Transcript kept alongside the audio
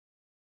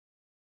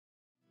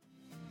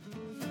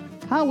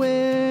Hi,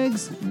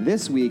 Wigs!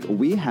 This week,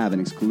 we have an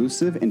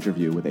exclusive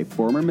interview with a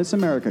former Miss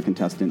America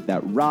contestant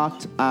that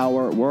rocked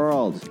our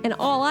world. And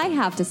all I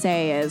have to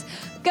say is,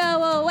 go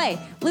away,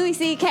 Louis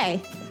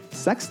C.K.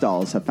 Sex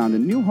dolls have found a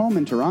new home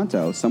in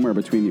Toronto, somewhere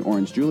between the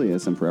Orange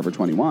Julius and Forever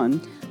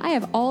 21. I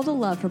have all the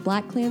love for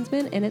Black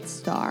Klansman and its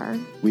star.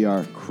 We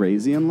are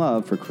crazy in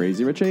love for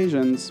Crazy Rich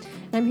Asians.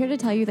 And I'm here to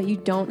tell you that you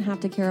don't have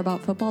to care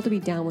about football to be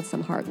down with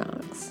some hard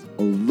knocks.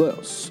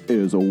 This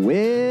is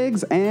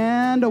Wigs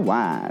and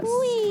Wise.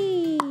 Whee!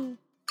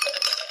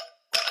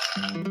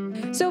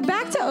 So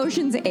back to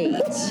Ocean's 8.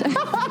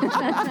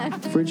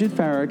 Frigid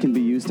Farrah can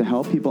be used to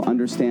help people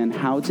understand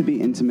how to be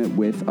intimate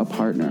with a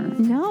partner.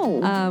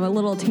 No. A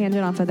little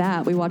tangent off of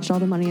that. We watched All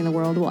the Money in the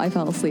World. Well, I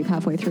fell asleep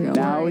halfway through.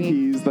 Now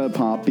he's the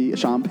poppy,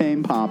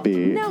 champagne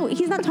poppy. No,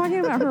 he's not talking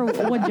about her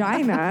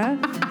vagina.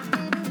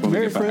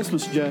 Merry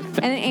Christmas, Jeff.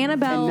 And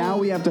Annabelle. And now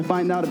we have to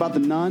find out about the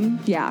nun?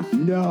 Yeah.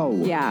 No.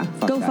 Yeah.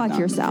 Go that fuck nun.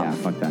 yourself. Yeah,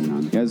 fuck that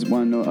nun. You guys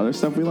want to know other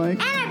stuff we like?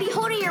 And I'd be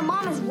holding your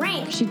mama's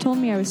ring. She told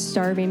me I was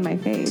starving my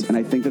face. And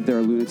I think that there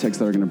are lunatics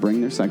that are going to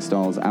bring their sex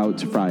dolls out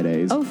to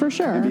Fridays. Oh, for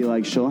sure. And be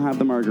like, she'll have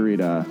the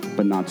margarita,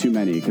 but not too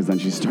many, because then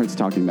she starts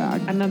talking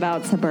back. I'm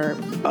about to burp.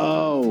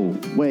 Oh,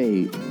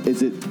 wait.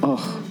 Is it?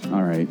 Oh,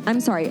 all right. I'm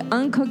sorry.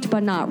 Uncooked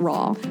but not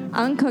raw.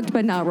 Uncooked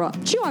but not raw.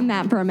 Chew on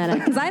that for a minute,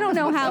 because I don't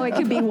know how it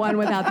could be one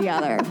without the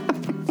other.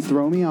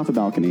 Throw me off a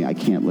balcony. I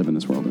can't live in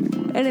this world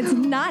anymore. And it's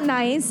not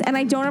nice, and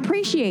I don't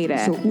appreciate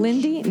it. So-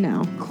 Lindy?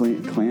 No.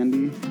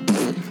 Clandy?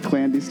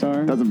 Clandy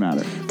Star? Doesn't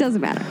matter.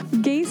 Doesn't matter.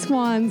 Gay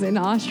swans in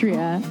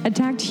Austria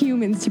attacked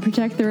humans to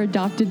protect their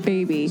adopted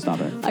baby. Stop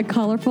it. A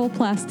colorful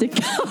plastic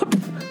cup.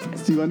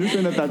 Do you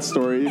understand that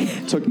story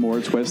took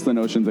more twists than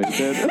Ocean's 8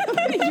 did?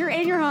 You're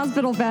in your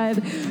hospital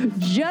bed,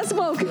 just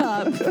woke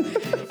up.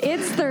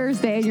 It's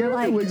Thursday, and you're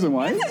like, Wigs and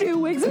Wise? It's a new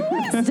Wigs and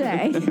Wise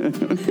day.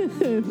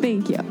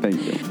 Thank you. Thank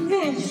you.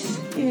 This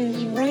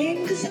is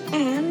Wigs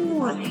and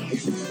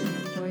Wise.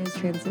 Joy is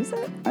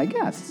translucent? I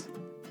guess.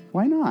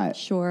 Why not?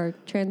 Sure.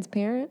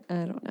 Transparent?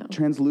 I don't know.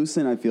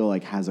 Translucent, I feel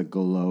like, has a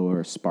glow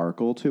or a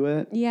sparkle to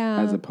it. Yeah.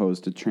 As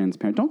opposed to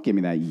transparent. Don't give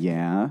me that,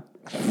 yeah.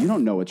 You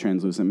don't know what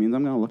translucent means.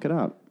 I'm going to look it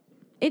up.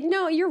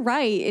 No, you're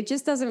right. It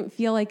just doesn't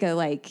feel like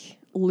a,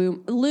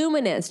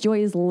 luminous.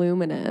 Joy is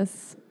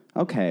luminous.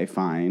 Okay,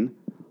 fine.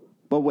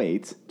 But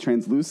wait,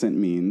 translucent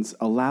means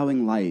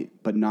allowing light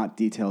but not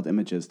detailed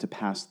images to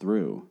pass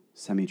through.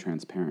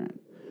 Semi-transparent.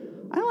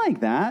 I like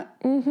that.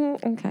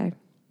 Mm-hmm. Okay.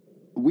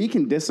 We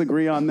can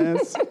disagree on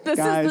this. This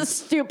Guys, is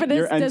the stupidest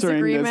you're entering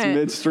disagreement this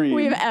midstream.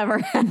 we've ever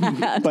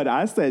had. But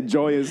I said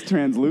joy is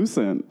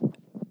translucent.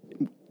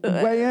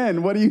 Weigh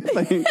in. What do you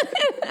think?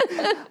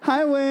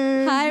 Hi,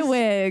 Wigs. Hi,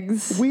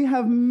 Wigs. We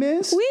have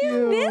missed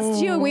you. We've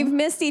missed you. We've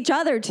missed each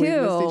other, too.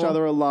 We've missed each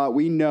other a lot.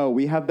 We know.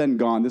 We have been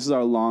gone. This is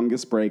our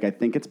longest break. I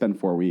think it's been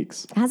 4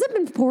 weeks. Has it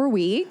been 4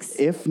 weeks?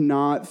 If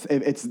not,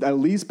 it's at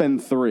least been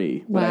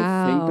 3. But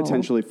I think Wow.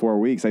 potentially 4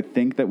 weeks. I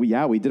think that we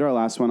did our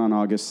last one on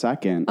August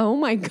 2nd. Oh,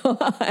 my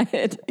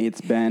God.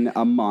 It's been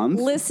a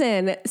month.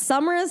 Listen,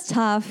 summer is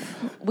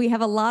tough. We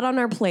have a lot on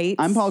our plates.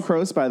 I'm Paul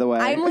Kroos, by the way.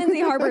 I'm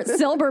Lindsay Harbert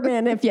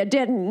Silberman. If you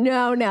didn't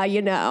know, now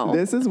you know.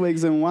 This is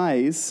Wigs and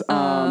Weiss,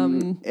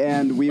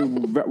 and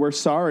we're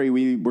sorry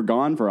we were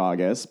gone for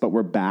August, but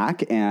we're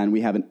back, and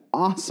we have an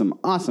awesome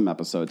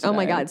episode today. Oh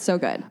my God, so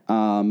good.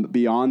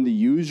 Beyond the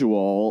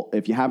usual,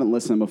 if you haven't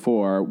listened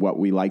before, what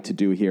we like to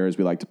do here is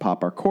we like to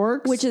pop our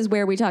corks. Which is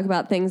where we talk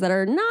about things that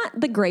are not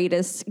the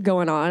greatest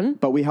going on.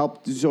 But we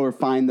help sort of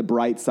find the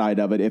bright side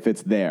of it if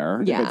it's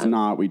there. Yeah. If it's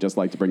not, we just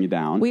like to bring you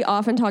down. We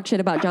often talk shit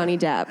about Johnny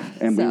Depp.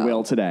 And so. we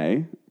will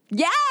today.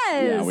 Yes!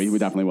 Yeah, we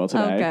definitely will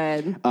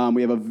today. Oh, good.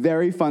 We have a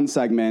very fun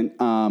segment.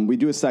 We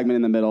do a segment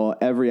in the middle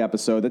every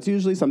episode that's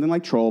usually something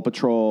like Troll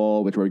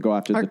Patrol, which where we go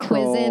after Or the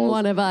trolls. quizzing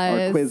one of us.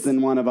 Or quizzing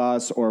one of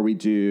us, or we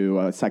do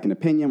a second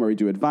opinion where we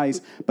do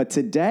advice. But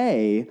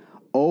today,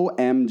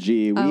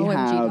 OMG, we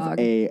have dog.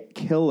 a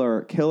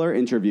killer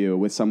interview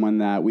with someone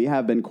that we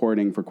have been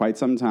courting for quite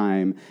some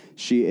time.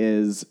 She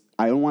is...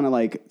 I don't want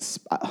to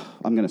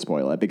I'm going to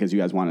spoil it because you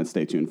guys want to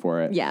stay tuned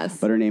for it. Yes.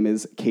 But her name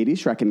is Katie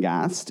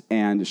Schreckengast,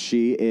 and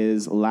she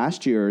is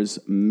last year's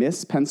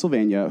Miss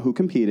Pennsylvania who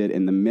competed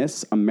in the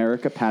Miss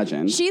America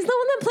pageant. She's the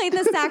one that played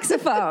the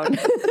saxophone.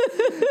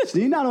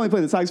 She not only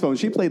played the saxophone,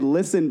 she played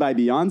Listen by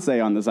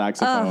Beyonce on the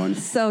saxophone. Oh,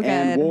 so good.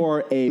 And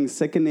wore a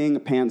sickening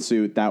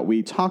pantsuit that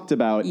we talked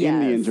about in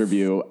the Yes.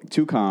 interview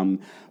to come.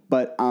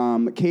 But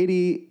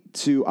Katie,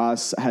 to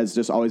us, has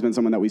just always been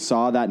someone that we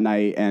saw that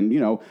night, and,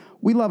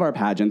 we love our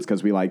pageants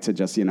because we like to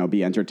just,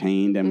 be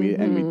entertained, and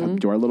we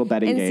do our little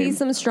betting and game. see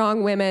some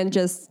strong women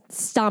just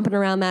stomping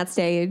around that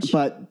stage.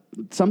 But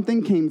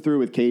something came through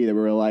with Katie that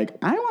we were like,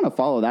 I want to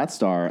follow that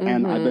star.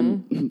 And I've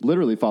been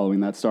literally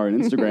following that star on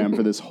Instagram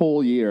for this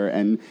whole year,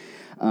 and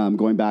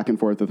going back and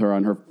forth with her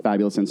on her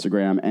fabulous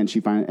Instagram. And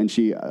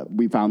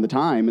we found the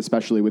time,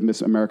 especially with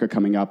Miss America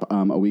coming up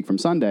a week from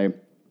Sunday,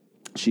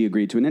 She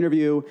agreed to an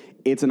interview.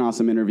 It's an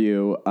awesome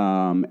interview,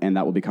 and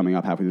that will be coming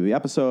up halfway through the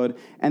episode.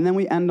 And then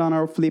we end on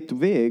our flipped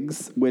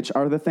wigs, which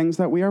are the things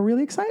that we are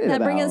really excited about.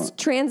 That bring us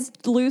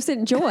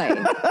translucent joy.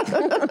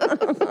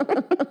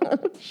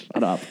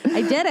 Shut up.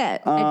 I did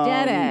it.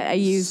 I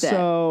used it.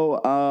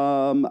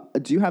 So,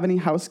 do you have any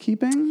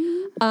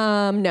housekeeping?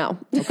 No.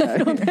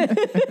 Okay.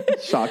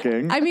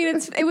 Shocking. I mean,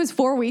 it was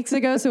 4 weeks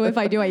ago, so if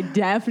I do, I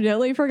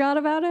definitely forgot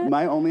about it.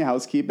 My only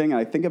housekeeping, and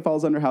I think it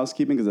falls under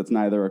housekeeping because it's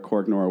neither a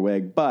cork nor a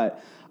wig,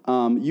 but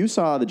you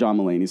saw the John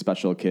Mulaney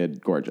special,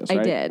 Kid Gorgeous, right?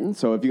 I did.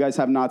 So if you guys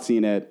have not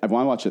seen it, I've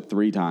want to watch it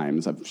 3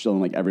 times. I've shown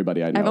like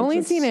everybody I know. I've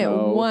only seen it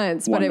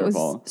once, but it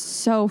wonderful. was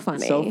so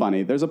funny. So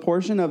funny. There's a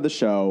portion of the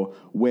show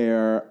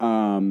where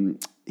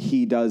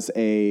he does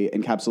a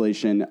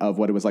encapsulation of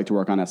what it was like to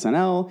work on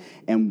SNL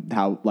and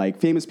how like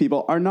famous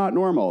people are not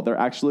normal. They're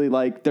actually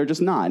like, they're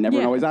just not. And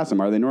everyone always asks him,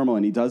 are they normal?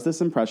 And he does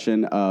this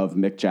impression of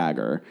Mick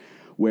Jagger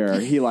where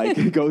he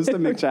like goes to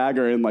Mick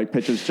Jagger and like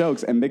pitches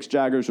jokes, and Mick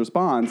Jagger's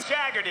response,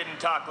 Jagger didn't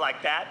talk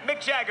like that. Mick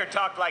Jagger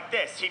talked like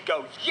this. He'd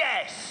go,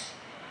 yes,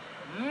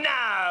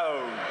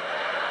 no,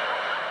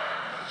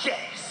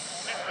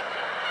 yes.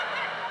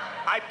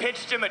 I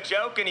pitched him a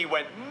joke and he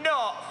went,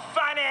 not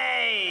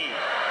funny.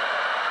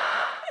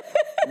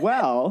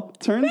 well,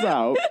 turns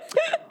out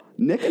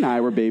Nick and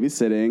I were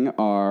babysitting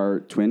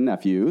our twin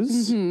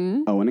nephews,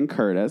 Owen and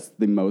Curtis,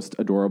 the most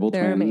adorable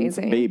They're twin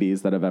amazing.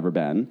 babies that have ever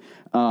been.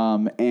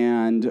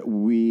 And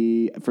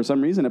we, for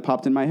some reason, it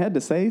popped in my head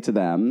to say to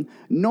them,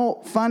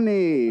 not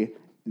funny.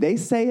 They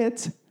say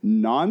it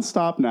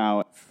nonstop now.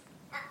 Not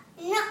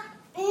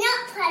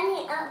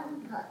funny. Not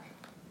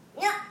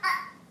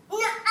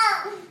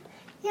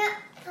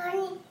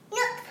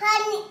funny.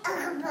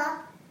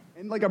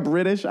 In like a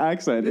British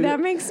accent.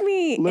 That makes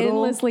me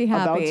endlessly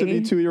happy. About to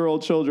be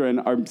 2-year-old children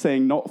are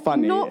saying not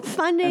funny. Not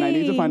funny. And I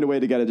need to find a way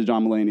to get it to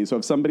John Mulaney. So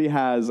if somebody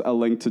has a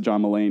link to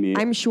John Mulaney.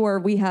 I'm sure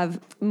we have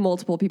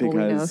multiple people we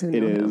know because who know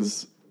it him.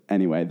 is.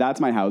 Anyway, that's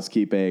my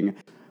housekeeping.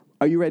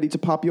 Are you ready to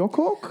pop your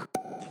cork?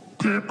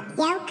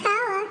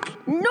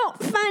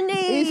 Not funny.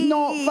 It's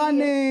not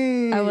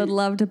funny. I would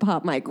love to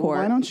pop my cork.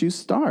 Why don't you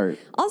start?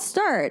 I'll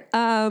start.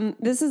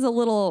 This is a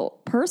little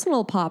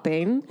personal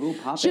popping. Ooh,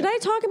 pop Should it. I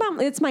talk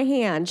about? It's my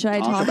hand. Should I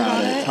talk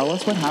about it? Tell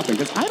us what happened,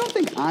 because I don't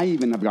think I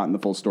even have gotten the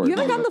full story. You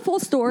haven't gotten the full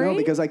story? No,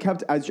 because I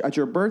kept at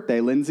your birthday.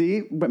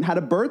 Lindsay had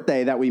a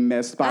birthday that we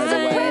missed. By the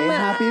way,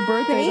 happy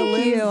birthday to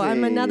Lindsay! Thank you.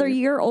 I'm another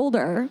year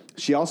older.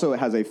 She also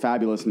has a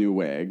fabulous new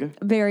wig,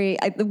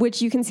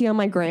 Which you can see on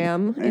my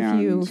gram if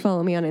you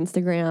follow me on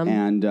Instagram.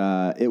 and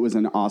it was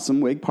an awesome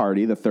wig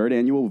party, the 3rd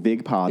annual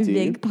Vig Party.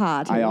 Vig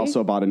Party. I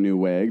also bought a new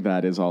wig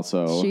that is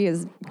also. She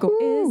is.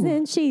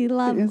 Isn't she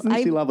lovely?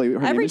 Isn't she lovely? Her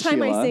name Every is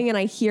time Sheila. I sing and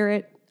I hear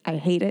it, I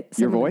hate it.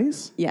 So Your much.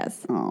 voice?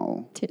 Yes.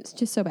 Oh, It's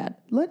just so bad.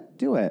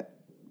 do it.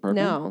 Perfect.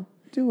 No.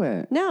 Do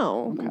it.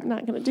 No, I'm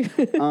not going to do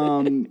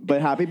it.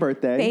 But happy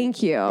birthday.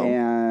 Thank you.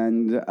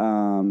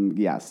 And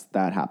yes,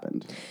 that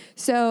happened.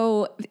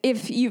 So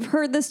if you've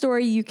heard the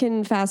story, you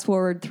can fast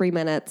forward 3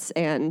 minutes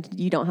and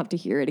you don't have to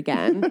hear it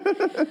again.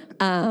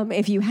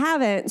 If you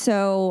haven't,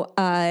 so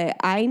I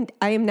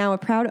am now a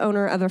proud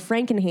owner of a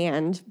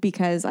Frankenhand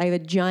because I have a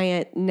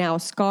giant now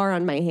scar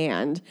on my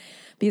hand.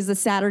 Because the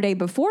Saturday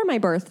before my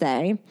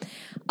birthday,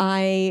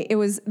 it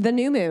was the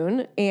new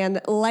moon,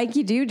 and like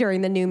you do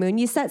during the new moon,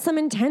 you set some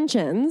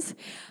intentions.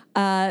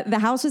 The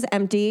house was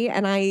empty,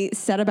 and I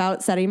set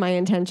about setting my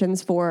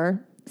intentions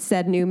for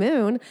said new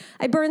moon.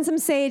 I burned some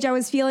sage. I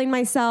was feeling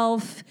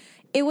myself.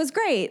 It was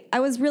great. I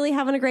was really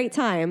having a great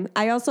time.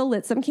 I also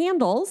lit some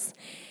candles.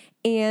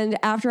 And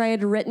after I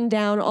had written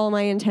down all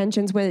my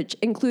intentions, which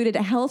included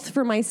health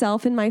for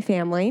myself and my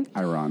family.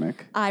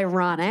 Ironic.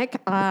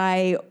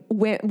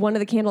 One of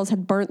the candles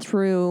had burnt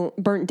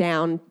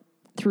down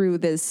through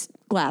this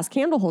glass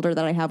candle holder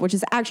that I have, which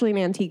is actually an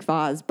antique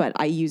vase, but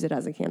I use it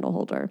as a candle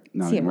holder.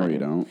 Not anymore, you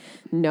don't.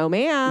 No,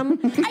 ma'am.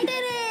 I did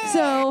it!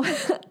 So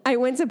I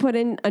went to put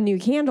in a new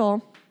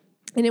candle,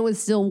 and it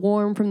was still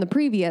warm from the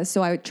previous,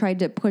 so I tried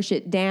to push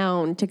it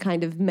down to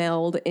kind of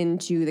meld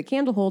into the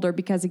candle holder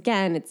because,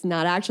 again, it's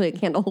not actually a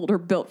candle holder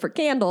built for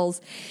candles,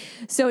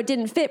 so it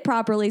didn't fit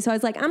properly. So I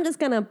was like, I'm just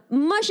going to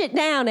mush it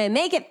down and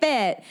make it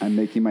fit.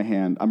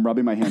 I'm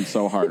rubbing my hand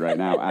so hard right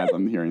now as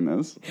I'm hearing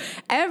this.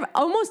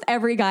 Almost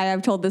every guy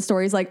I've told this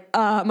story is like,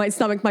 my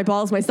stomach, my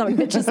balls, my stomach,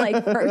 it just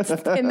like hurts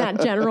in that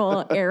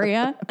general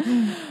area.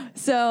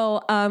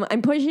 So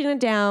I'm pushing it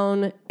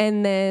down,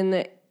 and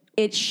then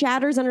it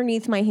shatters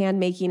underneath my hand,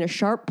 making a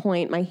sharp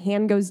point. My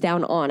hand goes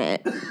down on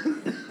it.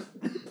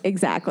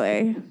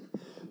 Exactly.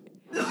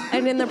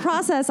 And in the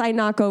process, I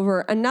knock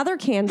over another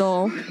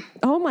candle.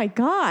 Oh, my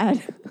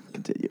God.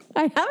 Continue.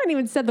 I haven't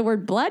even said the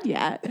word blood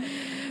yet.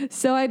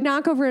 So I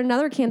knock over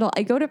another candle.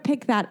 I go to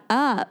pick that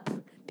up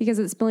because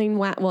it's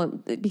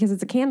because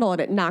it's a candle and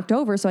it knocked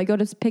over. So I go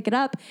to pick it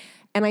up,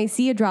 and I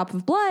see a drop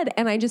of blood,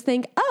 and I just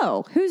think,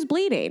 oh, who's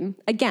bleeding?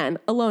 Again,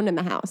 alone in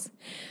the house.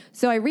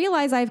 So I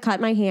realize I've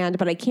cut my hand,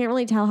 but I can't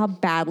really tell how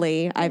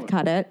badly I've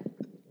cut it.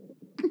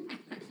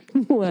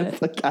 What?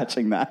 Like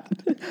catching that.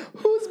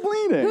 Who's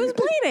bleeding? Who's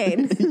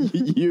bleeding?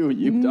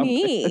 you dumb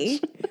Me.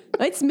 bitch.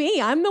 It's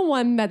me. I'm the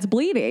one that's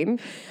bleeding.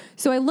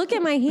 So I look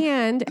at my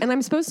hand, and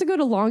I'm supposed to go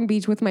to Long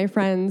Beach with my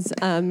friends,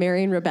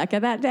 Mary and Rebecca,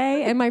 that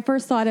day. And my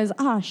first thought is,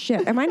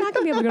 shit, am I not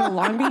going to be able to go to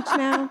Long Beach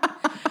now?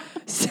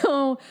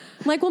 So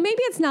I'm like, well,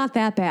 maybe it's not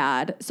that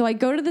bad. So I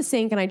go to the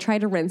sink and I try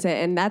to rinse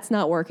it, and that's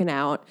not working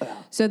out.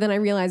 So then I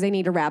realize I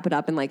need to wrap it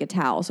up in like a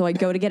towel. So I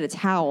go to get a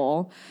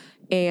towel,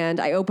 and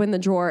I open the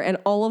drawer, and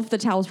all of the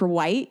towels were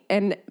white.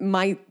 And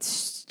my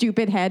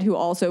stupid head, who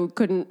also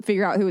couldn't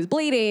figure out who was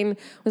bleeding,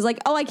 was like,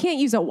 I can't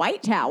use a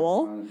white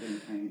towel.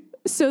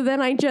 So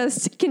then I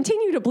just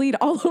continue to bleed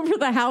all over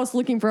the house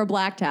looking for a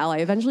black towel. I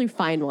eventually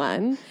find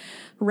one,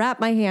 wrap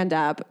my hand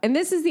up, and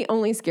this is the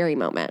only scary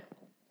moment.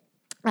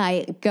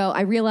 I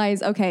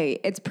realize, okay,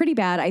 it's pretty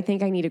bad. I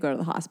think I need to go to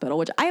the hospital,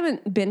 which I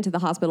haven't been to the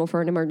hospital for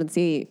an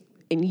emergency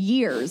in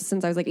years,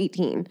 since I was like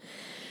 18.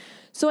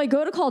 So I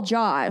go to call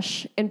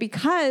Josh, and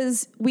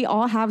because we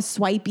all have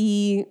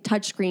swipey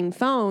touchscreen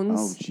phones.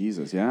 Oh,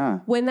 Jesus, yeah.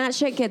 When that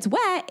shit gets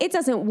wet, it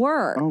doesn't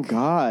work. Oh,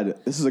 God.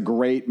 This is a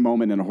great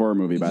moment in a horror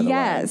movie, by the way.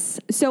 Yes.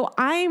 So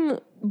I'm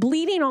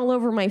bleeding all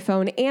over my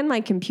phone and my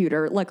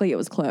computer. Luckily, it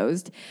was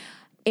closed.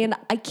 And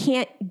I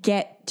can't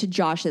get to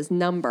Josh's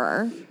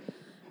number.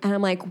 And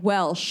I'm like,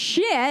 well,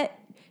 shit.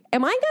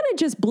 Am I going to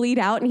just bleed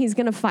out and he's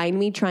going to find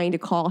me trying to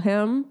call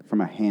him?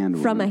 From a hand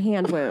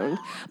wound.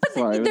 But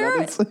Sorry, there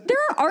are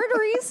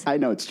arteries. I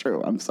know, it's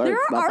true. I'm sorry. There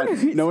It's are not funny.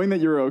 arteries. Knowing that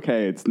you're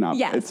okay, it's not.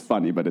 Yes. It's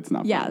funny, but it's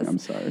not Yes. funny. I'm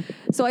sorry.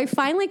 So I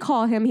finally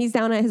call him. He's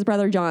down at his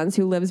brother John's,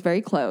 who lives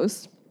very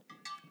close.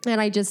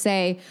 And I just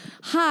say,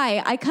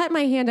 hi, I cut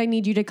my hand. I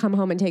need you to come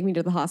home and take me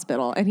to the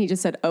hospital. And he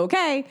just said,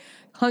 okay.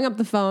 Hung up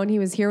the phone. He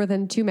was here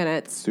within 2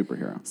 minutes.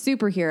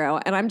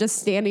 Superhero. And I'm just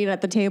standing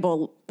at the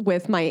table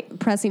with my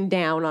pressing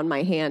down on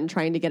my hand,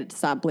 trying to get it to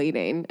stop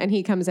bleeding. And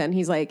he comes in.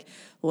 He's like,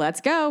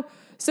 let's go.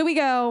 So we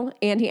go.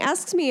 And he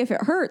asks me if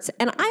it hurts.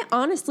 And I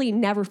honestly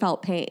never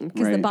felt pain,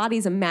 because the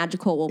body's a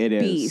magical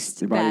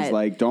beast. Your body's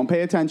like, don't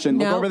pay attention.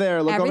 Look over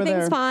there. Look over there.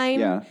 Everything's fine.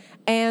 Yeah.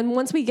 And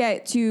once we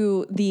get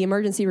to the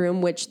emergency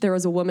room, which there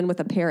was a woman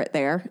with a parrot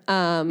there.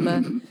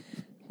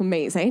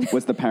 Amazing.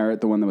 Was the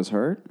parrot the one that was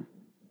hurt?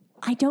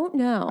 I don't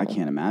know. I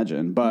can't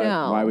imagine. But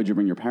why would you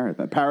bring your parrot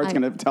then? Parrot's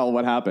going to tell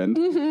what happened.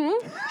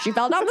 Mm-hmm. She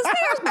fell down the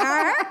stairs,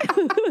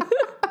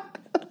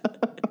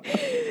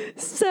 parrot.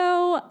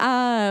 So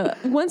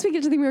once we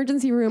get to the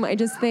emergency room, I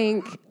just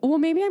think, well,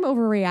 maybe I'm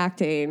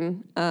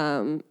overreacting.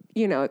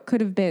 It could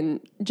have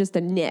been just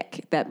a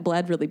nick that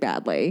bled really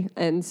badly.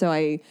 And so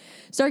I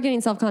started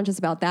getting self-conscious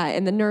about that.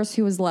 And the nurse,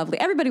 who was lovely,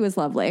 everybody was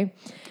lovely.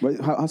 What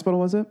hospital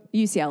was it?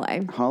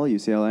 UCLA. Holla,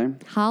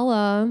 UCLA.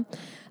 Holla.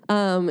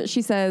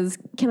 She says,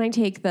 can I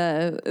take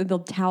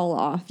the towel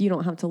off? You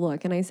don't have to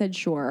look. And I said,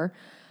 sure.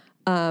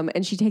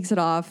 And she takes it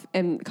off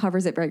and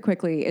covers it very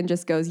quickly and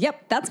just goes,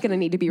 yep, that's going to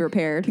need to be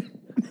repaired.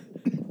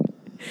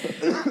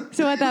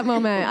 So at that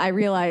moment, I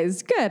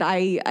realized, good,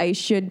 I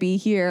should be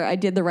here. I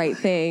did the right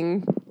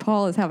thing.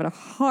 Paul is having a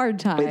hard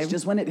time. It's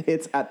just when it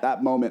hits at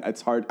that moment,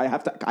 it's hard. I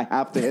have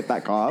to hit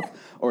that cough,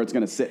 or it's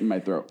going to sit in my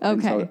throat. Okay.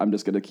 And so I'm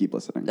just going to keep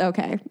listening.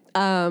 Okay.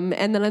 And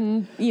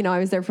then, I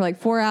was there for like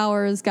 4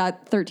 hours,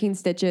 got 13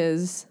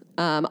 stitches.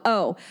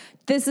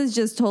 This is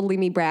just totally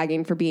me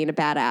bragging for being a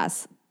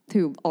badass,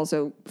 who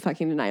also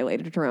fucking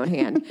annihilated her own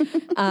hand.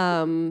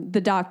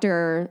 The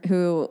doctor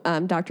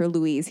Dr.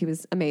 Louise, he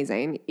was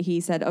amazing. He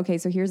said, okay,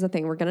 so here's the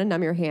thing. We're going to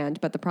numb your hand,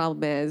 but the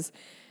problem is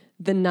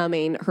the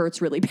numbing hurts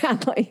really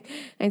badly.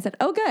 And I said,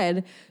 oh,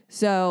 good.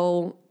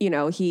 So,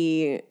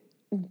 he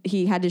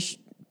had to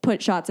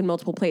put shots in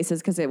multiple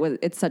places because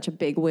it's such a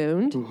big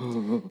wound.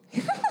 Oh,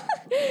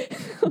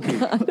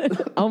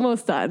 God.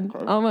 Almost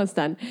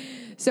done.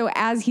 So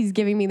as he's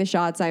giving me the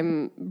shots,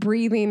 I'm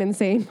breathing and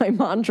saying my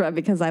mantra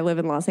because I live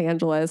in Los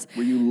Angeles.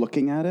 Were you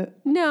looking at it?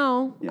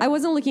 No, Yeah. I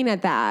wasn't looking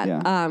at that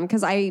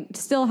because I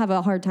still have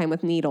a hard time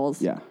with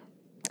needles. Yeah.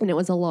 And it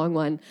was a long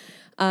one.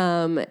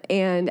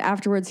 And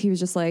afterwards he was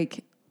just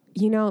like,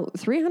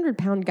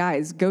 300-pound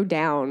guys go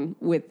down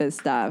with this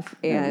stuff.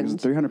 And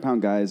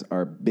 300-pound guys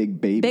are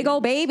big babies. Big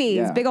old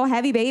babies, big old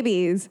heavy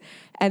babies.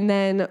 And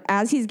then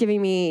as he's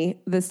giving me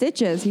the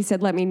stitches, he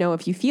said, let me know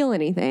if you feel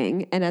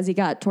anything. And as he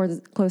got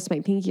close to my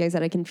pinky, I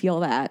said, I can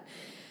feel that.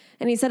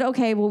 And he said,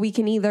 okay, well, we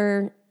can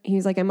either, he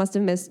was like, I must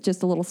have missed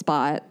just a little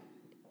spot.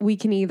 We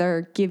can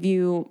either give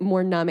you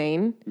more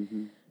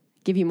numbing,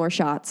 give you more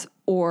shots,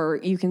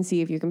 or you can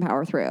see if you can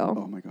power through.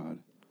 Oh, my God.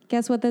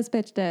 Guess what this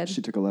bitch did?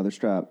 She took a leather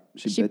strap.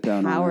 She bit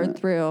down on powered it.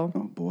 through.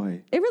 Oh,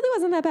 boy. It really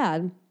wasn't that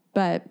bad,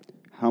 but...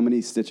 How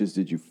many stitches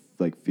did you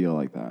feel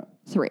like that?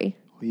 3.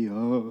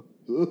 Yeah.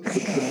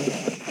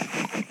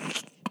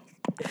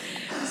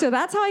 So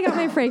that's how I got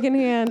my Franken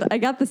hand. I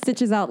got the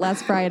stitches out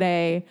last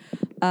Friday.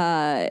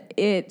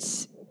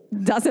 It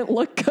doesn't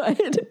look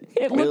good.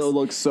 It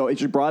looks so...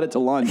 You brought it to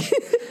lunch.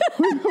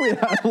 We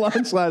had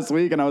lunch last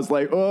week, and I was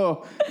like,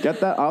 oh,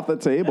 get that off the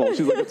table.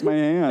 She's like, it's my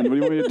hand. What do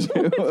you want me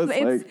to do?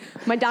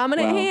 It's my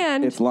dominant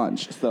hand. It's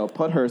lunch, so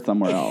put her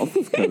somewhere else,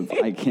 because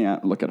I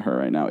can't look at her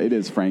right now. It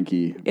is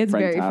Frankie. It's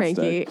very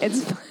Frank-tastic.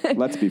 Frankie. It's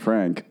Let's be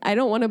frank. I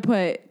don't want to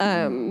put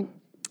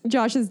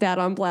Josh's dad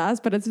on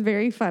blast, but it's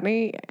very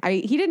funny.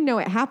 He didn't know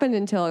it happened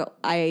until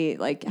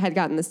I had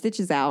gotten the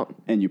stitches out.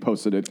 And you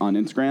posted it on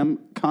Instagram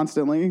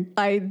constantly?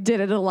 I did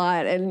it a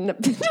lot, and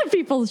to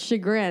people's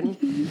chagrin.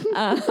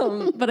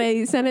 But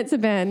I sent it to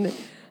Ben,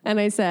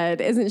 and I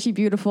said, "Isn't she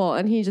beautiful?"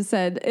 And he just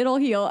said, "It'll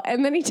heal."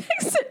 And then he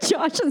texted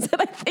Josh and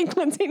said, "I think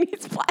Lindsay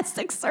needs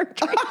plastic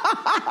surgery."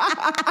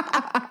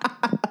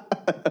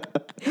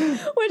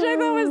 Which I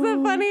thought was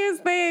the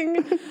funniest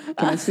thing. Can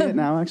I see it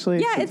now,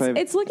 actually? Yeah,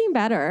 it's looking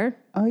better.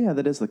 Oh, yeah,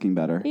 that is looking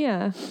better.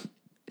 Yeah.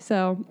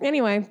 So,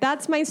 anyway,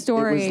 that's my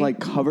story. It was like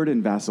covered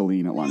in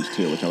Vaseline at lunch,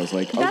 too, which I was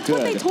like, oh, that's good.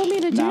 what they told me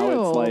to do. Now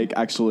it's like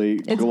actually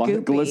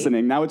goopy.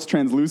 glistening. Now it's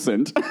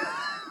translucent.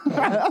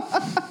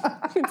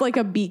 It's like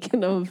a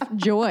beacon of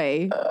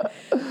joy.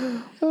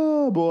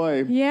 Oh,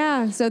 boy.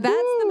 Yeah, so that's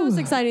the most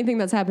exciting thing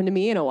that's happened to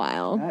me in a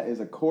while. That is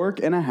a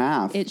cork and a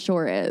half. It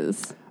sure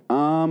is.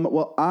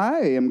 Well, I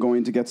am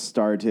going to get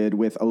started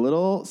with a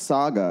little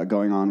saga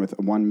going on with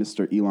one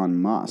Mr.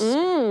 Elon Musk.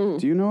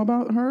 Do you know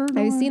about her?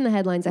 I've seen the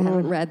headlines. I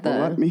haven't read Well,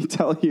 let me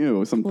tell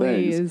you some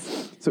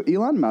things. So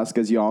Elon Musk,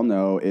 as you all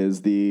know,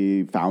 is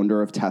the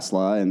founder of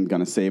Tesla and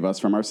going to save us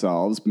from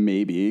ourselves.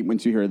 Maybe.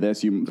 Once you hear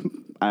this, He's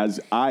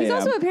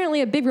also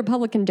apparently a big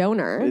Republican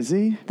donor. Is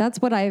he? That's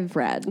what I've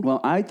read. Well,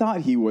 I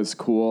thought he was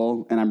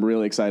cool, and I'm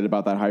really excited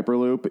about that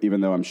Hyperloop, even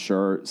though I'm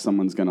sure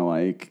someone's going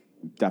to,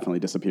 definitely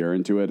disappear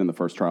into it in the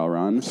first trial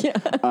run. Yeah.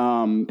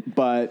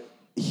 But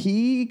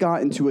he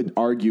got into an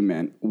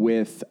argument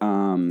with,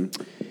 I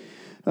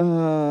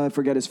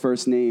forget his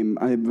first name.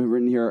 I've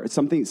written here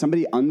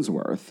somebody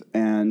Unsworth,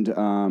 and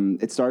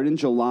it started in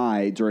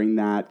July during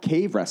that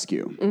cave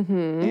rescue.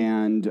 Mm-hmm.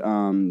 And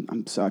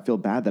I feel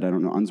bad that I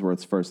don't know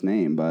Unsworth's first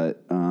name,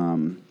 but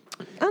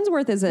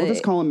Unsworth is we'll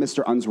just call him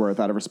Mr. Unsworth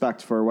out of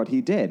respect for what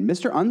he did.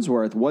 Mr.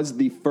 Unsworth was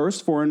the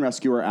first foreign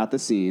rescuer at the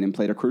scene and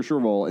played a crucial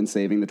role in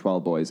saving the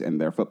 12 boys and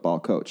their football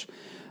coach.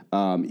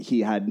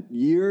 He had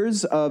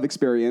years of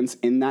experience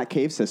in that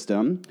cave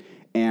system,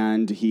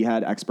 and he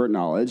had expert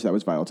knowledge that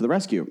was vital to the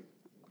rescue.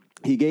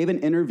 He gave an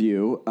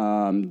interview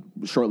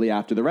shortly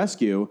after the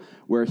rescue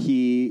where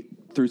he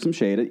threw some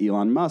shade at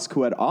Elon Musk,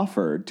 who had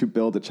offered to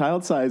build a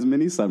child-sized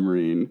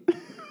mini-submarine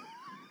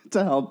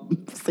to help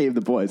save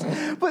the boys.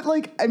 But,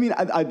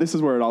 this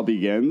is where it all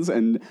begins,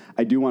 and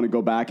I do want to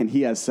go back, and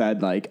he has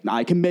said,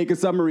 I can make a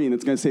submarine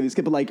that's going to save these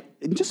kids,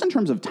 but, just in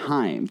terms of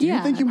time, do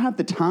you think you have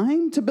the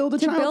time to build a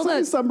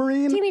child-sized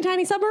submarine? Teeny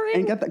tiny submarine?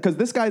 And get that, because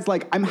this guy's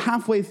like, I'm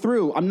halfway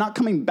through, I'm not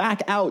coming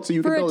back out so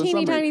you can build a submarine. For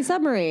a teeny tiny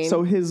submarine.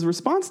 So his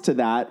response to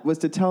that was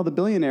to tell the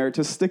billionaire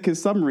to stick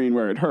his submarine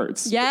where it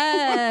hurts.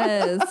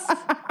 Yes.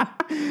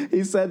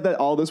 He said that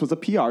all this was a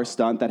PR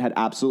stunt that had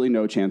absolutely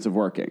no chance of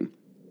working.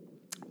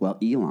 Well,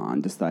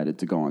 Elon decided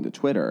to go onto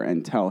Twitter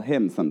and tell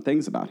him some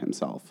things about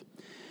himself.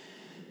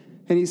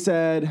 And he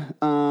said,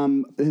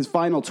 his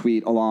final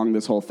tweet along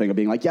this whole thing of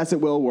being like, yes,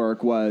 it will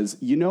work, was,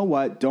 you know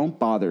what? Don't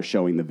bother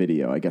showing the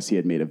video. I guess he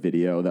had made a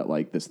video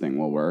that, this thing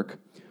will work.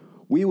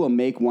 We will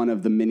make one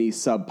of the mini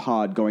sub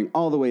pod going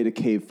all the way to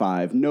Cave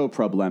 5. No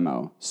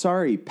problemo.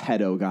 Sorry,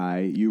 pedo guy.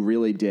 You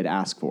really did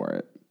ask for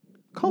it.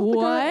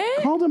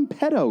 Called him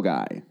pedo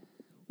guy.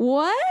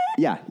 What?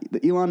 Yeah.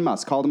 Elon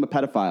Musk called him a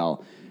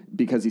pedophile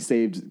because he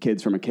saved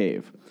kids from a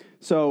cave.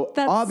 So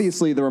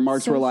obviously the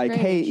remarks were like,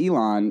 strange. Hey,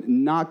 Elon,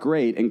 not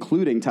great,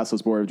 including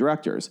Tesla's board of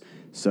directors.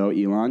 So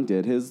Elon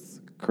did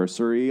his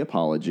cursory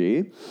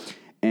apology.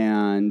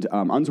 And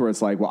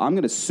Unsworth's like, well, I'm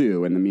going to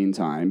sue in the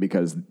meantime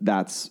because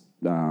that's,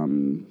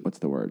 what's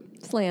the word?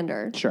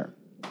 Slander. Sure.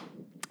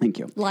 Thank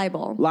you.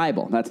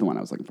 Libel. That's the one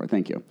I was looking for.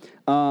 Thank you.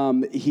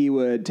 He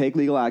would take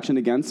legal action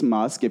against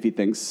Musk if he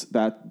thinks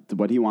that's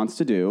what he wants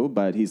to do,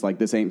 but he's like,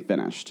 this ain't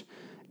finished.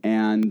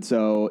 And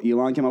so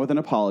Elon came out with an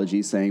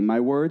apology saying,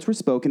 my words were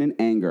spoken in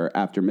anger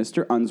after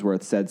Mr.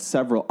 Unsworth said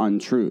several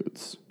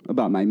untruths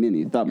about my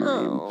mini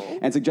submarine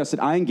and suggested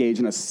I engage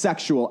in a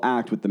sexual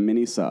act with the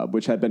mini sub,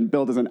 which had been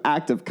built as an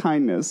act of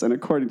kindness and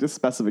according to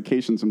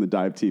specifications from the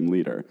dive team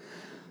leader.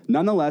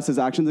 Nonetheless, his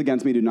actions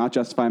against me do not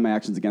justify my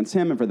actions against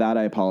him, and for that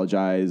I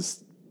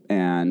apologize.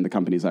 And the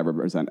companies I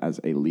represent as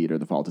a leader,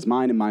 the fault is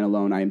mine and mine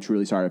alone. I am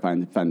truly sorry if I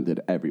offended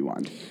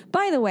everyone.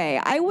 By the way,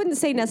 I wouldn't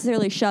say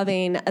necessarily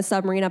shoving a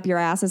submarine up your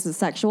ass is a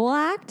sexual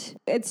act.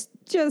 It's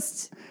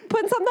just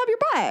putting something up your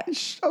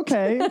butt.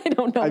 Okay. I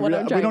don't know what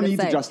I'm trying to say. We don't need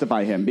to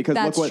justify him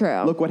because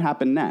look what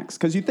happened next.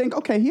 Because you think,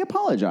 okay, he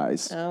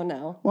apologized. Oh,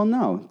 no. Well,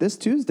 no. This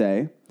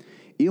Tuesday,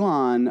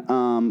 Elon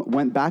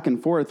went back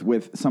and forth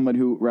with someone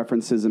who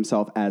references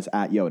himself as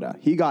at Yoda.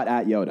 He got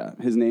at Yoda.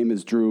 His name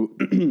is Drew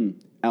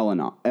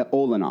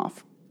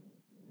Olanoff.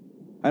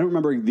 I don't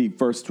remember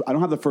I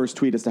don't have the first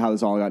tweet as to how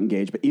this all got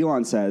engaged, but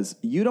Elon says,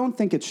 you don't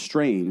think it's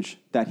strange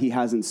that he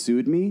hasn't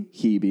sued me,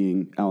 he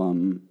being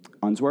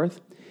Unsworth?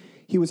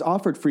 He was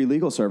offered free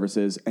legal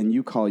services, and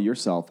you call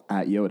yourself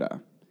at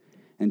Yoda.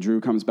 And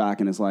Drew comes back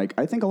and is like,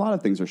 I think a lot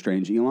of things are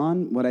strange,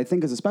 Elon. What I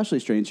think is especially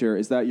strange here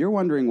is that you're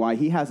wondering why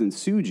he hasn't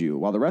sued you,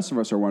 while the rest of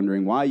us are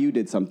wondering why you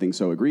did something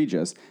so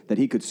egregious that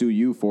he could sue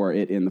you for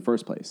it in the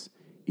first place.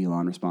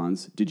 Elon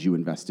responds, did you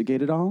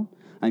investigate it all?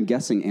 I'm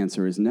guessing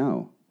answer is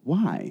no.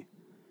 Why?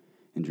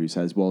 And Drew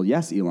says, well,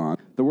 yes, Elon.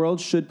 The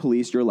world should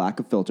police your lack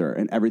of filter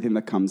and everything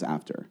that comes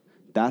after.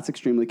 That's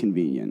extremely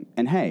convenient.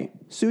 And hey,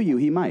 sue you,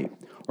 he might.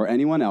 Or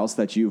anyone else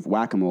that you've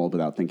whack-a-moled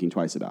without thinking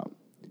twice about.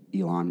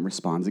 Elon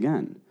responds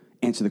again.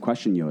 Answer the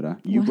question, Yoda.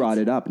 You brought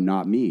it up,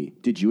 not me.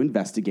 Did you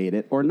investigate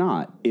it or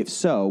not? If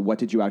so, what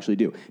did you actually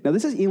do? Now,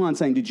 this is Elon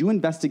saying, did you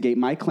investigate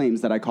my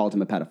claims that I called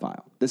him a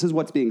pedophile? This is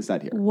what's being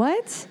said here.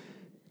 What?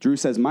 Drew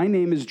says, my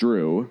name is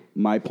Drew.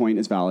 My point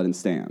is valid and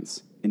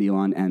stands. And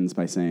Elon ends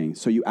by saying,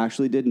 so you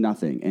actually did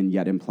nothing and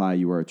yet imply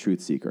you are a truth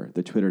seeker.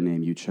 The Twitter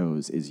name you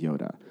chose is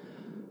Yoda.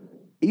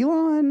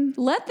 Elon.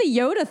 Let the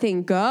Yoda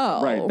thing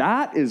go. Right.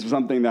 That is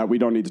something that we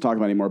don't need to talk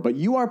about anymore. But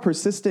you are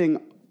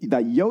persisting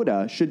that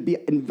Yoda should be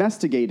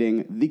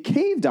investigating the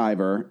cave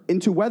diver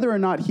into whether or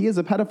not he is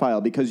a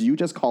pedophile because you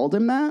just called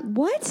him that?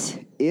 What?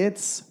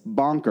 It's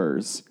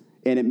bonkers.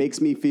 And it makes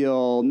me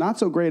feel not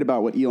so great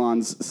about what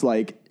Elon's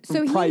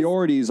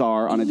priorities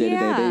are on a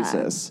day-to-day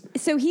basis.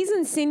 So he's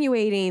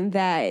insinuating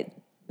that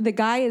the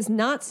guy is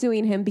not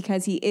suing him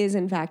because he is,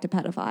 in fact, a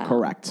pedophile.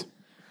 Correct.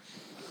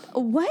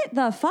 What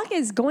the fuck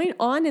is going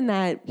on in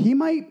that? He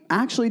might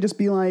actually just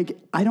be like,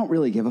 I don't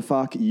really give a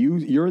fuck.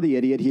 You're the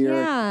idiot here.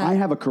 Yeah. I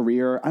have a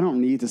career. I don't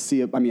need to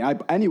see it. I mean,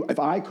 if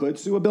I could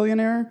sue a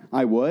billionaire,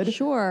 I would.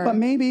 Sure. But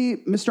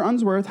maybe Mr.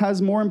 Unsworth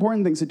has more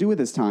important things to do with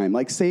his time,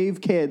 like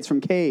save kids from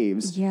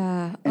caves.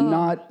 Yeah. And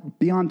not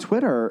be on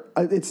Twitter.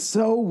 It's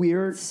so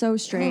weird. So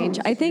strange.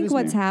 I think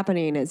what's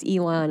happening is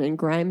Elon and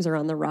Grimes are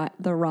on the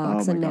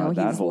rocks, and now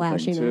he's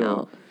lashing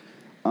out.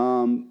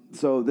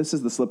 So this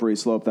is the slippery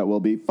slope that we'll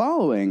be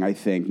following, I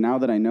think, now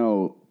that I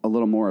know a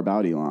little more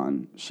about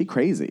Elon. She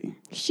crazy.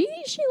 She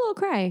a little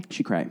cray.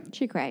 She cray.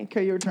 She cray.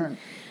 Okay, your turn.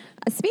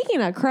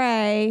 Speaking of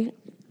cray,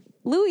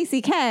 Louis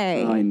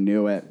C.K. I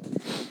knew it.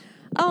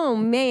 Oh,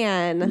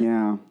 man.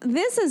 Yeah.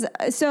 This is,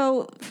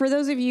 so for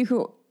those of you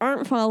who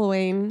aren't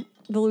following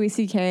the Louis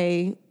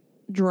C.K.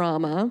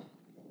 drama,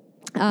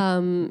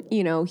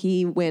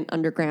 he went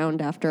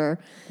underground after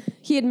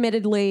he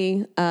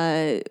admittedly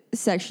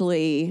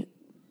sexually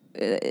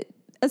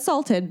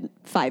assaulted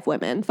 5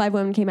 women. 5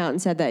 women came out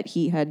and said that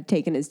he had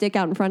taken his dick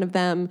out in front of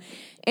them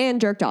and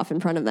jerked off in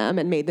front of them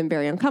and made them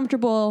very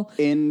uncomfortable.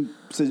 In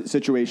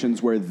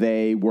situations where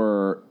they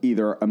were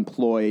either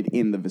employed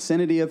in the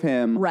vicinity of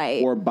him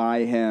or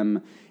by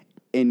him.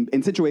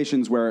 In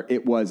situations where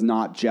it was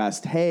not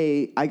just,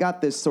 hey, I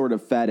got this sort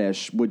of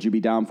fetish, would you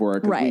be down for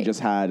it? Because we just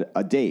had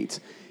a date.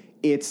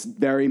 It's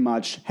very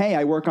much, hey,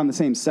 I work on the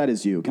same set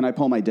as you. Can I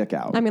pull my dick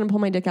out? I'm going to pull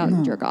my dick out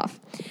and jerk off.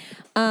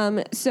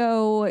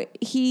 So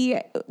he,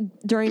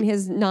 during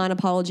his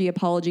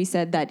apology,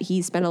 said that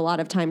he spent a lot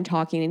of time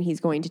talking and he's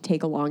going to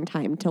take a long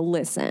time to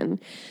listen.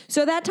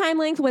 So that time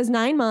length was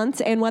 9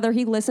 months, and whether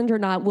he listened or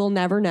not, we'll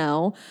never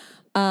know.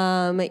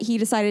 He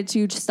decided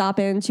to stop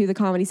into the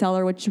Comedy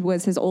Cellar, which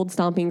was his old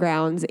stomping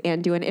grounds,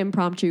 and do an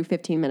impromptu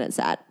 15-minute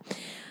set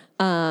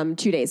 2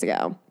 days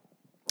ago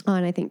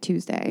on, I think,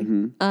 Tuesday.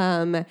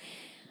 Mm-hmm.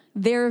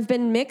 There have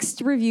been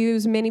mixed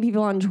reviews. Many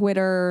people on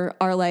Twitter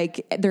are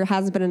like, there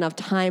hasn't been enough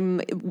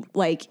time.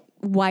 Like,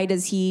 why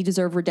does he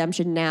deserve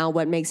redemption now?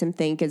 What makes him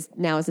think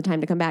now is the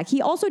time to come back?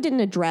 He also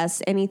didn't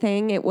address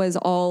anything. It was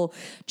all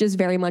just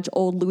very much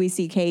old Louis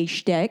C.K.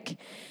 shtick.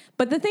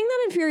 But the thing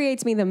that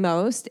infuriates me the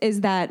most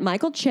is that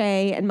Michael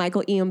Che and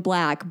Michael Ian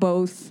Black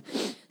both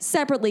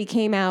separately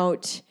came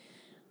out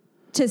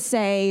to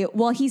say,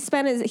 well, he's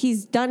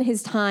done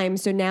his time,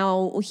 so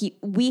now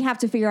we have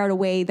to figure out a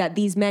way that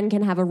these men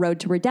can have a road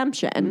to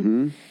redemption.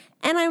 Mm-hmm.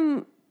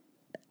 And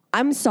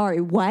I'm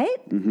sorry,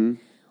 what? Mm-hmm.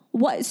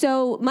 What?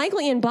 So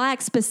Michael Ian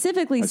Black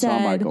specifically said, saw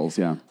Michael's,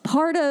 yeah.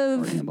 Part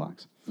of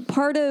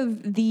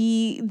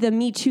the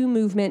Me Too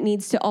movement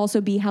needs to also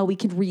be how we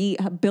can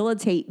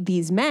rehabilitate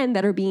these men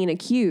that are being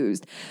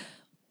accused.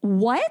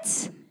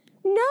 What?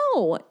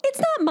 No, it's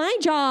not my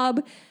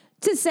job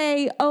to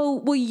say, oh,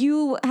 well,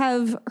 you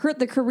have hurt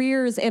the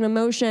careers and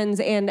emotions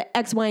and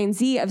X, Y, and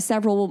Z of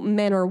several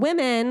men or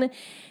women,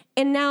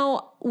 and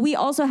now we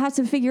also have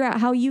to figure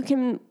out how you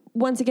can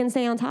once again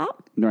stay on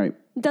top? Right.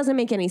 Doesn't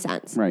make any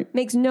sense. Right.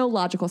 Makes no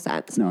logical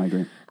sense. No, I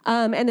agree.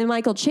 And then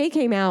Michael Che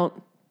came out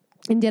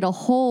and did a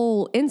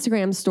whole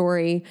Instagram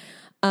story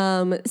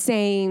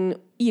saying,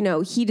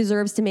 he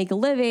deserves to make a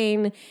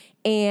living,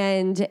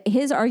 and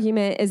his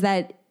argument is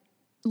that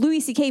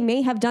Louis C.K.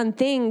 may have done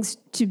things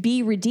to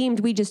be redeemed.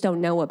 We just don't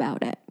know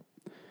about it.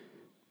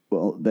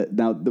 Well,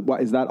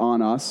 is that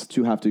on us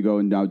to have to go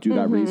and now do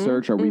that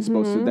research? Are we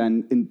supposed to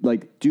then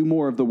do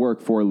more of the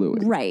work for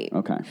Louis? Right.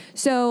 Okay.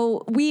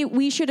 So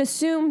we should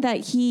assume that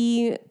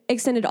he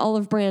extended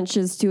olive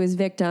branches to his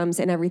victims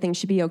and everything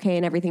should be okay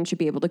and everything should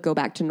be able to go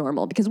back to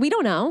normal, because we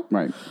don't know.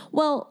 Right.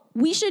 Well,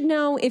 we should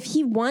know if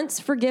he wants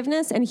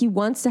forgiveness and he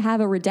wants to have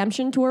a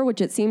redemption tour,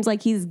 which it seems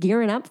like he's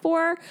gearing up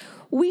for.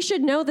 We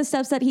should know the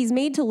steps that he's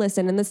made to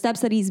listen and the steps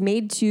that he's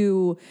made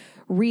to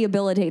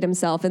rehabilitate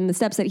himself and the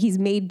steps that he's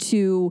made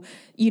to,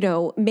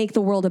 make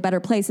the world a better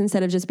place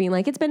instead of just being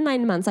like, it's been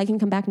 9 months, I can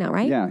come back now,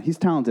 right? Yeah, he's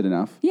talented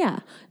enough. Yeah.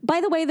 By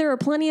the way, there are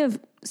plenty of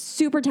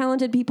super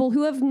talented people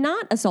who have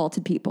not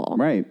assaulted people.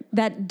 Right.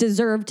 That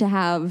deserve to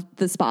have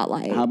the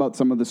spotlight. How about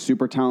some of the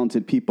super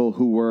talented people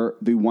who were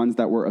the ones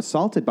that were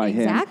assaulted by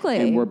him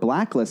and were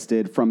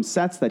blacklisted from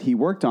sets that he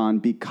worked on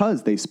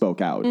because they spoke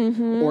out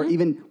or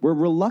even were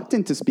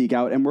reluctant to speak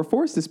out and were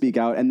forced to speak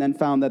out and then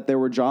found that there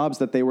were jobs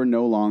that they were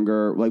no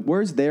longer, like,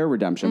 where's their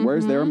redemption?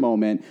 Where's their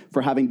moment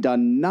for having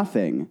done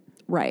nothing?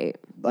 Right.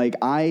 Like,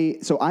 I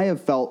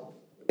have felt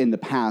in the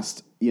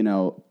past, you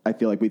know, I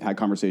feel like we've had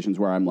conversations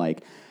where I'm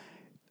like,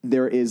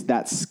 there is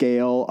that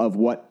scale of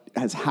what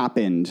has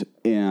happened,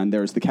 and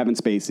there's the Kevin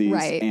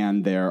Spaceys,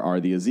 and there are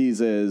the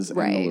Azizes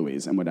and the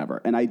Louis and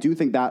whatever. And I do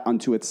think that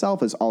unto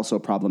itself is also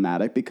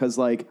problematic because,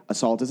 like,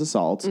 assault is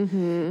assault.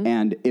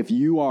 And if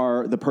you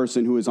are the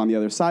person who is on the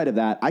other side of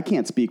that, I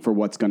can't speak for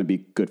what's going to be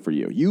good for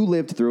you. You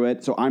lived through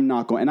it, so I'm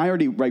not going. And I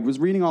already was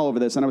reading all over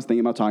this, and I was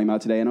thinking about talking about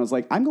it today, and I was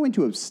like, I'm going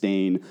to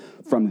abstain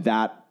from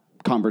that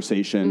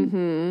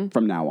conversation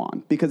from now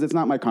on because it's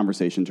not my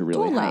conversation to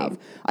really have.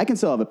 I can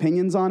still have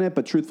opinions on it,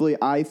 but truthfully,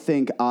 I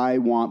think I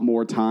want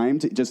more time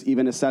to just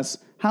even assess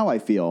how I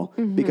feel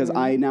because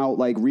I now,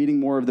 like,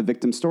 reading more of the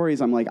victim stories,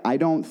 I'm like, I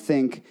don't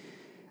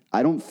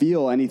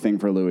feel anything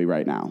for Louis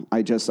right now.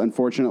 I just,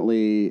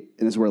 unfortunately,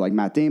 and this is where, like,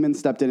 Matt Damon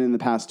stepped in the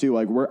past too,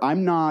 like,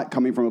 I'm not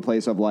coming from a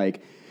place of,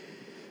 like,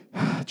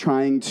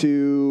 trying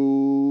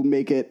to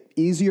make it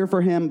easier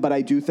for him, but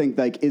I do think,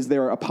 like, is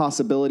there a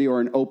possibility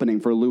or an opening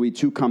for Louis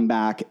to come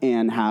back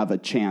and have a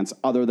chance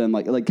other than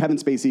like Kevin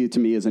Spacey to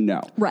me is a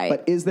no. Right.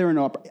 But is there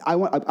I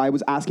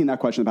was asking that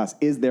question in the past,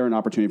 is there an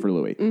opportunity for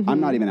Louis?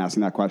 I'm not even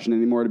asking that question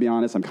anymore, to be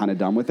honest. I'm kind of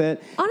done with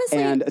it. Honestly.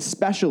 And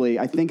especially,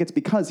 I think it's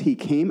because he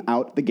came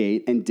out the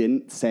gate and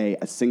didn't say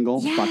a single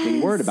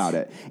fucking word about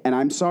it. And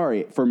I'm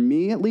sorry, for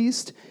me at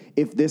least,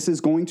 if this is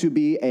going to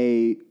be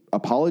a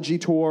apology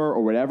tour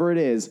or whatever it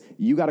is,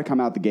 you got to come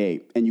out the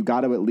gate and you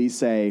got to at least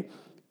say,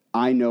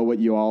 I know what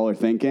you all are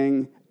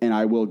thinking and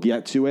I will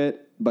get to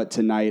it, but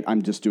tonight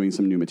I'm just doing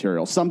some new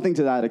material. Something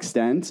to that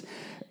extent.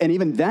 And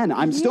even then,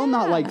 I'm still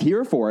not, like,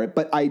 here for it,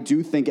 but I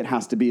do think it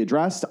has to be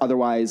addressed.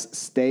 Otherwise,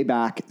 stay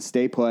back,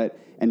 stay put,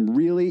 and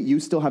really, you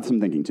still have some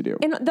thinking to do.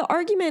 And the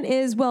argument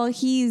is, well,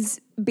 he's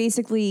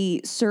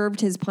basically served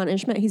his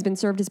punishment. He's been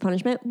served his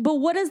punishment. But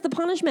what is the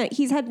punishment?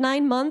 He's had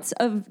 9 months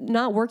of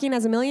not working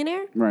as a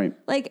millionaire? Right.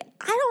 Like,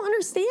 I don't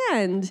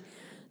understand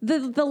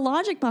the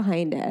logic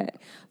behind it.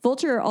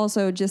 Vulture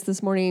also just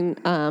this morning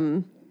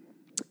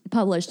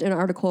published an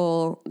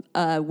article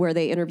where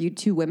they interviewed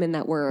 2 women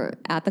that were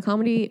at the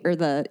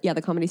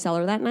Comedy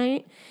Cellar that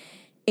night.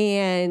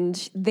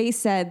 And they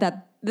said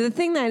that the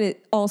thing that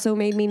it also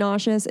made me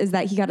nauseous is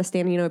that he got a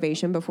standing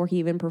ovation before he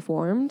even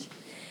performed.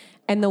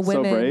 And the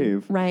women, so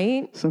brave.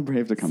 Right? So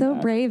brave to come so back.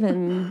 So brave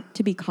and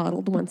to be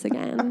coddled once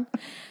again.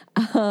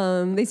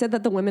 They said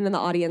that the women in the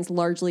audience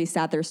largely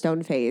sat there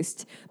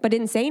stone-faced, but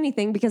didn't say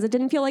anything because it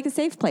didn't feel like a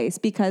safe place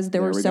because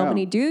there were so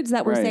many dudes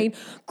that were saying,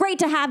 great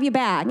to have you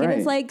back. And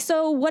it's like,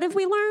 so what have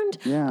we learned?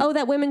 Yeah. Oh,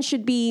 that women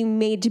should be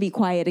made to be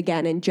quiet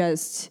again and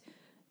just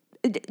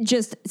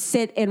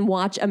sit and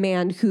watch a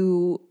man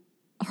who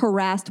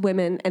harassed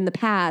women in the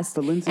past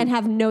and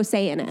have no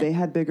say in it. He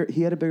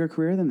had a bigger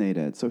career than they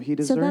did, so he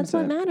deserves it. So that's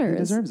what matters. He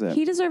deserves it.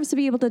 He deserves to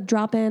be able to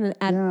drop in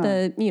at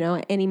at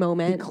any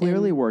moment. He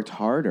clearly worked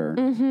harder.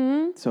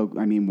 So,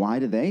 I mean, why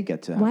did they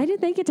get to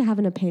have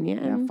an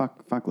opinion? Yeah,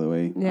 fuck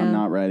Louis. Yeah. I'm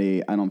not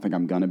ready. I don't think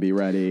I'm gonna be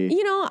ready.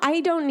 You know,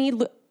 I don't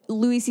need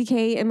Louis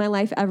C.K. in my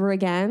life ever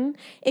again.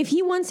 If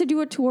he wants to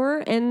do a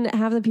tour and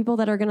have the people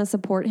that are going to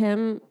support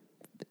him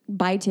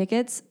buy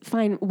tickets,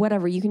 fine,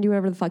 whatever. You can do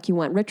whatever the fuck you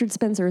want. Richard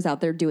Spencer is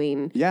out there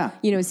doing,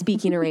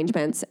 speaking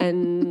arrangements,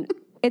 and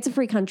it's a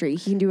free country.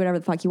 He can do whatever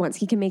the fuck he wants.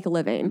 He can make a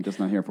living. I'm just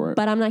not here for it.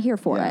 But I'm not here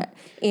for it.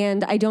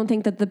 And I don't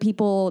think that the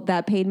people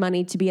that paid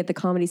money to be at the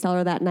Comedy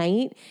Cellar that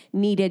night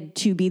needed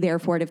to be there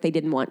for it if they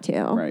didn't want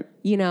to. Right.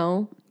 You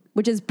know?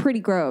 Which is pretty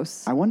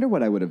gross. I wonder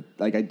what I would have,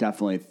 like, I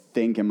definitely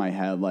think in my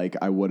head, like,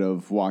 I would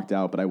have walked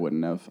out, but I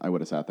wouldn't have. I would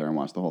have sat there and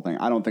watched the whole thing.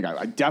 I don't think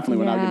I definitely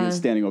would not give you a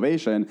standing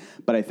ovation,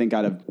 but I think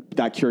out of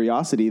that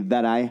curiosity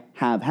that I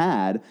have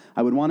had,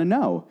 I would want to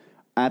know.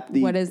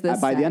 What is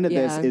this? By the end of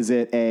this, is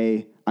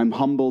it I'm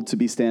humbled to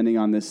be standing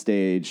on this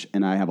stage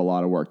and I have a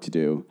lot of work to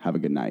do. Have a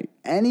good night.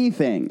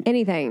 Anything.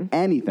 It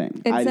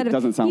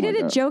doesn't sound like he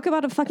did a joke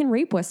about a fucking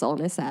rape whistle in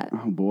his set.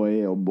 Oh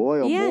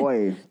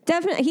boy.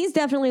 Definitely, he's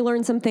definitely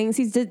learned some things.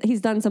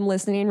 He's done some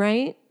listening,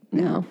 right?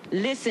 No.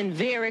 Listen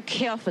very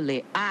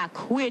carefully. I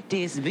quit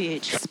this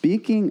bitch.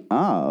 Speaking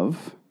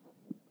of,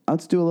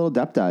 let's do a little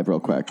Depp dive real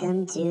quick.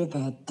 Welcome to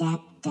the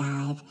Depp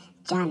Dive.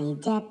 Johnny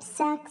Depp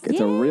sucks. It's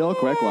a real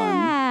quick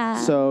one.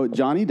 So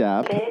Johnny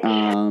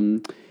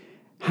Depp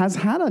has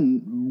had a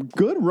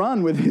good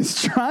run with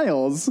his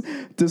trials,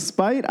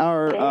 despite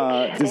our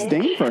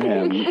disdain for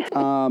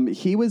him.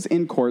 He was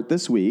in court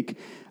this week,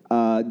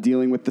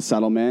 dealing with the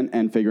settlement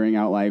and figuring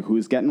out, like,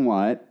 who's getting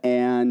what.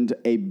 And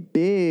a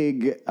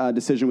big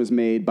decision was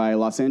made by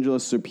Los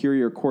Angeles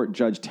Superior Court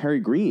Judge Terry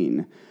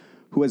Green,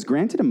 who has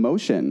granted a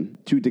motion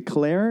to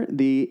declare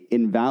the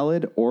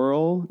invalid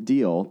oral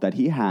deal that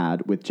he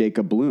had with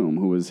Jacob Bloom,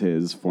 who was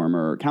his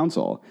former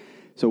counsel.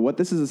 So what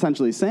this is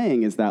essentially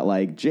saying is that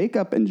like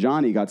Jacob and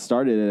Johnny got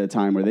started at a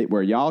time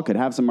where y'all could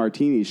have some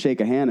martinis, shake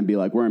a hand, and be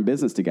like, we're in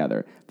business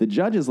together. The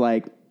judge is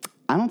like,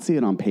 I don't see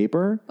it on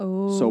paper,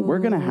 so we're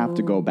gonna have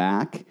to go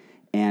back.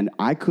 And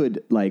I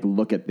could like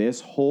look at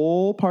this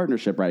whole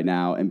partnership right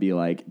now and be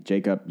like,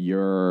 Jacob,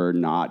 you're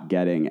not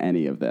getting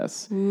any of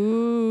this,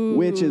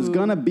 which is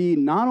gonna be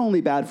not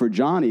only bad for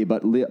Johnny,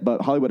 but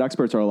Hollywood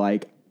experts are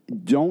like,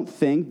 don't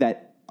think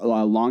that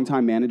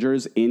longtime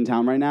managers in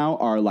town right now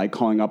are like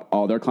calling up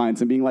all their clients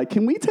and being like,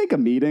 can we take a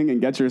meeting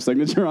and get your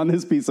signature on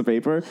this piece of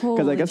paper?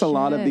 Because I guess a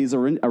lot of these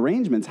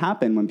arrangements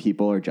happen when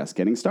people are just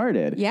getting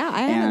started. Yeah,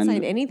 I haven't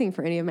signed anything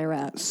for any of my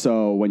reps.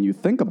 So when you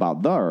think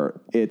about that,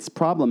 it's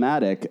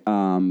problematic.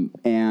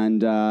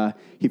 And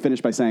he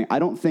finished by saying, I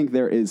don't think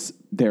there is,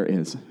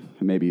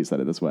 maybe he said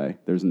it this way,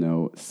 there's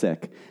no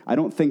sick. I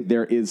don't think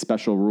there is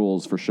special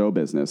rules for show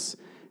business.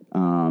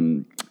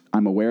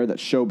 I'm aware that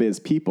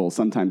showbiz people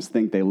sometimes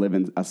think they live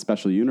in a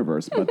special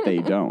universe, but they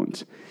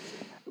don't.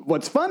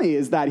 What's funny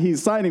is that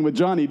he's signing with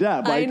Johnny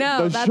Depp. Like, I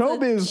know, the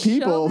showbiz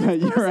people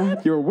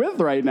that you're with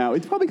right now.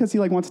 It's probably because he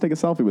like wants to take a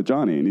selfie with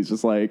Johnny, and he's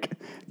just like,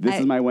 "This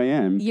is my way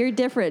in." You're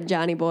different,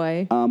 Johnny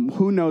boy.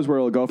 Who knows where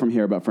it'll go from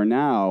here? But for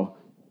now,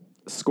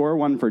 score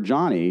one for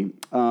Johnny.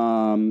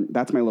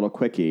 That's my little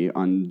quickie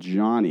on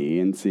Johnny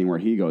and seeing where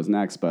he goes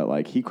next. But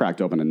like, he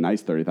cracked open a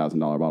nice $30,000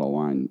 bottle of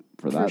wine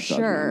for that. For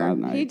sure, that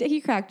night.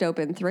 He cracked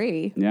open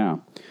 3. Yeah.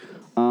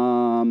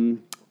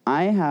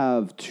 I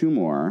have 2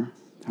 more.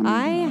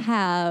 I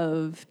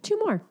have 2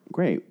 more.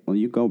 Great. Well,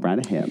 you go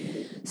right ahead.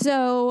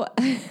 So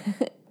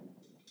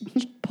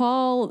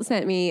Paul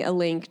sent me a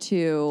link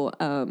to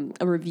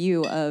a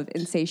review of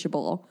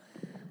Insatiable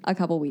a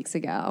couple weeks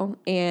ago.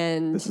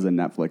 And this is a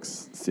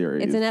Netflix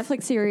series. It's a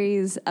Netflix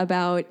series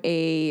about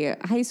a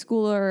high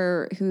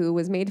schooler who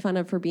was made fun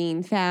of for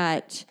being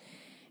fat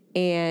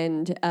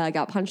and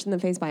got punched in the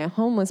face by a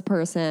homeless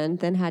person,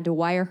 then had to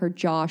wire her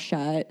jaw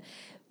shut,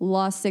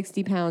 lost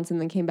 60 pounds, and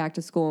then came back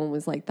to school and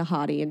was like the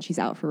hottie, and she's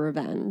out for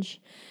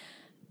revenge.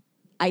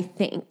 I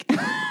think.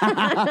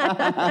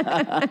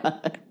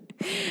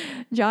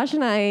 Josh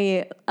and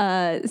I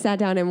sat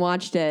down and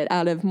watched it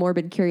out of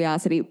morbid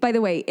curiosity. By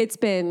the way, it's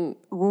been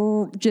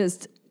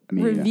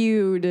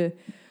reviewed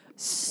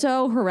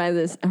so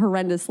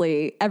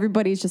horrendously.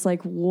 Everybody's just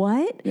like,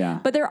 what? Yeah.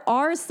 But there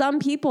are some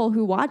people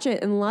who watch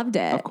it and loved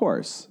it. Of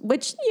course.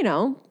 Which,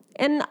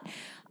 and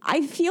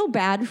I feel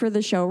bad for the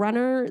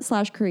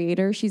showrunner /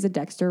 creator. She's a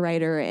Dexter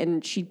writer,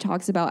 and she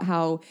talks about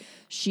how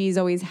she's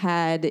always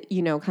had,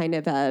 kind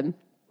of a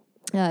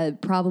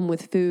problem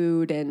with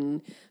food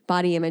and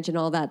body image and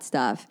all that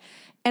stuff.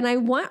 And I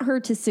want her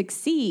to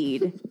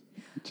succeed.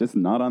 Just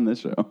not on this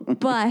show.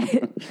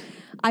 But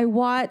I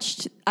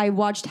watched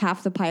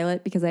half the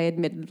pilot because I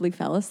admittedly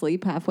fell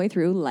asleep halfway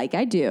through, like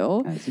I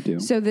do. As you do.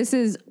 So this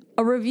is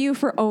a review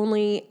for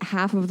only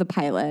half of the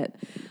pilot.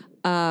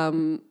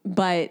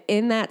 But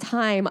in that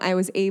time, I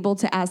was able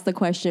to ask the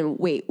question,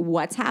 wait,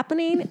 what's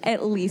happening?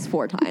 At least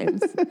 4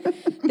 times.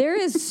 There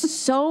is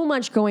so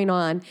much going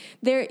on.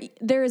 There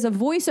is a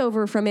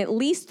voiceover from at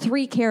least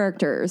 3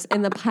 characters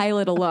in the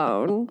pilot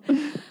alone.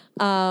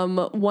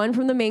 One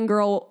from the main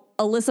girl,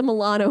 Alyssa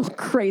Milano,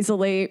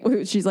 crazily,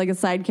 she's like a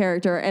side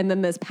character, and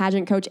then this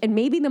pageant coach, and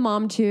maybe the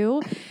mom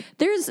too.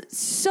 There's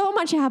so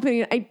much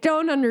happening. I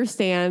don't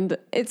understand.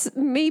 It's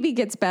maybe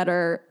gets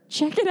better.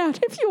 Check it out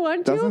if you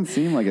want to. Doesn't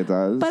seem like it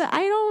does. But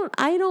I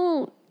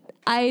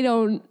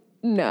don't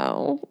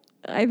know.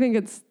 I think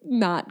it's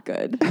not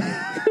good.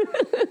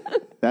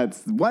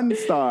 That's 1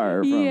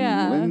 star from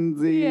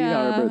Lindsay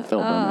Harbert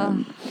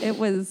Silverman.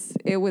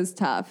 It was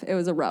tough. It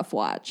was a rough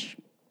watch.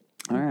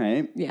 All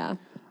right. Yeah.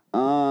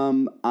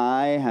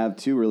 I have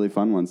 2 really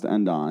fun ones to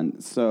end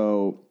on.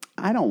 So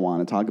I don't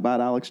want to talk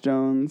about Alex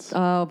Jones.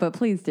 Oh, but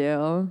please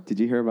do. Did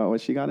you hear about what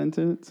she got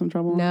into some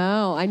trouble on?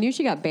 No, I knew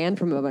she got banned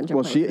from a bunch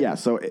of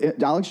places. So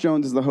Alex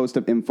Jones is the host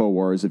of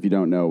InfoWars, if you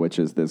don't know, which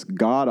is this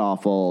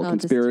god-awful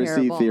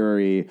conspiracy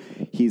theory.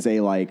 He's a,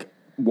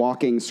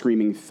 walking,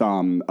 screaming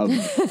thumb of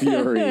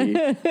fury.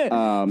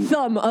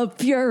 Thumb of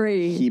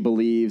fury. He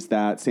believes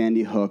that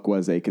Sandy Hook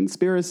was a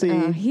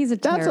conspiracy. He's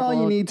That's all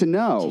you need to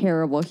know.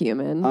 Terrible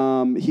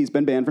human. He's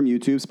been banned from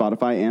YouTube,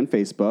 Spotify, and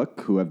Facebook,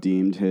 who have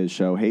deemed his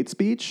show hate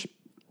speech.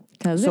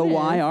 So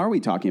why are we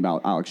talking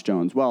about Alex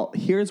Jones? Well,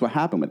 here's what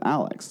happened with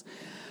Alex.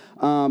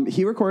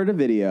 He recorded a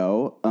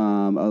video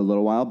a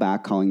little while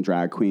back calling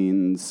drag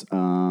queens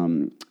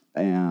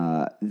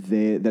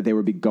that they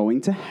would be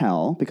going to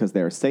hell because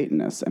they're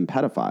Satanists and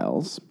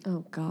pedophiles.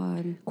 Oh,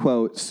 God.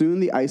 Quote, soon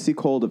the icy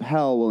cold of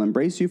hell will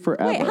embrace you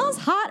forever. Wait, hell's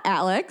hot,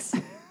 Alex.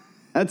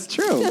 That's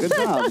true. Good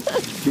job.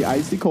 The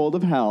icy cold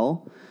of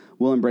hell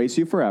will embrace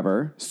you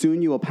forever.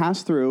 Soon you will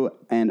pass through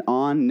and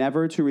on,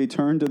 never to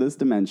return to this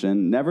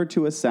dimension, never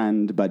to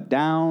ascend, but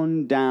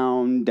down,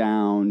 down,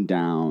 down,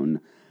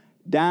 down.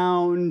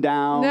 Down,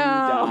 down,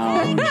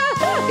 down.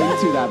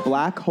 Into that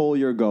black hole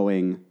you're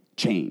going,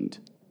 chained.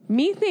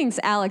 Methinks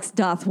Alex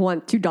doth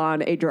want to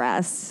don a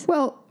dress.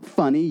 Well,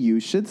 funny you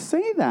should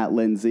say that,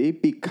 Lindsay,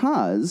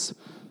 because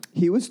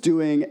he was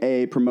doing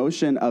a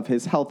promotion of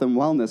his health and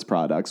wellness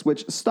products,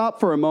 which, stop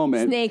for a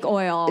moment. Snake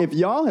oil. If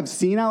y'all have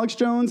seen Alex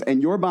Jones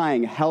and you're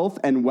buying health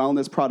and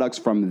wellness products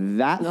from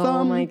that thumb.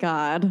 Oh, my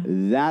God.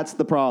 That's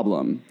the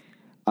problem.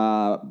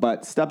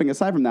 But stepping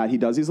aside from that, he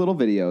does these little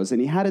videos,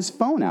 and he had his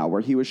phone out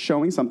where he was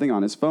showing something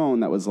on his phone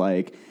that was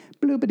like,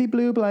 bloopity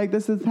bloop, like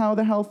this is how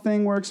the health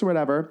thing works or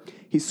whatever.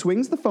 He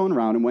swings the phone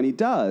around, and when he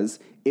does,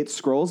 it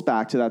scrolls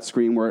back to that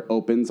screen where it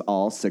opens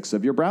all 6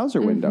 of your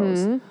browser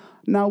windows.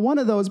 Now, one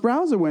of those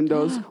browser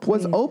windows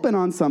was open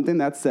on something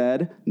that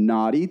said,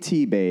 Naughty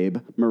T-Babe,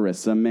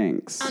 Marissa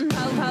Minx.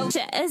 Now,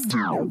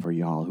 for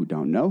y'all who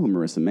don't know who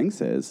Marissa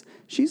Minx is,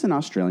 she's an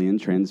Australian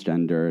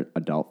transgender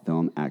adult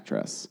film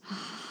actress.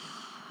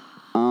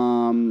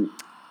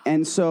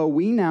 And so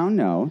we now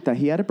know that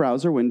he had a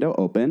browser window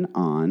open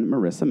on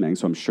Marissa Minx,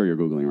 so I'm sure you're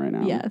Googling right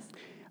now. Yes.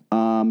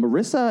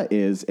 Marissa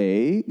is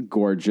a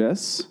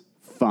gorgeous,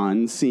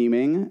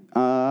 fun-seeming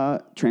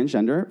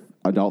transgender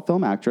adult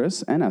film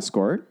actress and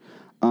escort.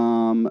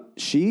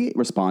 She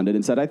responded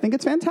and said, I think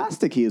it's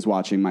fantastic he is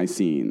watching my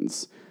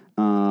scenes.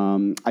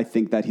 I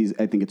think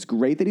it's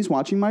great that he's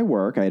watching my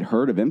work. I had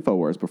heard of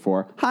InfoWars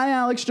before. Hi,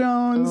 Alex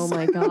Jones. Oh,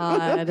 my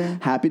God.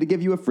 Happy to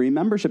give you a free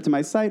membership to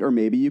my site, or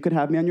maybe you could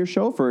have me on your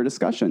show for a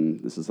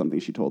discussion. This is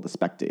something she told The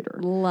Spectator.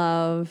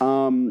 Love.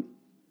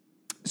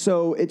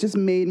 So it just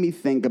made me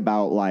think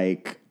about,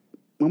 like,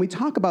 when we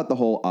talk about the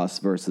whole us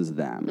versus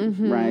them,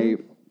 right?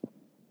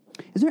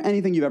 Is there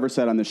anything you've ever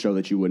said on this show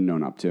that you wouldn't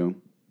own up to?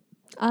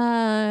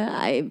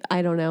 I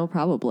don't know,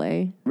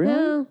 probably. Really?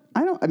 No.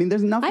 I mean,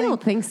 there's nothing. I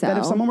don't think so. That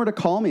if someone were to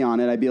call me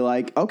on it, I'd be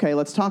like, okay,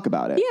 let's talk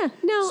about it. Yeah,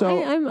 no,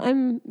 So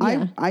I'm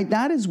yeah.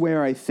 that is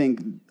where I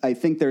think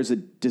there's a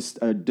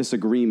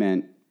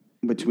disagreement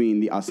between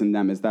the us and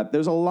them, is that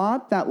there's a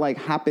lot that like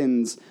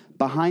happens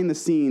behind the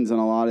scenes in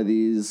a lot of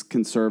these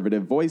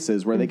conservative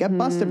voices where they get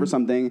busted for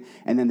something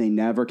and then they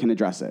never can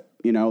address it.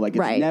 You know, like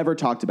it's never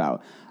talked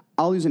about.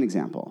 I'll use an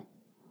example.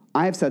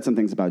 I have said some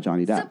things about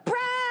Johnny Depp. Surprise!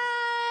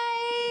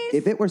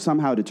 If it were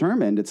somehow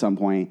determined at some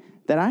point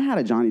that I had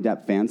a Johnny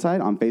Depp fan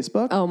site on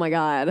Facebook. Oh, my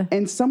God.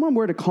 And someone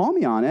were to call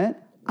me on it,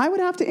 I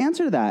would have to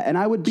answer to that. And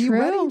I would be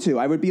ready to.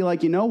 I would be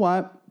like, you know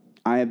what?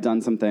 I have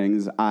done some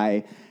things.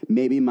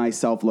 Maybe my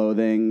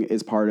self-loathing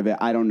is part of it.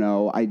 I don't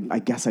know. I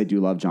guess I do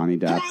love Johnny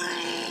Depp.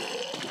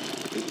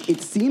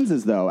 It seems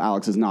as though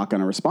Alex is not going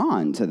to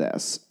respond to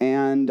this.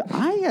 And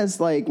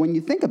when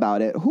you think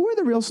about it, who are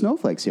the real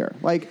snowflakes here?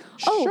 Like,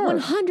 sure,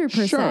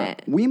 100%. Sure,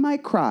 we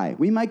might cry.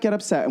 We might get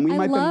upset. And we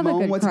might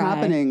bemoan what's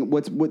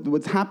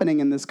happening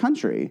in this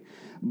country.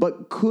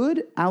 But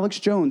could Alex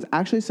Jones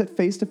actually sit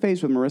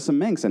face-to-face with Marissa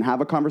Minx and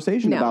have a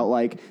conversation about,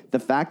 like, the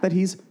fact that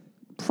he's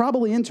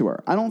probably into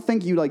her? I don't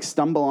think you, like,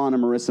 stumble on a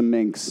Marissa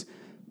Minx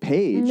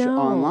page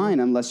online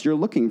unless you're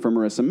looking for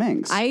Marissa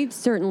Minx. I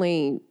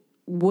certainly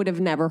would have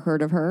never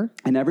heard of her.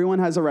 And everyone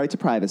has a right to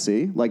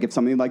privacy. Like, if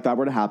something like that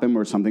were to happen,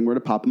 or something were to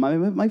pop in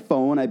my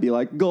phone, I'd be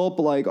like, gulp,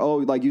 like, oh,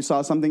 like you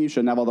saw something you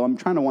shouldn't have, although I'm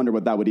trying to wonder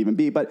what that would even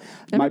be. But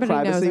everybody my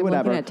privacy, knows I'm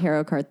whatever. looking at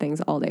tarot card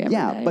things all day, every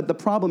day. But the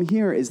problem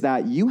here is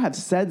that you have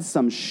said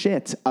some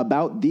shit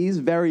about these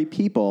very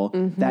people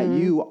that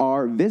you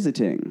are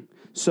visiting.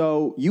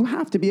 So you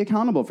have to be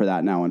accountable for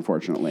that now,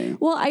 unfortunately.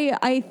 Well,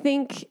 I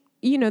think,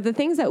 you know, the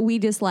things that we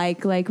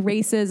dislike, like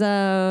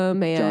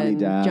racism and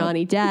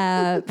Johnny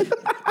Depp.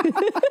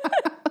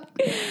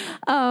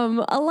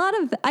 A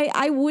lot of,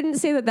 I wouldn't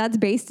say that that's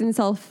based in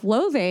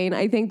self-loathing.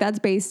 I think that's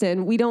based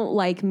in, we don't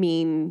like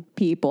mean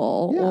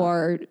people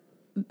or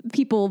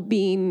people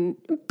being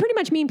pretty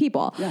much mean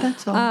people. Yeah.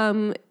 That's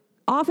all.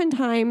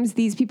 Oftentimes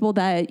these people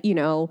that, you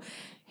know,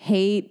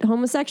 hate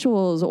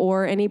homosexuals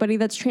or anybody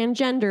that's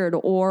transgendered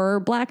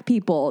or black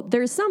people,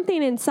 there's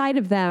something inside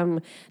of them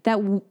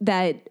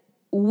that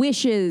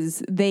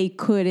wishes they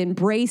could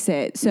embrace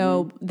it,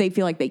 so they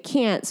feel like they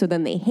can't, so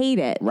then they hate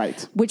it.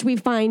 Right. Which we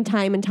find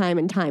time and time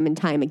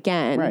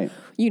again. Right.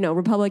 You know,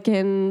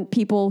 Republican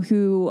people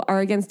who are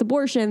against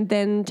abortion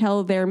then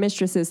tell their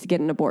mistresses to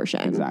get an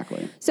abortion.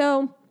 Exactly.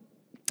 So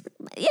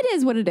it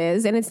is what it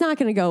is, and it's not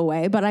going to go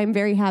away, but I'm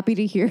very happy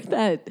to hear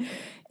that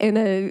in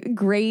a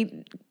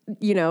great,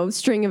 you know,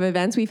 string of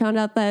events, we found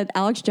out that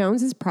Alex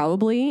Jones is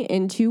probably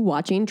into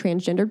watching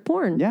transgendered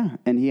porn. Yeah,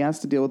 and he has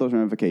to deal with those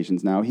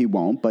ramifications now. He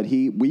won't, but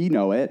we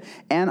know it.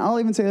 And I'll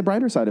even say the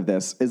brighter side of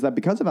this is that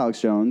because of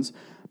Alex Jones,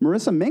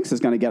 Marissa Minx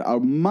is going to get a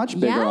much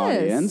bigger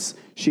audience.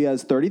 She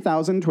has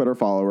 30,000 Twitter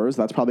followers.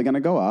 That's probably going to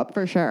go up.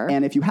 For sure.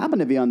 And if you happen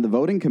to be on the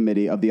voting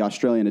committee of the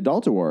Australian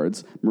Adult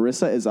Awards,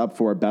 Marissa is up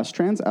for Best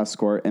Trans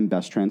Escort and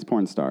Best Trans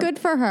Porn Star. Good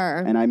for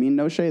her. And I mean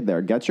no shade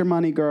there. Get your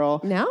money,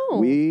 girl. No.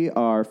 We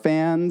are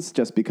fans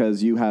just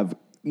because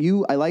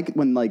I like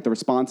when, like, the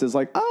response is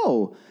like,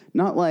 oh,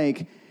 not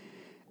like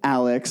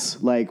Alex,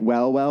 like,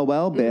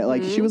 well, bit.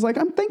 Like, she was like,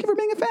 thank you for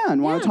being a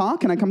fan. Want to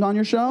talk? Can I come on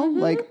your show?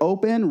 Like,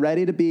 open,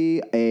 ready to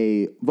be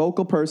a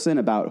vocal person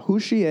about who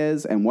she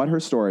is and what her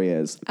story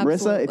is.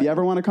 Marissa, if you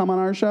ever want to come on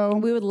our show,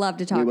 we would love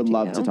to talk to you. We would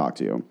love to talk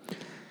to you.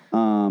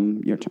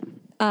 Your turn.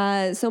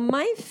 So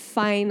my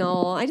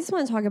final, I just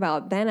want to talk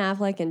about Ben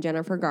Affleck and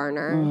Jennifer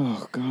Garner.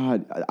 Oh,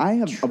 God. I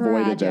have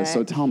avoided this,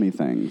 so tell me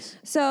things.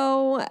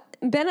 So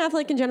Ben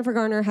Affleck and Jennifer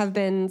Garner have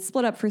been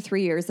split up for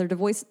 3 years. Their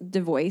divorce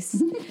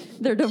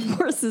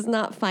is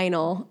not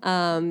final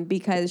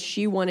because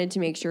she wanted to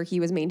make sure he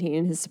was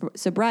maintaining his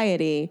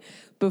sobriety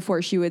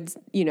before she would,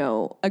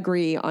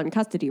 agree on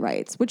custody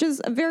rights, which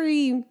is a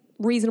very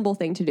reasonable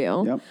thing to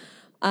do.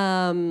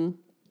 Yep.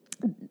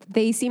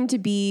 They seem to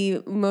be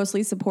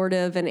mostly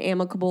supportive and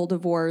amicable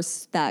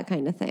divorce, that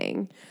kind of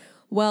thing.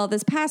 Well,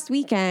 this past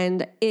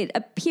weekend, it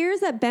appears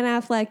that Ben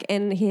Affleck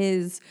and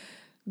his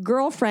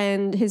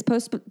girlfriend, his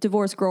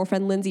post-divorce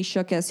girlfriend, Lindsay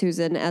Shookus, who's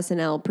an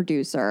SNL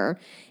producer,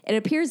 it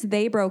appears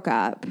they broke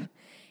up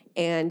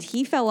and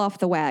he fell off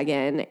the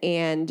wagon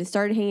and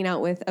started hanging out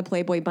with a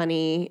Playboy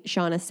bunny,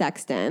 Shauna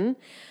Sexton,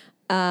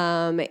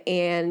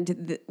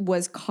 and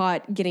was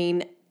caught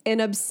getting an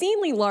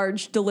obscenely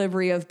large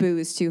delivery of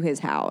booze to his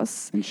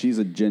house. And she's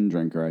a gin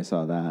drinker. I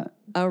saw that.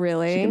 Oh,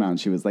 really? She came out and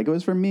she was like, it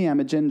was for me. I'm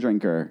a gin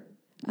drinker.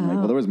 I'm like,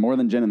 well, there was more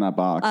than gin in that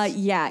box.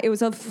 Yeah, it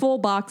was a full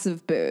box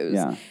of booze.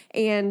 Yeah.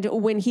 And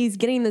when he's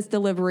getting this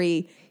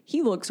delivery,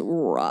 he looks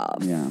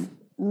rough. Yeah.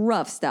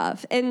 Rough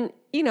stuff. And,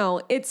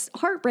 it's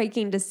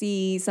heartbreaking to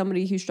see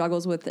somebody who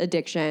struggles with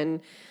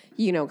addiction,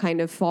 kind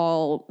of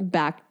fall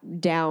back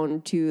down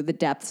to the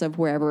depths of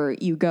wherever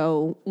you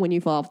go when you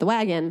fall off the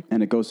wagon.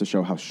 And it goes to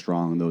show how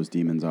strong those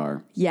demons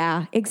are.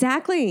 Yeah,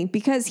 exactly.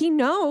 Because he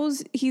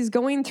knows he's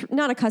going through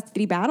not a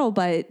custody battle,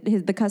 but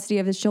the custody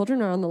of his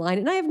children are on the line.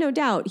 And I have no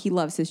doubt he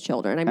loves his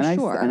children, I'm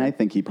sure. And I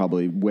think he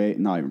probably,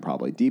 not even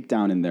probably, deep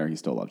down in there, he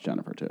still loves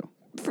Jennifer too.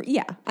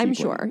 I'm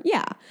sure.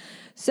 Yeah.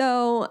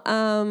 So,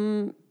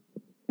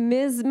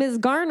 Ms.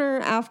 Garner,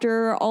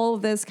 after all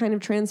of this kind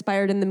of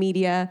transpired in the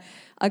media,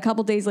 a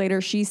couple days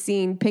later, she's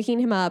seen picking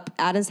him up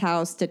at his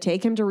house to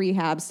take him to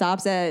rehab,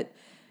 stops at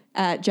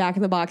Jack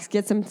in the Box,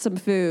 gets him some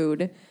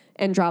food,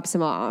 and drops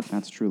him off.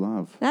 That's true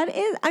love. That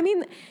is,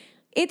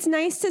 it's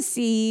nice to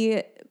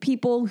see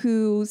people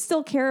who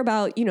still care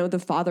about, the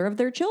father of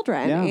their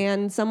children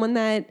and someone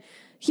that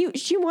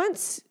she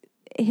wants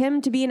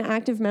him to be an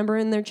active member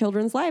in their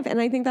children's life. And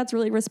I think that's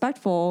really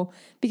respectful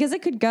because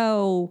it could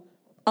go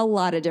a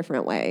lot of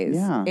different ways.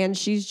 Yeah. And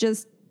she's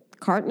just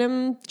carting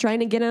him, trying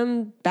to get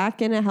him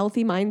back in a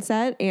healthy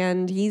mindset,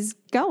 and he's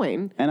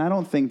going. And I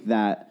don't think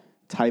that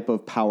type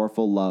of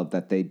powerful love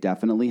that they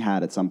definitely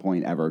had at some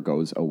point ever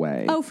goes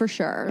away. Oh, for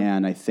sure.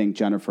 And I think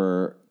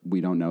Jennifer, we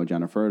don't know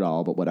Jennifer at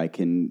all, but what I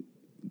can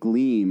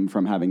glean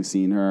from having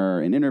seen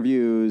her in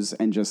interviews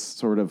and just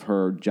sort of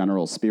her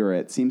general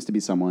spirit seems to be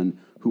someone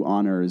who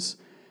honors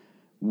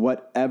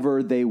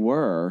whatever they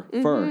were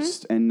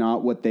first and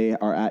not what they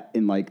are at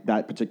in like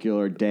that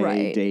particular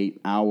day, date,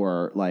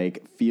 hour,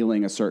 like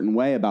feeling a certain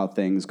way about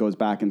things, goes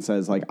back and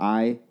says like,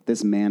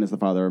 this man is the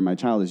father of my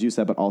child, as you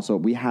said, but also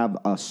we have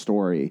a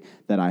story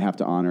that I have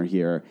to honor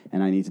here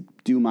and I need to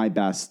do my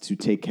best to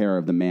take care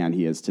of the man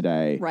he is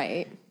today.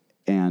 Right.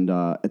 And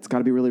it's got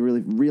to be really,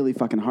 really, really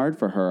fucking hard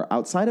for her.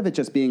 Outside of it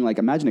just being like,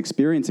 imagine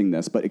experiencing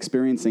this, but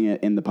experiencing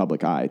it in the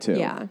public eye, too.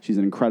 Yeah. She's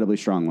an incredibly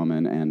strong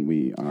woman, and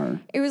we are...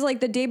 It was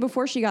like the day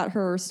before she got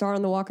her star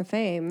on the Walk of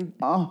Fame.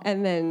 Oh.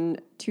 And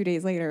then 2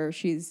 days later,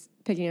 she's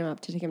picking him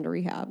up to take him to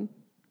rehab.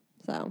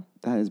 So...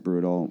 That is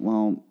brutal.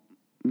 Well...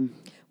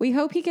 We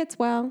hope he gets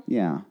well.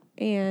 Yeah.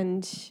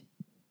 And,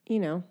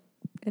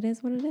 it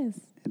is what it is.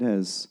 It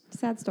is.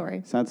 Sad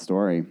story. Sad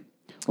story.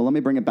 Well, let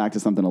me bring it back to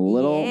something a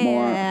little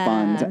more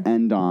fun to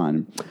end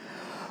on.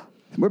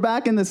 We're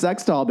back in the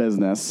sex doll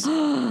business.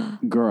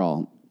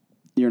 Girl,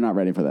 you're not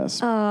ready for this.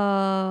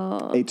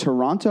 Oh. A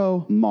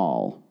Toronto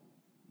mall.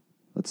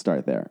 Let's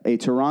start there. A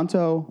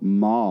Toronto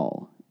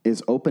mall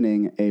is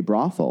opening a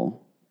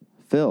brothel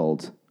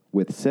filled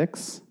with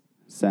 6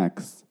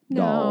 sex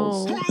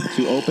dolls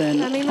to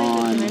open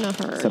on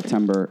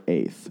September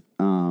 8th.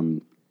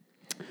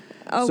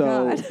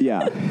 God.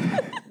 Yeah.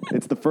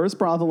 It's the first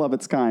brothel of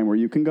its kind where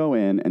you can go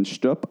in and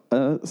strip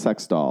a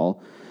sex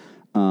doll.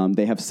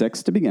 They have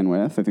 6 to begin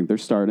with. I think they're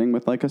starting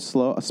with like a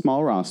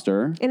small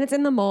roster. And it's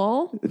in the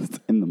mall? It's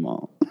in the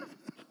mall.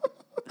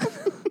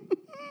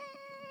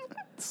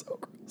 It's so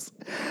gross.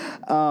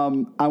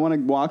 I want to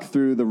walk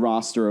through the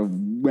roster of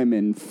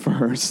women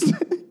first.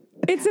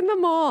 It's in the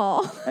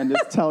mall. And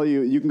just tell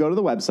you can go to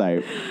the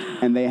website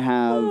and they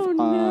have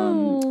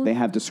they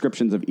have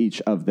descriptions of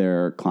each of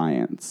their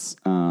clients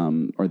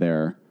or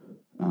their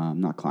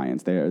not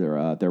clients,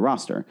 their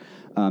roster.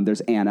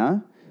 There's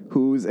Anna,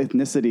 whose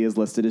ethnicity is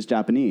listed as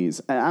Japanese.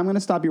 And I'm going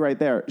to stop you right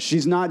there.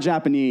 She's not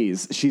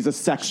Japanese. She's a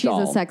sex doll.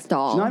 She's a sex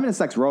doll. She's not even a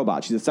sex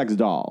robot. She's a sex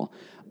doll.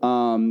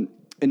 And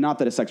not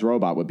that a sex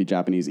robot would be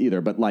Japanese either,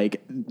 but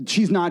like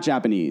she's not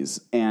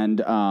Japanese. And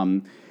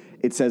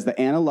it says that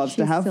Anna loves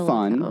to have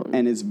fun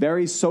and is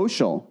very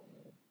social.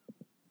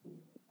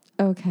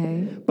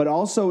 Okay. But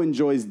also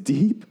enjoys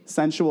deep,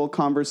 sensual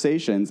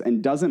conversations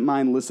and doesn't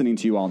mind listening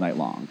to you all night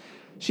long.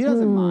 She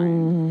doesn't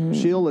mind.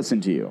 She'll listen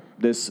to you.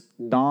 This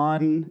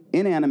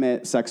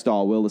non-inanimate sex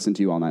doll will listen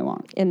to you all night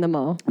long. In the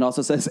mall. It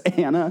also says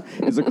Anna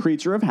is a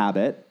creature of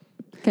habit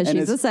Because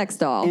she's a sex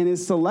doll. And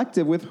is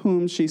selective with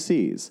whom she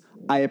sees.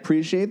 I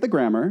appreciate the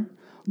grammar,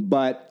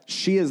 but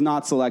she is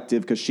not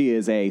selective because she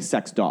is a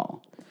sex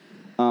doll.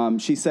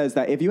 She says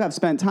that if you have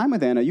spent time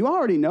with Anna, you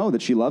already know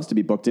that she loves to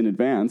be booked in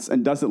advance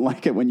and doesn't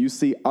like it when you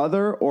see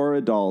other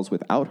Aura dolls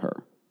without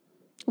her.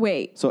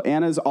 Wait. So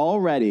Anna's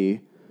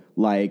already,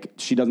 like,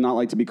 she does not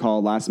like to be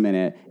called last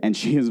minute, and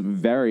she is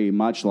very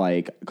much,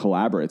 like,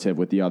 collaborative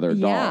with the other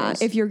dolls. Yeah,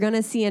 if you're going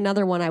to see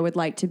another one, I would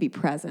like to be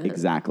present.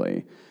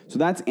 Exactly. So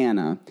that's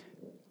Anna.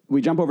 We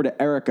jump over to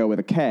Erica with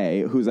a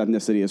K, whose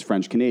ethnicity is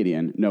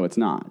French-Canadian. No, it's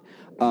not.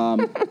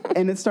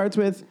 And it starts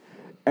with,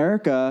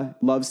 Erica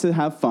loves to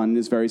have fun and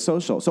is very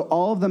social. So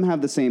all of them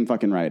have the same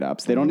fucking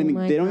write-ups. They don't even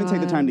take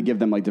the time to give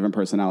them, like, different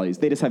personalities.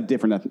 They just have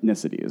different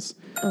ethnicities.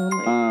 Oh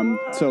my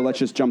God. So let's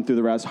just jump through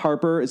the rest.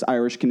 Harper is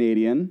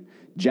Irish-Canadian.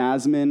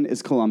 Jasmine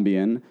is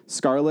Colombian.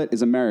 Scarlett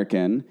is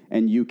American.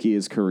 And Yuki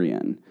is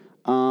Korean.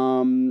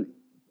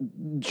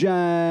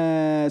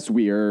 Just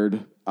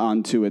weird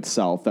unto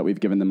itself that we've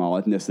given them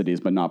all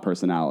ethnicities but not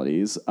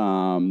personalities.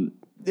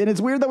 And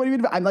it's weird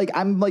that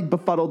I'm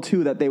befuddled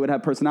too that they would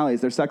have personalities.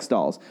 They're sex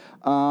dolls.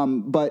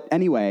 But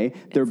anyway,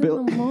 they're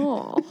built.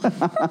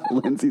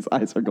 Lindsay's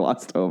eyes are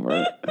glossed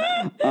over.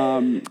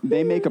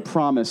 They make a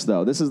promise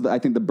though. This is I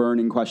think the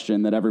burning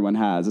question that everyone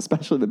has,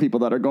 especially the people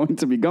that are going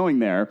to be going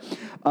there.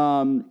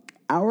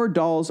 Our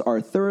dolls are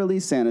thoroughly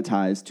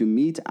sanitized to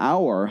meet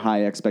our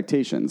high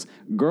expectations.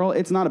 Girl,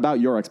 it's not about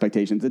your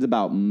expectations. It's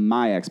about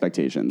my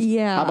expectations.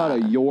 Yeah. How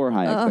about your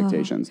high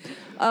expectations?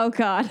 Oh,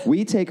 God.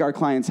 We take our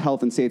clients'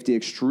 health and safety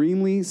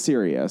extremely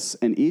serious,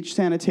 and each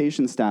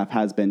sanitation staff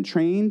has been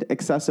trained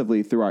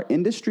excessively through our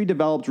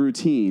industry-developed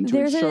routine to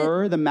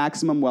ensure the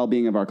maximum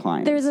well-being of our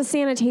clients. There's a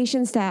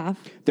sanitation staff.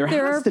 There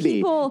has to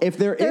be. If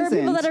there are isn't-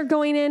 people that are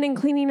going in and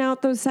cleaning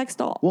out those sex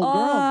dolls. Well,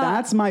 girl,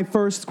 that's my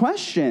first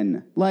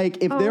question.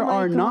 Like, if there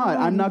are not,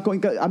 I'm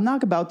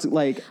not about to,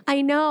 like...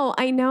 I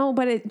know,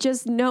 but it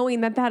just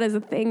knowing that is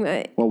a thing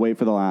that... Well, wait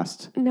for the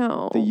last.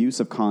 No. The use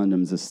of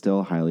condoms is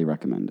still highly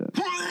recommended.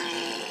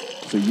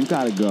 So you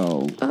gotta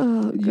go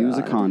use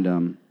a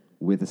condom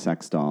with a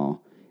sex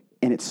doll,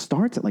 and it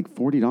starts at like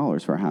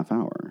 $40 for a half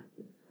hour.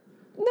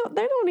 No,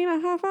 they don't need a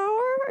half hour.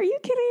 Are you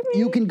kidding me?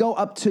 You can go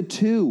up to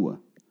 2.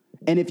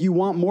 And if you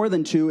want more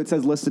than 2, it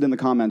says listed in the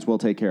comments, we'll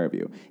take care of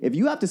you. If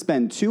you have to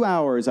spend 2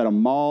 hours at a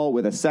mall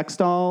with a sex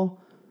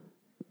doll,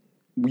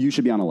 you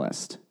should be on a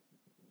list.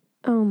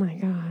 Oh my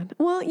God.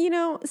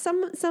 Well,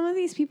 some of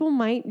these people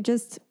might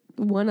just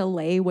want to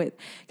lay with,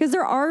 because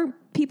there are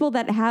people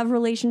that have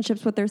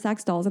relationships with their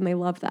sex dolls and they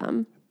love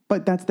them.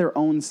 But that's their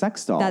own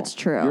sex doll. That's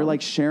true. You're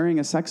like sharing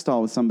a sex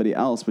doll with somebody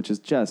else, which is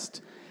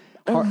just...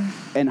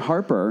 and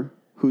Harper,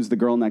 who's the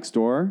girl next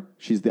door,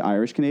 she's the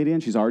Irish Canadian.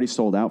 She's already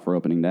sold out for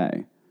opening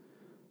day.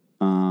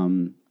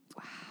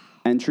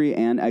 Entry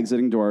and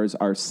exiting doors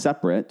are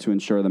separate to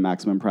ensure the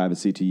maximum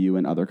privacy to you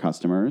and other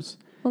customers.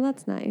 Well,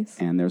 that's nice.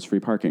 And there's free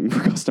parking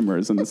for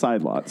customers in the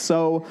side lot.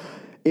 So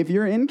if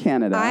you're in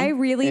Canada, I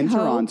really in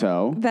hope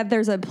Toronto, that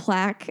there's a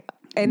plaque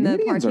in the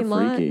Canadians parking are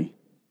lot. freaky,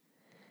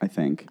 I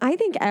think. I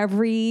think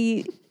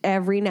every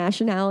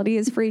nationality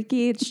is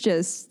freaky. It's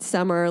just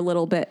some are a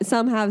little bit.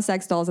 Some have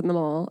sex dolls in the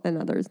mall and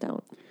others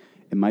don't.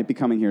 It might be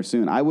coming here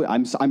soon.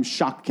 I'm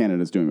shocked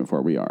Canada's doing it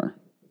before we are.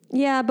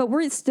 Yeah, but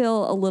we're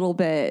still a little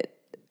bit.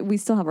 We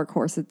still have our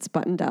corsets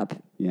buttoned up.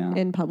 Yeah.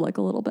 In public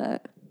a little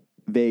bit.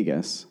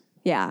 Vegas.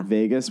 Yeah.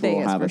 Vegas will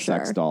have a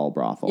sex doll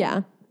brothel.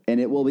 Yeah. And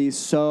it will be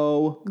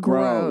so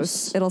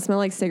gross. It'll smell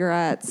like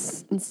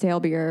cigarettes and stale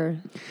beer.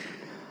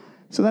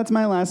 So that's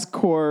my last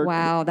quirk.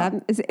 Wow,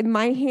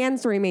 my hand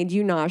story made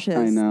you nauseous.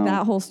 I know.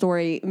 That whole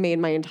story made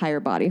my entire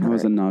body hurt. That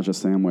was a nausea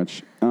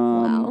sandwich.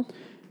 Wow.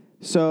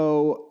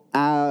 So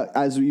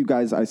as you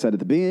guys, I said at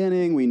the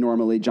beginning, we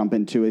normally jump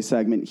into a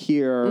segment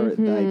here,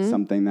 like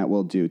something that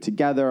we'll do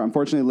together.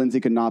 Unfortunately,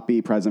 Lindsay could not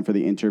be present for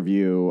the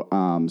interview,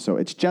 so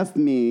it's just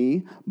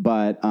me.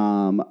 But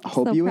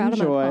hope you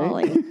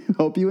enjoy.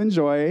 Hope you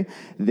enjoy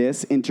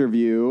this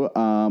interview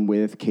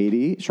with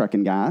Katie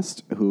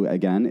Schreckengast, who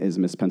again is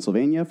Miss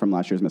Pennsylvania from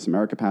last year's Miss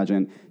America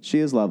pageant. She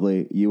is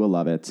lovely. You will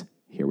love it.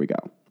 Here we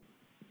go.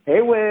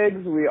 Hey,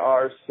 Wigs. We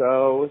are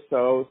so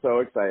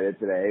excited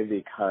today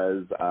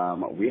because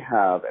we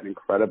have an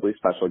incredibly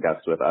special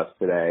guest with us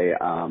today.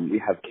 We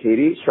have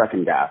Katie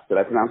Schreckengast. Did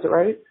I pronounce it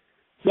right?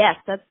 Yes,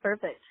 that's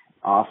perfect.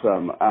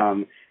 Awesome.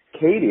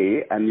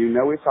 Katie, and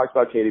we've talked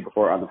about Katie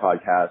before on the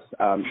podcast.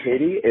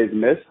 Katie is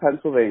Miss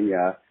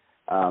Pennsylvania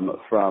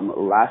from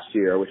last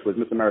year, which was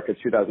Miss America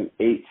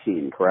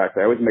 2018, correct?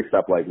 I always mix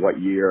up like what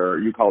year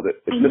you called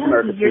it. It's Miss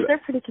America. Years are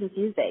pretty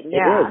confusing.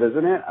 Yeah. It is,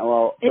 isn't it?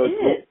 Well, so it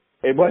is.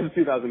 It was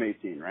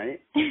 2018,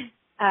 right?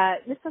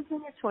 Miss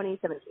Pennsylvania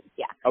 2017,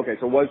 yeah. Okay,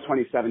 so it was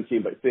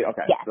 2017, but see,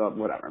 okay, yeah. So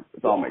whatever.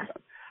 It all makes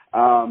sense.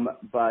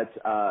 But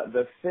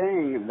the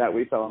thing that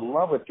we fell in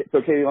love with,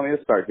 so Katie, let me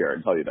just start here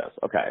and tell you this.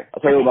 Okay,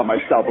 I'll tell you about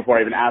myself before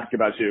I even ask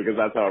about you, because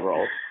that's how it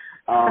rolls.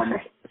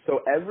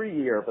 So every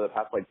year for the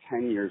past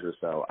 10 years or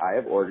so, I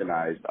have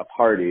organized a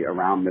party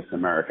around Miss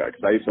America,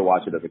 because I used to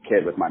watch it as a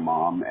kid with my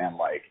mom and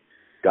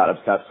got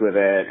obsessed with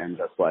it and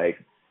just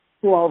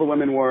who all the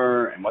women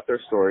were and what their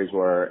stories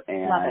were.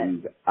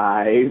 And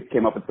I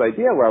came up with this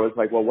idea where I was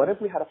like, well, what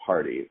if we had a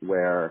party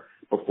where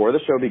before the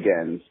show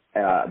begins,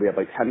 we have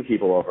like 10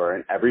 people over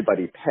and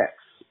everybody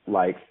picks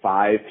like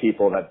 5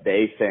 people that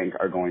they think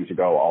are going to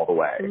go all the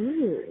way.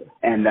 Ooh.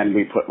 And then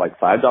we put like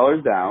 $5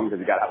 down because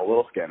you got to have a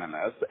little skin in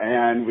this.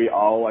 And we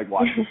all like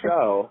watch the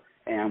show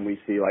and we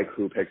see like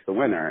who picks the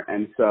winner.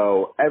 And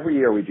so every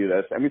year we do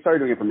this, and we started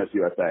doing it for Miss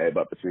USA,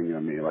 but between you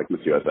and me, like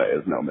Miss USA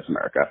is no Miss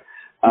America.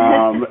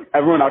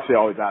 Everyone actually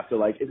always asks, they're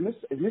like, is Miss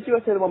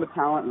USA the one with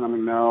talent? And I'm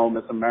like, no,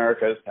 Miss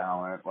America is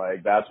talent.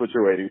 Like, that's what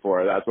you're waiting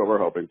for. That's what we're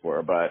hoping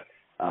for. But,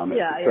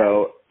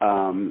 so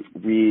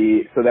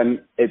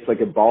then it's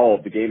like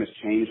evolved. The game has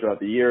changed throughout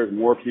the years.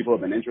 More people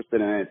have been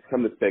interested in it. It's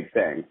become this big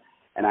thing.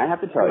 And I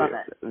have to tell you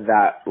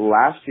that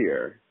last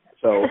year,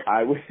 so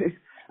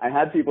I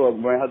had people,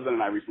 my husband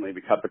and I recently,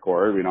 we cut the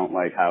cord. We don't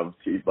like have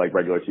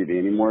regular TV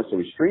anymore, so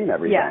we stream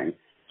everything. Yeah.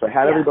 So I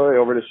had everybody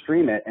over to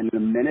stream it, and the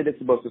minute it's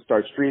supposed to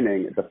start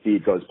streaming, the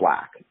feed goes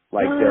black.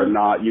 Like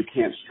you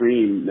can't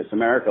stream Miss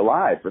America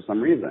live for some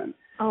reason.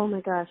 Oh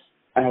my gosh.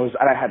 And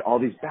I had all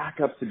these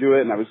backups to do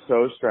it, and I was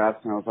so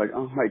stressed, and I was like,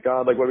 oh my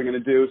God, like what are we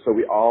going to do? So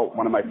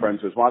one of my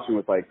friends who was watching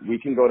was like, we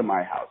can go to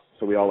my house.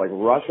 So we all like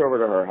rush over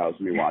to her house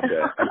and we watch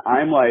it. And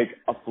I'm like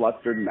a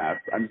flustered mess.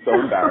 I'm so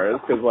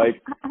embarrassed because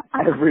like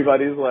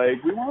everybody's like,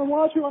 we want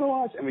to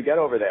watch. And we get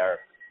over there,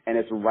 and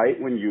it's right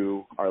when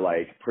you are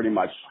like pretty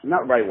much,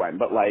 not right when,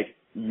 but like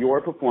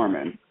your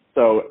performance.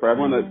 So for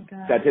everyone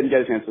that didn't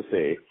get a chance to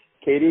see,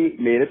 Katie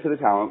made it to the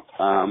talent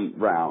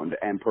round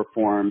and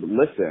performed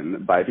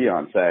Listen by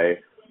Beyonce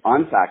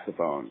on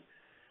saxophone.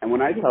 And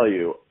when I tell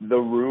you, the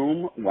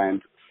room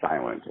went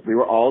silent. We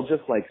were all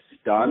just like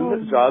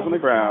stunned, jaws on the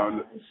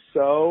ground,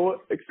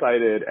 so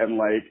excited and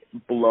like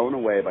blown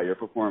away by your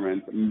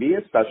performance. Me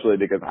especially,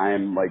 because I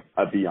am like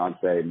a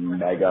Beyonce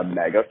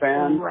mega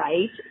fan.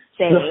 Right.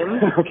 Same.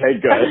 Okay,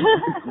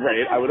 good.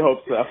 Great. I would hope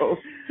so.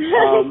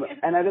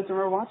 And I just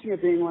remember watching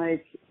it being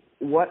like,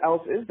 what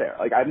else is there?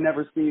 Like, I've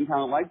never seen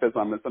talent like this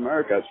on Miss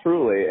America,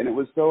 truly. And it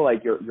was so,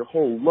 like, your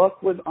whole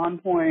look was on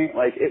point.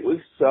 Like, it was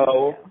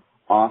so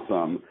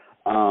awesome.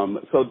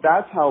 So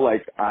that's how,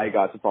 like, I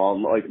got to fall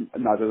in love.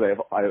 Like, not to say,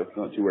 it's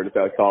not too weird to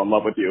say, like, fall in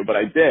love with you, but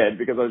I did,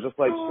 because I was just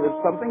like,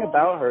 there's something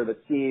about her that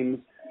seems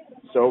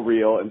so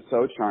real and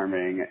so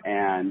charming.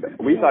 And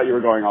we thought you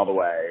were going all the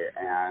way,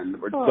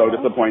 and we're so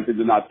disappointed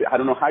to not see. I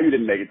don't know how you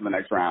didn't make it to the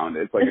next round.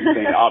 It's, like,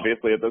 insane,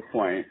 obviously, at this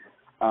point.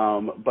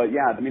 But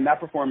yeah, I mean, that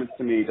performance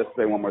to me, just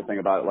to say one more thing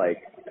about it, like,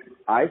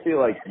 I feel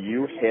like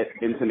you hit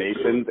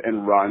intonations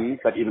and runs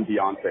that even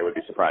Beyonce would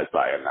be surprised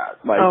by in that.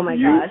 Like, oh my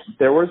gosh.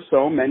 There were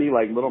so many,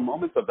 like, little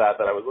moments of that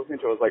I was listening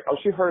to. I was like, oh,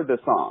 she heard this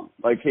song.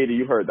 Like, Katie,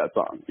 you heard that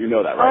song. You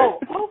know that, right?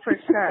 Oh, for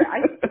sure.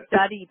 I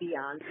study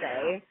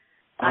Beyonce.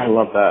 I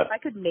love that. If I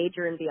could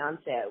major in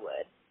Beyonce, I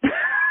would.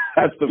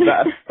 That's the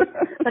best.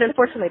 But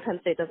unfortunately, Penn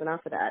State doesn't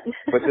offer that.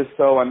 Which is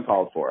so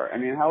uncalled for. I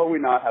mean, how will we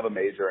not have a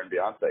major in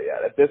Beyonce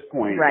yet at this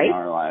point in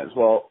our lives?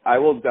 Well, I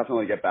will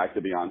definitely get back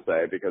to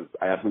Beyonce because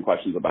I have some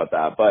questions about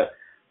that. But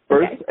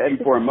first and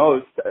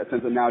foremost,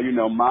 since now you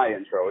know my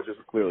intro, which is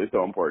clearly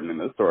so important in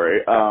this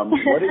story,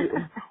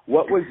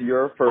 what was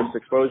your first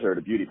exposure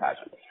to beauty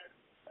pageants?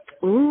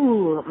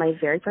 Ooh, my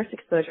very first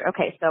exposure.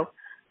 Okay, so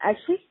I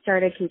actually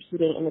started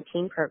competing in the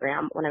teen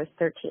program when I was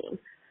 13.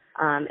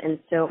 And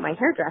so my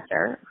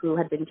hairdresser, who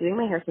had been doing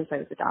my hair since I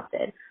was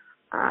adopted,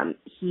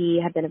 he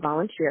had been a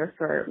volunteer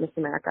for Miss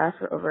America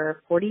for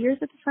over 40 years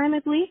at the time, I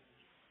believe.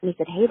 And he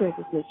said, hey, there's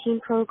this new teen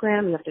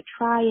program. You have to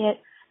try it.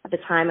 At the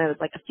time, I was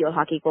like a field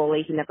hockey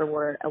goalie who never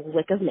wore a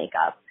lick of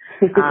makeup.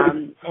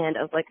 And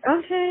I was like,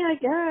 okay, I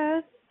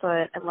guess.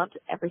 But I loved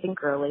everything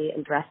girly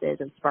and dresses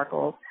and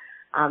sparkles.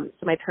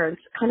 So my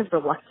parents kind of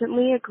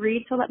reluctantly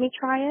agreed to let me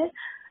try it.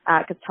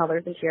 Because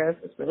colors and shears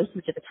was really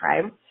huge at the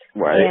time.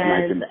 Right, and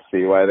I can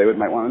see why they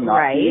might want to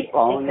not be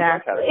following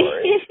that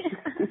category.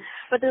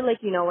 But they're like,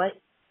 you know what?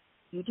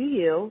 You do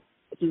you.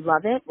 If you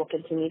love it, we'll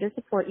continue to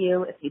support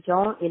you. If you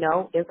don't,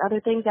 there's other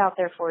things out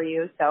there for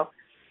you. So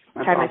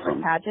I tried my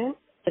first pageant,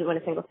 didn't win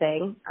a single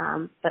thing,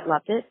 but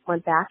loved it.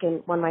 Went back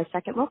and won my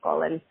second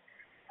local, and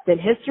been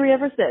history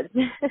ever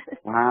since.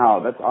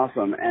 Wow, that's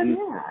awesome. And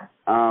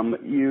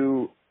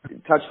you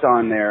touched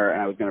on there,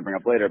 and I was going to bring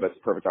up later, but it's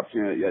a perfect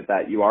opportunity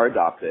that you are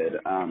adopted.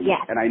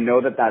 Yes. And I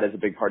know that is a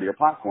big part of your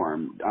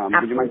platform.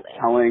 Would you mind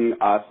telling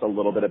us a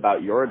little bit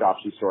about your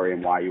adoption story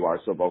and why you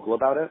are so vocal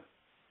about it?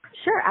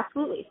 Sure,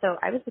 absolutely. So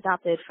I was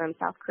adopted from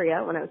South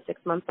Korea when I was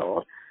 6 months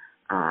old.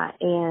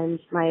 And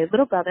my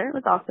little brother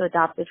was also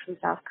adopted from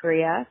South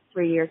Korea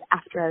 3 years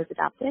after I was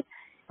adopted.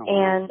 Oh,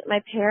 and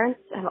my parents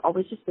have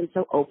always just been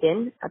so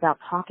open about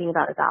talking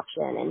about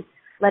adoption and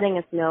letting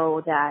us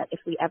know that if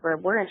we ever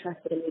were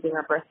interested in meeting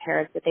our birth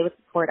parents, that they would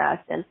support us.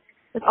 And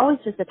it was always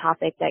just a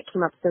topic that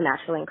came up so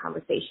naturally in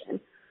conversation.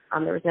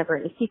 There was never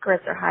any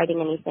secrets or hiding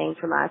anything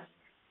from us.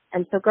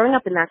 And so growing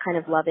up in that kind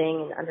of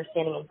loving and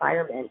understanding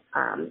environment,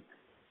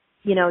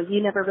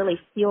 you never really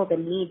feel the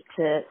need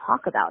to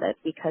talk about it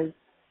because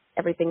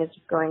everything is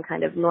just going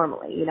kind of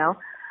normally,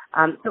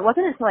 So it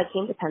wasn't until I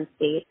came to Penn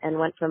State and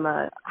went from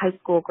a high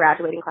school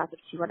graduating class of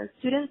 200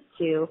 students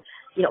to,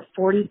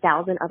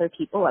 40,000 other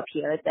people up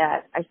here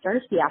that I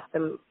started to be asked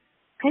them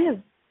kind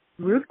of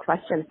rude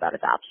questions about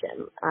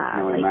adoption.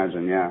 I would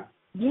imagine, yeah.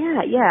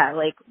 Yeah.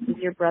 Like, is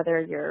your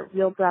brother your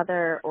real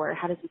brother, or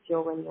how does it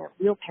feel when your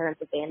real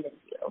parents abandoned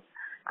you?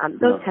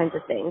 Those kinds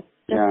of things.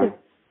 Just 'cause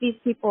these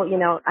people,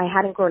 I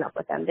hadn't grown up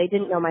with them. They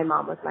didn't know my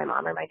mom was my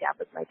mom or my dad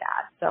was my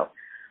dad. So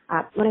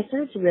when I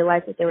started to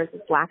realize that there was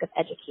this lack of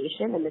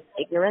education and this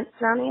ignorance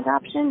surrounding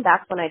adoption,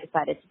 that's when I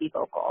decided to be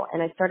vocal.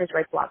 And I started to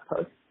write blog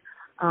posts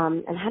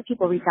and had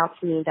people reach out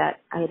to me that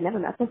I had never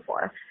met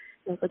before.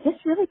 And I was like,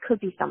 this really could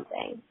be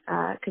something.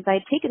 Because I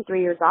had taken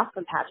 3 years off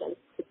from pageants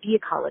to be a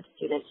college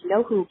student, to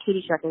know who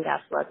Katie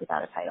Schreckengass was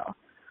without a title.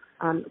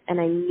 And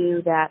I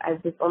knew that I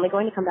was only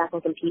going to come back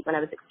and compete when I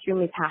was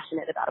extremely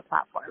passionate about a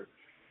platform.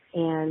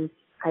 And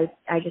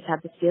I just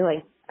had this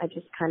feeling. I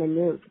just kind of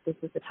knew that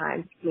this was the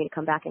time for me to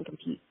come back and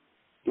compete.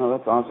 Oh,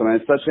 that's awesome.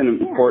 And it's such an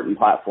important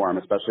platform,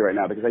 especially right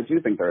now, because I do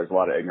think there is a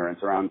lot of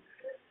ignorance around.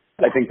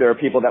 I think there are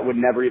people that would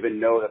never even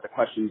know that the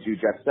questions you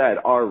just said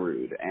are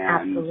rude.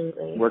 And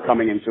Absolutely. We're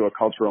coming into a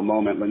cultural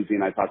moment. Lindsay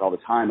and I talk all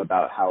the time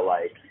about how,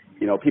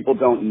 people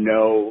don't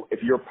know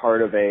if you're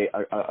part of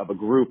a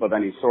group of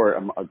any sort,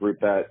 a group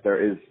that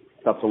there is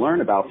stuff to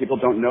learn about. People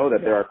don't know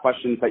that there are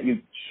questions that you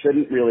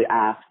shouldn't really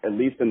ask, at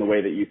least in the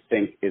way that you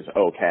think is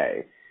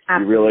okay.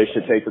 Absolutely. You really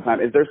should take the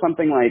time. Is there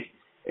something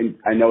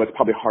I know it's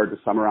probably hard to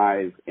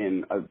summarize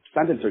in a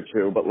sentence or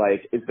two, but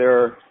is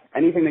there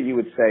anything that you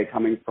would say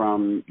coming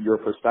from your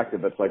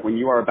perspective that's when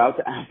you are about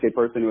to ask a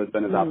person who has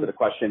been adopted a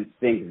question,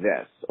 think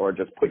this, or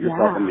just put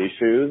yourself in these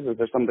shoes? Is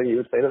there something you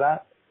would say to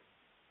that?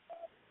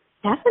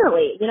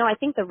 Definitely. I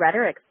think the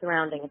rhetoric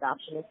surrounding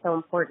adoption is so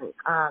important.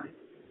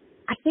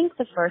 I think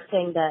the first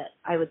thing that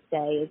I would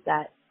say is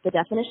that the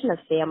definition of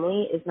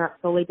family is not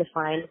solely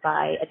defined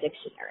by a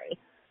dictionary.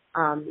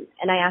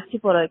 And I ask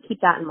people to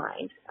keep that in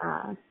mind.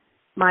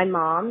 My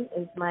mom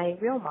is my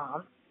real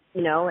mom,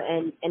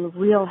 and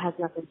real has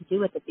nothing to do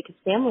with it because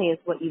family is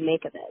what you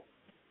make of it.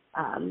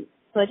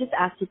 So I just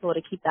ask people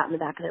to keep that in the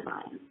back of their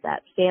minds,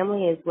 that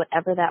family is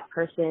whatever that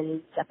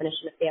person's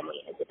definition of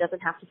family is. It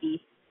doesn't have to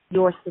be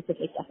your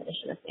specific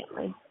definition of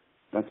family.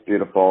 That's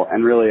beautiful.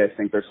 And really, I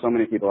think there's so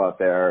many people out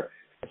there,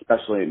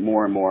 especially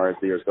more and more as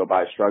the years go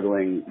by,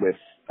 struggling with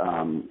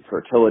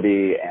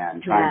fertility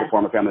and trying to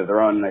form a family of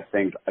their own. And I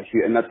think,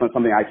 and that's not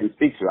something I can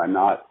speak to. I'm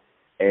not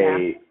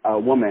a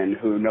woman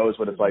who knows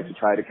what it's like to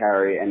try to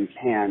carry and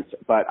can't,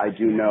 but I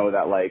do know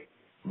that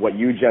what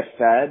you just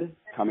said,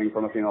 coming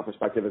from a female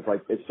perspective, is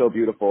it's so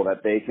beautiful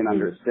that they can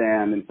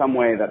understand in some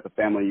way that the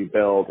family you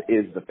build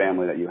is the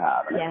family that you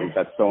have. And I think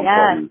that's so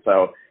important.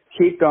 So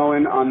keep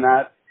going on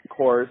that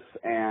course,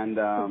 and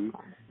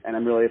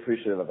I'm really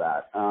appreciative of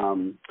that.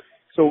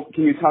 So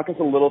can you talk us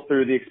a little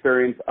through the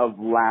experience of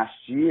last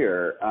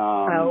year?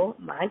 Oh,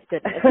 my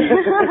goodness.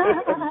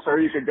 I'm sure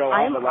you could go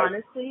on.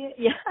 Honestly,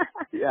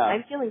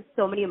 I'm feeling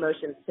so many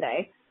emotions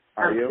today.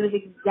 Are you? It was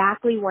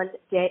exactly 1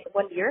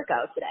 year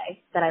ago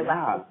today that I left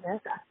North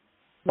America.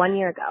 1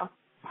 year ago.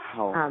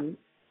 Wow.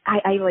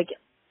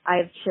 I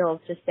have chills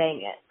just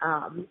saying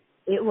it.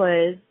 It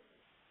was,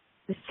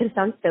 this is going to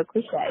sound so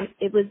cliche,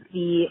 it was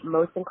the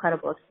most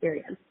incredible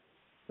experience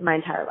of my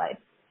entire life.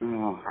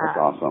 Oh, that's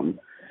awesome.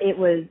 It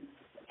was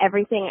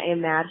everything I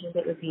imagined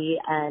it would be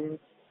and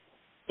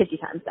 50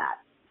 times that.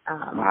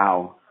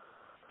 Wow.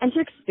 And to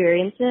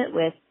experience it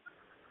with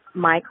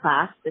my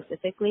class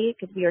specifically,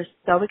 because we are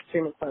so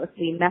extremely close.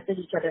 We message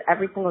each other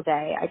every single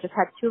day. I just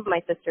had 2 of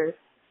my sisters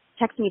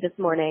text me this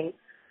morning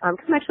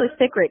because I'm actually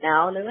sick right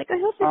now, and they're like, I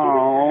hope you're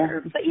doing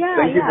better. But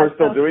thank you for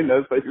still doing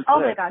this, but you're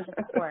oh sick. My gosh,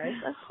 of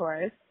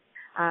course.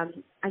 I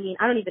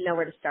don't even know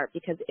where to start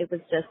because it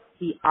was just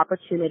the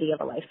opportunity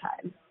of a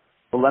lifetime.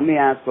 Well, let me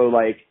ask, though,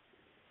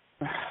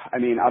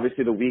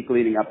 obviously the week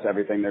leading up to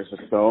everything, there's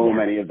just so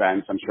many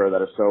events, I'm sure,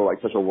 that are so,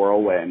 such a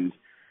whirlwind.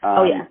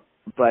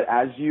 But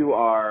as you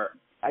are,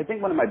 I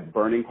think one of my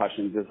burning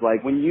questions is,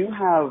 when you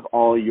have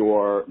all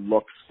your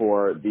looks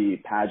for the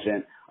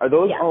pageant, are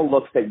those all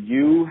looks that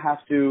you have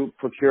to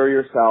procure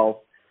yourself?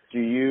 Do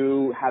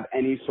you have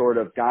any sort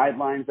of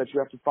guidelines that you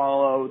have to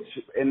follow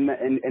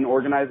in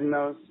organizing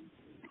those?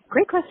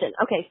 Great question.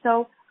 Okay,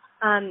 so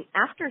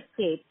after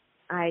States,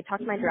 I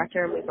talked to my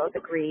director and we both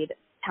agreed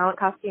talent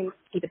costumes,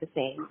 keep it the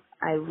same.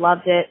 I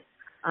loved it.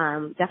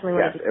 Definitely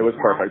wanted to keep it was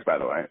that. perfect, by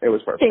the way. It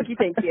was perfect.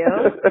 Thank you.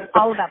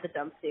 All about the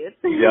jumpsuits.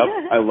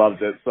 Yep, I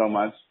loved it so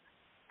much.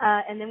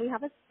 And then we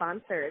have a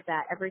sponsor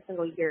that every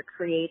single year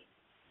creates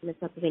Miss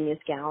Pennsylvania's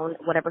gown,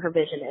 whatever her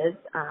vision is.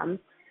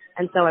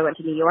 And so I went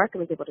to New York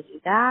and was able to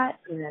do that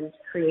and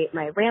create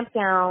my ramp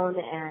gown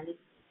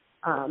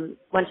and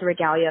went to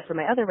Regalia for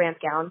my other ramp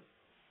gown.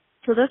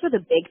 So those were the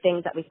big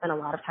things that we spent a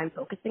lot of time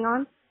focusing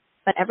on.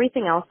 But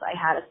everything else, I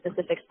had a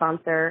specific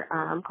sponsor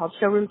called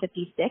Showroom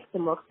 56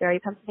 in Wilkes-Barre,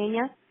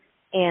 Pennsylvania.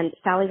 And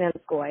Sally Van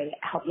Scoy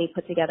helped me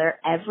put together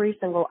every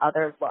single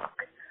other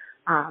look.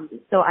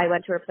 So I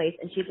went to her place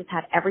and she just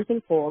had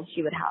everything pulled.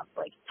 She would have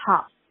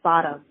tops,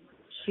 bottoms,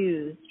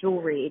 shoes,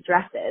 jewelry,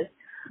 dresses.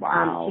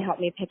 Wow. She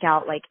helped me pick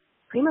out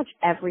pretty much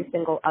every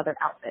single other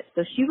outfit.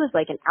 So she was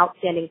like an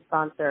outstanding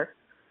sponsor.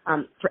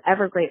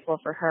 Forever grateful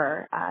for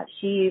her.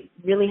 She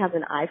really has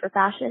an eye for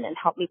fashion and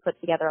helped me put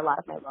together a lot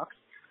of my looks.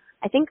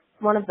 I think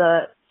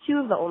two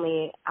of the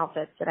only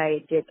outfits that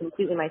I did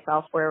completely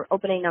myself were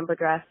opening number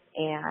dress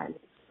and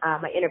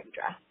my interview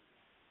dress.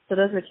 So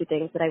those were two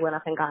things that I went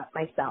up and got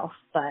myself.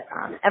 But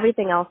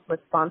everything else was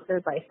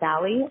sponsored by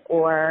Sally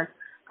or,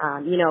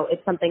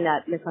 it's something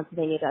that Miss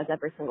Pennsylvania does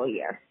every single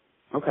year.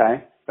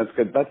 Okay. That's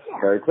good. That's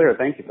very clear.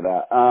 Thank you for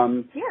that.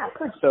 Yeah, of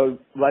course. So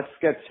let's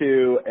get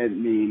to,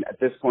 at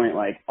this point,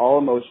 like all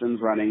emotions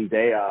running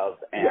day of,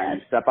 and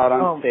you step out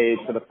on stage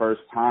for the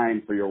first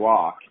time for your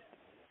walk.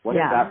 What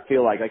does that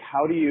feel like? Like,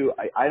 how do you,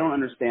 I don't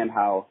understand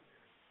how,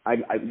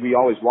 we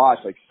always watch,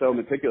 like, so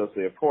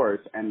meticulously, of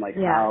course, and, like,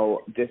 how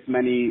this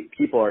many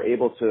people are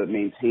able to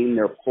maintain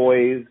their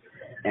poise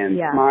and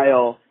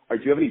smile. Or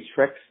do you have any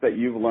tricks that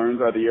you've learned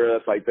throughout the year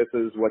that's like, this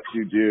is what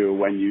you do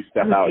when you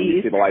step out and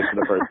you see the lights for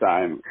the first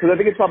time? Because I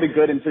think it's probably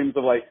good in terms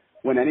of, like,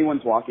 when anyone's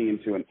walking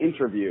into an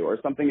interview or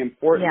something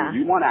important,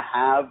 you want to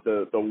have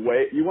the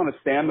way, you want to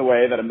stand the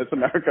way that a Miss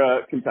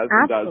America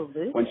contestant does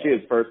when she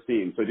is first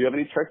seen. So do you have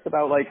any tricks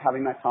about, like,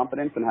 having that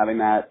confidence and having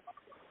that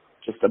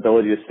just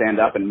ability to stand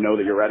up and know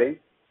that you're ready?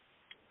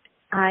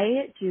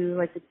 I do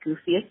like the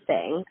goofiest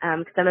thing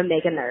because I'm a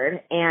mega nerd,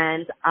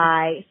 and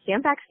I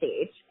stand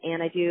backstage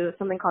and I do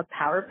something called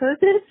power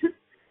poses.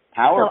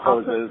 Power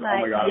poses? Oh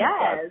my God.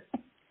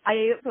 Yes.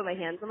 I put my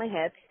hands on my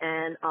hips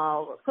and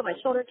I'll put my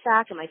shoulders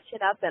back and my chin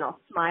up and I'll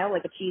smile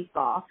like a cheese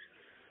ball.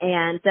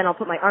 And then I'll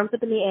put my arms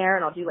up in the air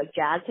and I'll do like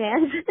jazz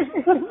hands.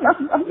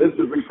 This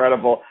is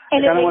incredible.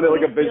 And I kind of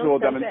want like a visual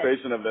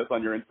demonstration of this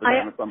on your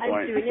Instagram at some point.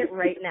 I'm doing it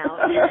right now.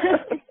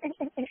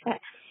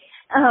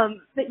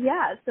 But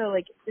yeah, so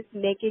like just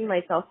making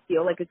myself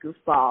feel like a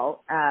goofball,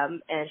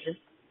 and just,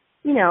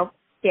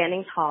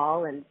 standing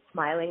tall and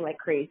smiling like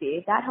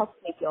crazy, that helps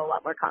me feel a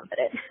lot more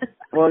confident.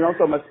 Well, it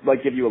also must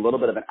like give you a little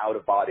bit of an out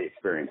of body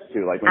experience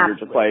too. Like when you're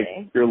just like,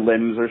 your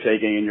limbs are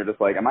shaking and you're just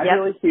like, am I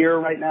really here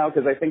right now?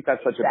 Because I think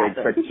that's such a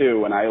big trick too.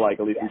 When I at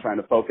least I'm trying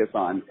to focus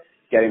on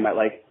getting my,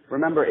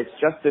 remember, it's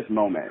just this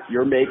moment.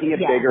 You're making it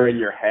bigger in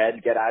your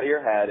head. Get out of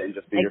your head and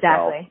just be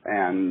yourself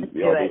and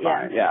you'll be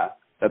fine. Yeah.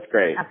 That's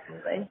great.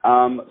 Absolutely.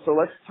 So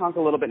let's talk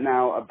a little bit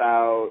now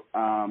about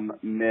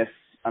Miss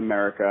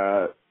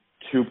America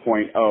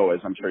 2.0, as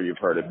I'm sure you've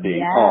heard it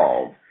being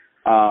called.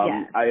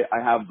 I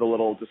have the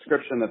little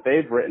description that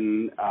they've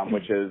written,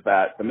 which is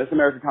that the Miss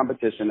America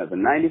competition has a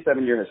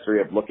 97-year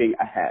history of looking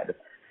ahead.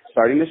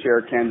 Starting this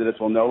year, candidates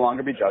will no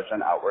longer be judged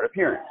on outward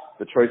appearance.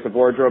 The choice of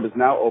wardrobe is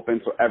now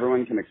open so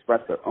everyone can express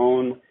their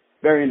own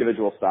very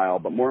individual style,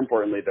 but more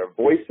importantly, their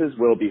voices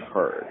will be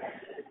heard.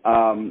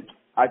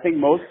 I think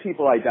most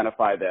people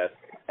identify this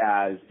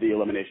as the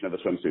elimination of the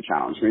swimsuit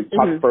challenge. I mean,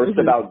 talk first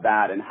about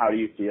that, and how do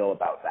you feel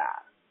about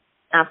that?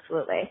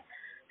 Absolutely.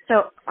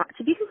 So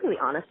to be completely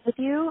honest with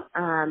you,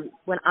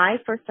 when I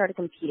first started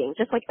competing,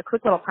 just like a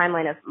quick little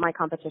timeline of my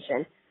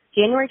competition,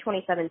 January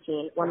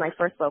 2017, won my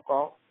first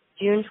local.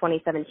 June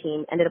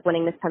 2017, ended up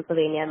winning Miss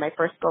Pennsylvania in my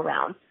first go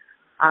round.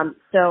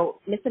 So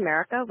Miss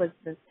America was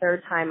the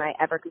third time I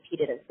ever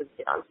competed in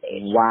swimsuit on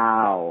stage.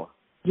 Wow.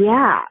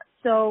 Yeah.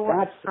 So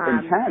that's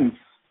intense.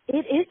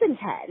 It is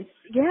intense.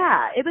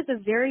 Yeah. It was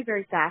a very,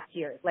 very fast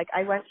year. Like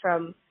I went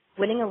from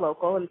winning a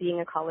local and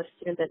being a college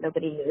student that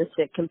nobody knew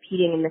to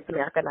competing in Miss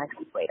America 9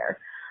 months later.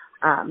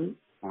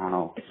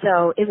 Wow.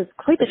 So it was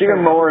quite the It's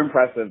even more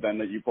impressive than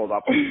that you pulled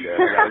off what you did.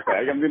 I gotta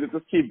say. I'm going to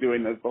just keep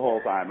doing this the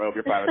whole time. I hope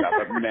you're fine with that.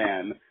 But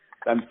man,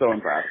 I'm so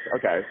impressed.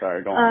 Okay,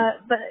 sorry, go on.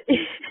 But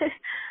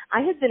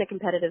I had been a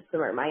competitive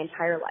swimmer my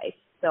entire life.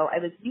 So I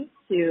was used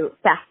to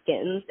fast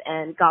skins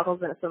and goggles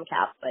and a swim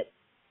cap, but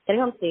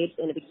getting on stage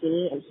in a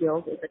bikini and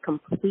heels is a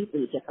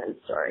completely different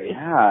story.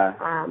 Yeah.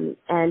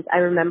 And I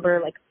remember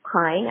like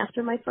crying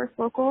after my first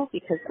local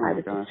because I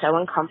was just so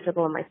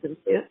uncomfortable in my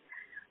swimsuit.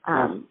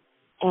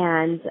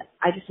 And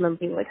I just remember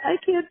being like, I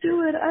can't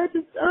do it. I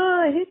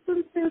hate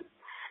swimsuits.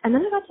 And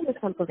then I got to Miss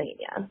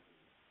Pennsylvania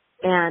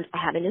and I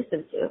had a new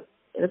swimsuit.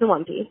 It was a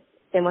one piece,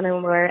 same one I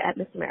wore at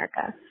Miss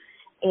America.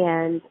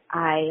 And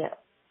I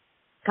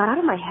got out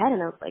of my head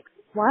and I was like,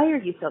 why are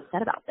you so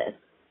upset about this?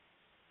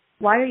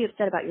 Why are you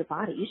upset about your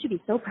body? You should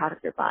be so proud of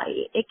your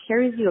body. It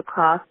carries you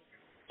across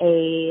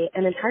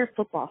an entire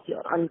football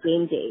field on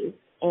game days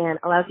and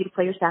allows you to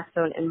play your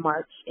saxophone and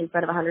march in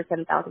front of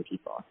 107,000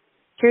 people.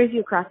 It carries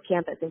you across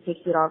campus and takes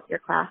you to all of your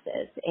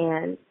classes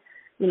and,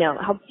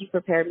 helps you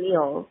prepare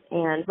meals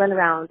and run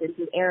around and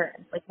do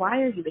errands. Like,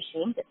 why are you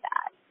ashamed of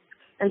that?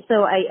 And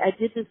so I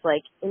did this,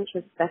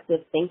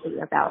 introspective thinking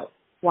about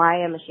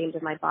why I'm ashamed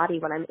of my body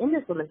when I'm in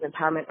this women's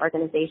empowerment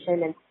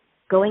organization, and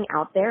going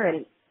out there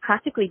and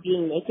practically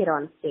being naked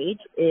on stage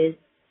is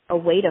a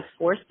way to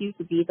force you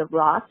to be the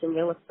rawest and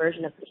realest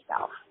version of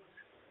yourself.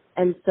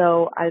 And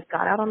so I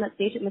got out on that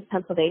stage at Miss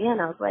Pennsylvania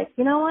and I was like,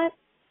 you know what?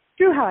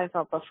 Screw how I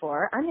felt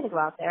before. I'm going to go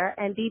out there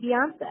and be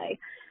Beyonce.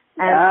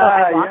 And so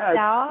I walked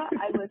out.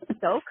 I was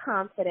so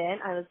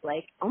confident. I was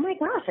like, oh my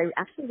gosh, I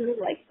actually really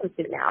like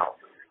swimsuit now.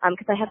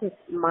 Because I had this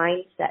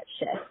mindset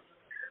shift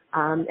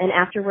And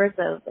afterwards,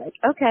 I was like,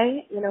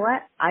 okay, you know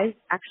what? I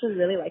actually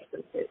really like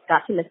swimsuits.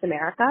 Got to Miss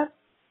America,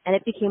 and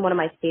it became one of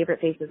my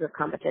favorite phases of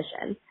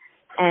competition.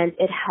 And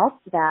it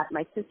helped that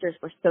my sisters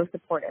were so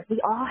supportive. We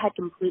all had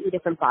completely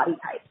different body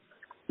types.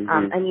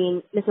 I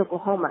mean, Miss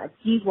Oklahoma,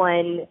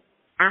 D1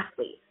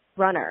 athlete,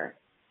 runner,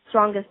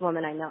 strongest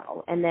woman I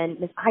know. And then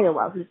Miss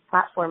Iowa, whose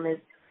platform is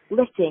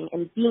lifting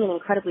and being an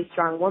incredibly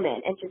strong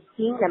woman. And just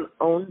seeing them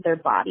own their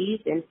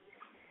bodies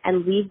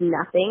and leave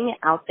nothing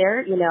out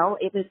there, you know,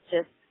 it was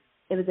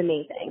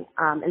amazing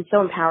and so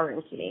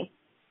empowering to me.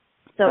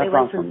 So That's it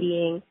went awesome. from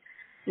being,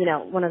 you know,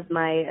 one of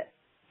my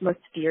most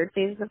feared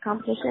phases of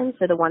competition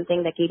to the one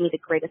thing that gave me the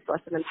greatest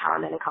source of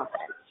empowerment and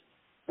confidence.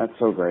 That's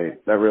so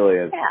great. That really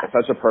is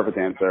such a perfect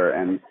answer.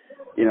 And,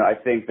 you know, I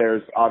think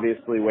there's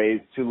obviously ways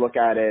to look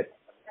at it.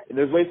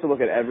 There's ways to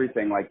look at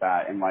everything like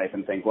that in life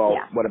and think, well,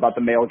 what about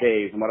the male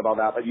gaze and what about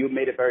that? But you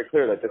made it very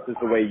clear that this is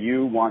the way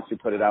you want to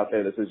put it out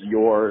there. This is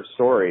your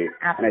story.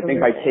 Absolutely. And I think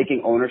by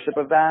taking ownership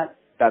of that,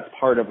 that's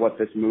part of what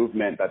this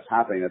movement that's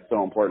happening that's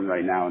so important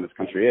right now in this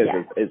country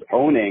is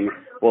owning,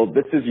 well,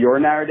 this is your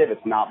narrative,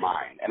 it's not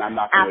mine, and I'm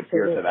not going to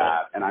adhere to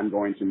that, and I'm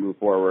going to move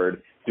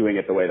forward doing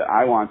it the way that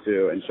I want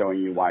to and showing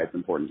you why it's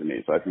important to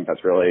me. So I think that's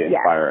really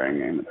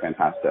inspiring and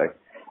fantastic.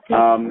 Thank you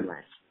so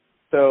much.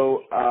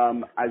 So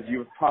as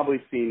you've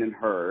probably seen and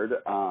heard,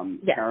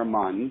 Cara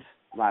Mund,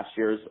 last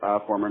year's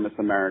former Miss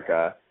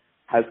America,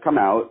 has come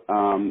out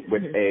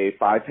with a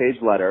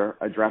 5-page letter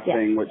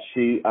addressing what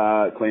she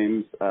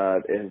claims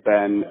has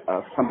been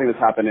something that's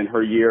happened in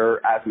her year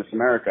as Miss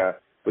America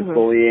with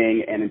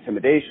bullying and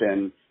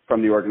intimidation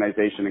from the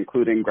organization,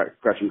 including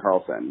Gretchen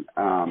Carlson.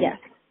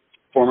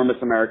 Former Miss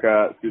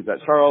America Suzette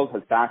Charles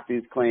has backed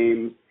these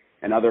claims,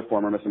 and other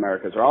former Miss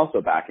Americas are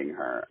also backing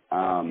her.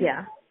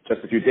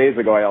 Just a few days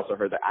ago, I also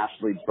heard that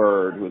Ashley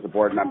Bird, who is a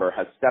board member,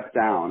 has stepped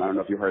down. I don't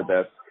know if you heard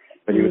this.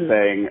 But he was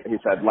saying, he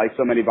said, like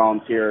so many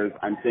volunteers,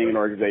 I'm seeing an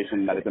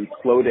organization that is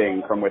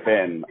imploding from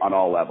within on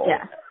all levels.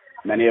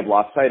 Many have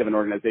lost sight of an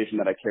organization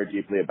that I care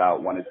deeply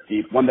about, one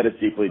that is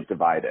deeply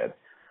divided.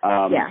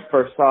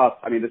 First off,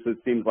 I mean,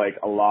 seems like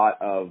a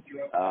lot of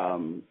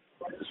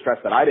stress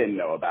that I didn't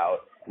know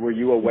about. Were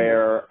you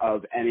aware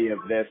of any of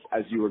this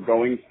as you were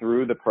going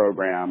through the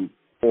program,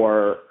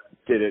 or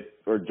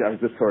was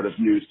this sort of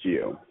news to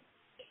you?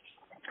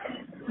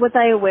 Was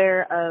I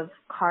aware of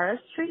Cara's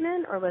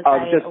treatment, or was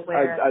I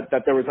aware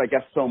that there was, I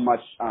guess, so much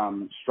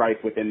strife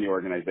within the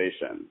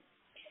organization?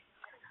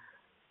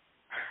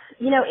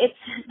 You know,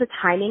 the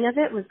timing of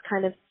it was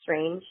kind of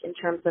strange in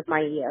terms of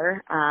my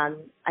year.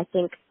 I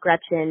think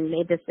Gretchen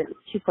made this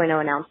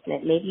 2.0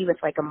 announcement maybe with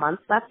like a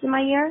month left in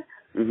my year.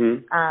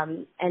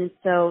 And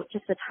so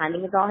just the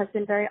timing of it all has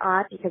been very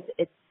odd because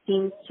it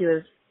seems to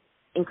have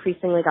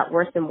increasingly got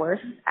worse and worse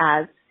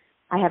as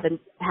I have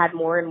had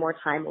more and more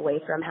time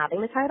away from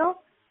having the title.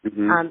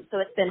 So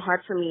it's been hard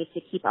for me to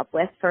keep up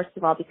with, first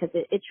of all, because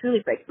it truly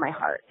breaks my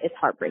heart. It's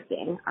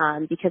heartbreaking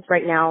because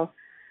right now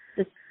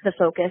the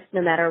focus,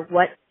 no matter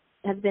what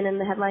has been in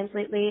the headlines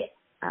lately,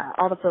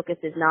 all the focus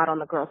is not on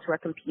the girls who are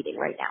competing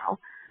right now,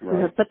 who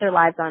have put their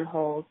lives on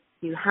hold,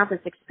 who have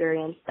this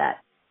experience that,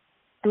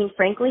 I mean,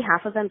 frankly,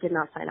 half of them did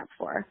not sign up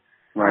for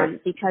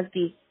because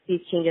these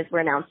changes were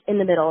announced in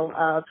the middle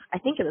of, I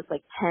think it was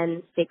like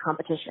 10 state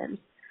competitions.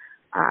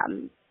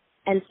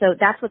 And so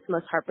that's what's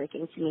most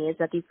heartbreaking to me is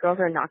that these girls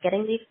are not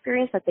getting the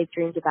experience that they've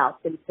dreamed about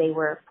since they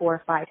were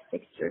 4, 5,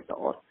 6 years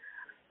old.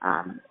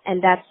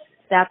 And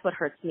that's what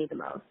hurts me the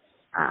most.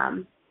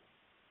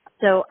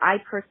 So I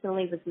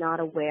personally was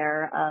not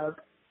aware of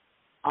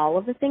all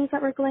of the things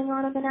that were going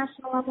on the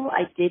national level.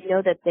 I did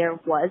know that there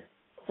was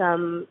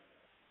some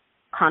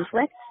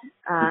conflict,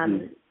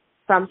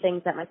 from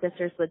things that my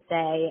sisters would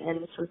say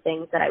and from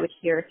things that I would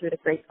hear through the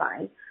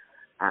grapevine.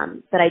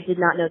 But I did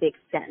not know the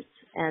extent,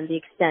 and the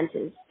extent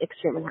is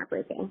extremely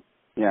heartbreaking.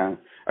 Yeah.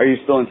 Are you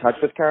still in touch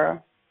with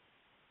Cara?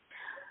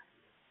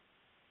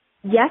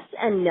 Yes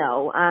and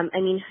no. I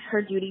mean,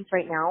 her duties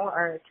right now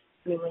are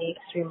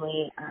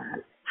extremely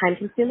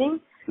time-consuming.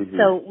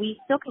 So we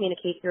still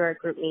communicate through our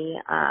GroupMe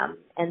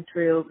and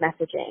through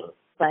messaging,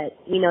 but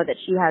we know that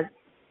she has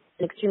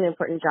an extremely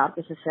important job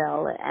to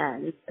fulfill,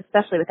 and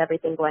especially with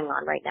everything going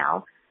on right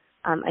now.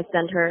 I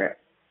send her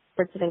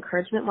words of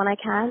encouragement when I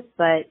can,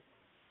 but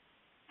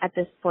at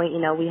this point,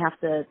 we have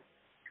to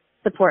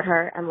support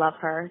her and love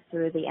her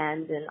through the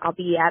end, and I'll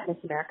be at Miss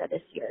America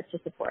this year to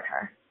support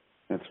her.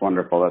 That's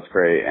wonderful. That's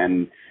great.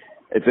 And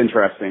it's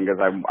interesting because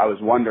I was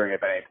wondering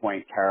if at any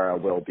point Cara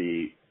will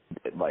be,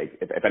 like,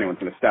 if anyone's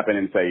going to step in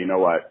and say, you know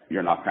what,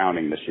 you're not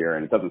crowning this year.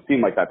 And it doesn't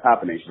seem like that's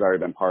happening. She's already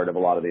been part of a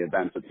lot of the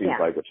events, it seems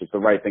like, which is the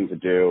right thing to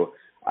do.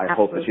 I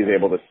hope that she's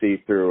able to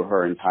see through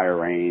her entire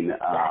reign.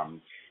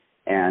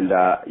 And,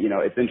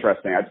 it's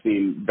interesting. I've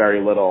seen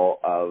very little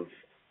of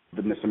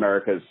the Miss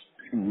America's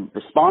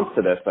response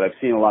to this, but I've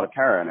seen a lot of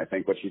Cara, and I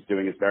think what she's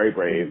doing is very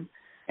brave.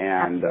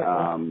 And,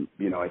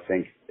 I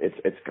think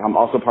it's come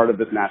also part of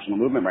this national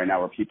movement right now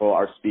where people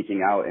are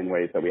speaking out in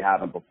ways that we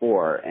haven't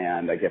before.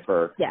 And I give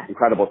her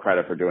incredible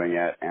credit for doing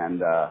it.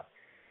 And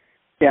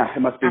Yeah,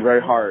 it must be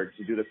very hard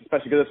to do this,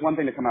 especially because it's one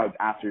thing to come out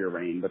after your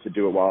reign, but to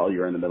do it while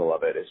you're in the middle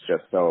of it is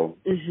just so.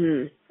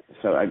 Mm-hmm.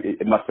 So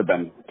it must have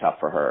been tough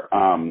for her.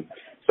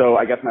 So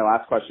I guess my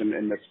last question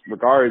in this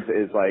regards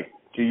is like,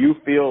 do you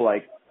feel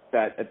like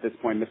that at this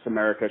point Miss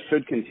America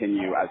should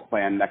continue as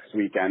planned next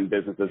weekend,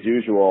 business as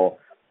usual,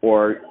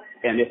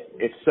 and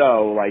if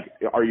so, like,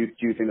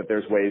 do you think that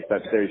there's ways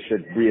that they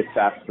should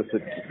reassess the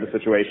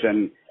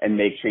situation and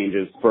make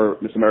changes for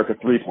Miss America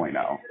 3.0?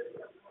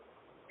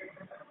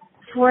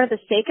 For the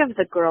sake of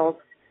the girls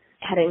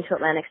heading to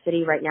Atlantic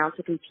City right now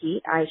to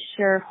compete, I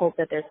sure hope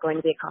that there's going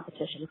to be a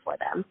competition for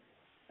them.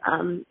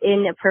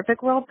 In a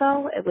perfect world,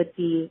 though, it would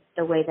be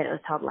the way that it was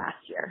held last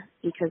year,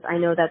 because I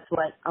know that's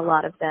what a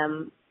lot of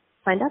them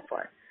signed up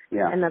for.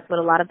 Yeah. And that's what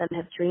a lot of them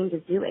have dreamed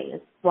of doing,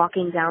 is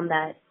walking down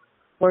that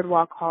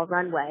boardwalk hall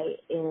runway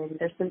in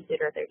their swimsuit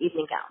or their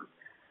evening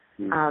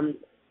gowns.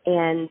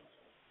 And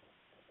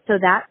so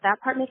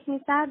that part makes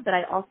me sad, but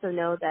I also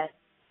know that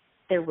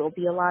there will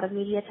be a lot of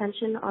media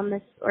attention on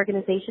this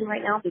organization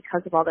right now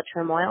because of all the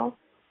turmoil.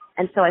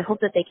 And so I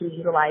hope that they can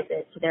utilize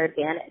it to their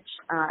advantage,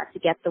 to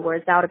get the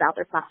words out about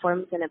their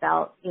platforms and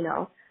about,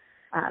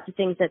 the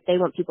things that they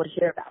want people to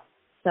hear about.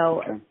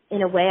 So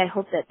in a way, I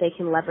hope that they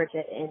can leverage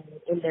it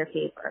in their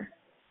favor.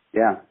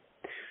 Yeah.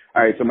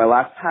 All right. So my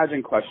last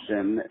pageant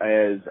question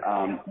is,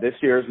 this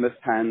year's Miss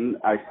Penn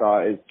I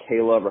saw is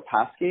Kayla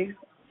Rapaski.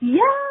 Yes!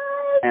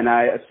 And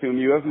I assume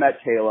you have met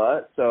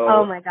Kayla. So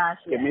oh my gosh,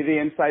 yes. Give me the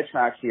inside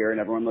track here,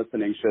 and everyone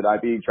listening, should I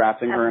be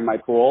drafting her in my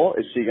pool?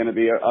 Is she going to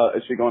be,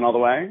 is she going all the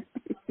way?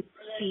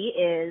 She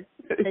is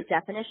the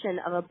definition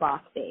of a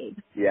boss babe.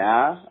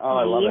 Yeah? Oh,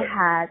 I love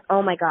it.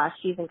 Oh my gosh,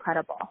 she's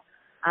incredible.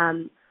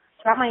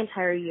 Throughout my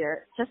entire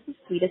year, just the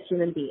sweetest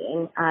human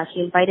being.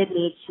 She invited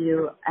me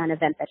to an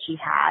event that she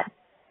had,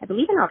 I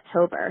believe in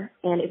October,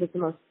 and it was the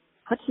most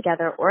put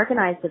together,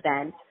 organized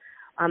event.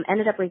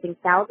 Ended up raising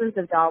thousands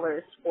of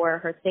dollars for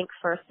her Think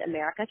First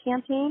America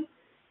campaign,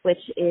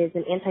 which is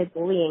an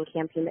anti-bullying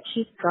campaign that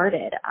she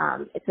started.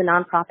 It's a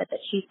nonprofit that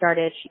she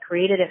started. She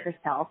created it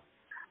herself.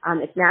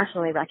 It's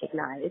nationally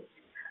recognized.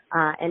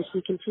 And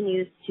she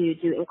continues to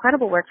do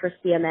incredible work for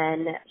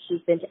CMN.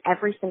 She's been to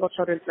every single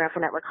Children's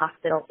Miracle Network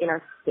hospital in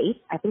our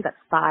state. I think that's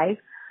 5.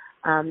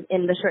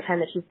 In the short time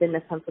that she's been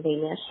Miss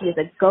Pennsylvania. She is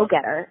a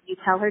go-getter. You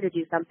tell her to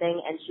do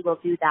something, and she will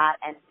do that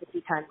and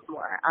 50 times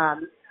more.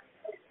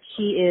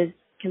 She is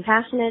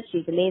compassionate.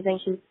 She's amazing.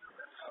 She's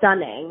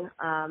stunning.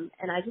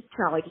 And I just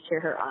cannot wait to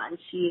cheer her on.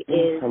 She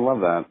is I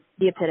love that.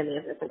 The epitome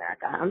of Miss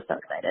America. I'm so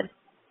excited.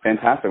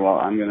 Fantastic. Well,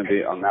 I'm going to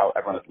be, now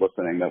everyone that's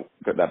listening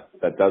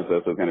that does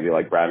this is going to be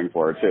like grabbing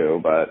for her too,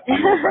 but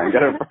I'm going to try and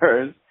get her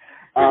first.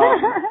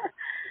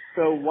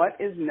 So what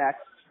is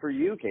next for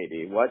you,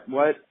 Katie?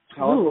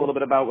 Tell us a little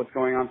bit about what's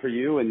going on for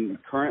you and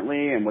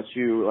currently, and what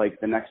you, like,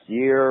 the next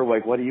year,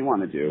 like, what do you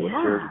want to do?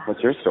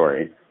 What's your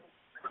story?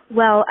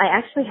 Well, I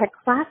actually had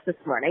class this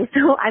morning,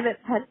 so I'm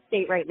at Penn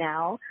State right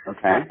now.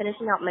 Okay.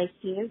 Finishing out my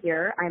senior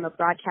year. I'm a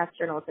broadcast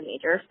journalism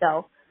major,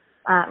 so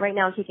right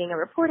now I'm taking a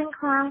reporting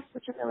class,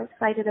 which I'm really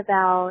excited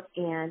about,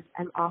 and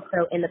I'm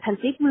also in the Penn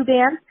State Blue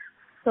Band,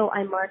 so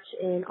I march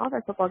in all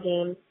their football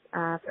games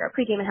for a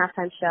pregame and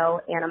halftime show,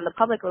 and I'm the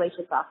public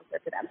relations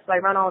officer for them, so I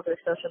run all of their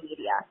social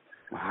media.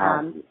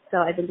 Wow. So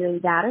I've been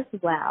doing that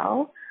as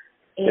well.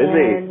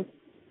 And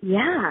busy.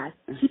 Yeah,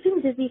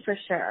 keeping busy for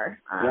sure.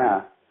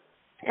 Yeah.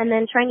 And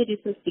then trying to do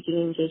some speaking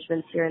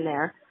engagements here and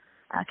there,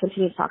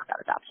 continue to talk about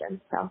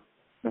adoption. So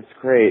that's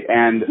great.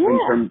 And in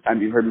terms,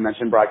 you heard me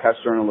mention broadcast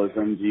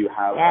journalism. Do you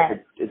have?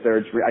 Is there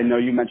a dream? I know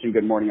you mentioned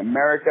Good Morning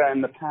America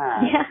in the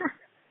past. Yeah.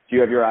 Do you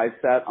have your eyes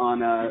set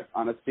on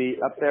a seat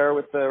up there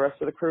with the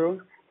rest of the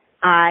crew?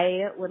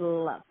 I would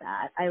love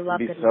that. I love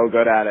You'd be so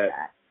good at it.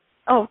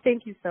 Oh,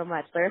 thank you so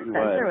much. Larry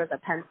Spencer was a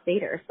Penn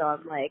Stater, so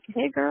I'm like,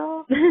 hey,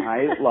 girl.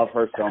 I love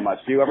her so much.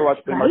 Do you ever watch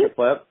Flea Market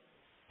Flip?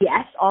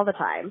 Yes, all the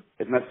time.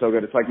 Isn't that so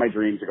good? It's like my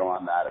dream to go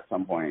on that at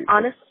some point.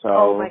 Honestly,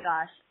 oh my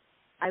gosh.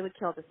 I would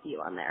kill to see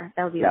you on there.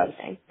 That would be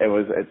amazing.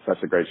 It's such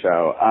a great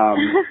show.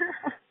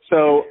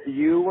 So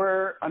you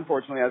were,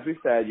 unfortunately, as we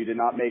said, you did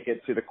not make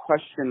it to the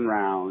question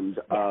round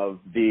of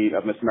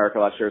Miss America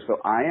last year. So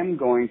I am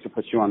going to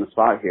put you on the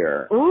spot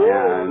here. Ooh.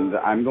 And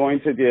I'm going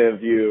to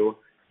give you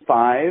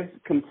 5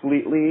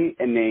 completely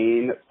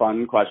inane,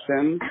 fun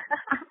questions.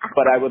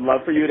 But I would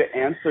love for you to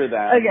answer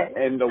them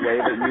in the way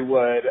that you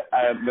would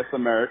a Miss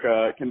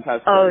America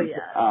contestant. Oh,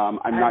 yeah.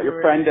 I'm not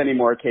your friend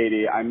anymore,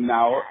 Katie. I'm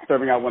now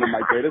serving out one of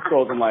my greatest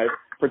goals in life.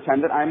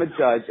 Pretend that I'm a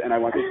judge, and I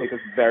want you to take this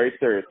very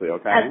seriously,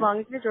 okay? As long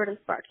as you're Jordan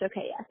Sparks.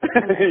 Okay, yes.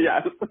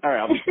 Yes. All right,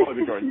 I'll be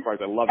totally Jordan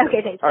Sparks. I love it.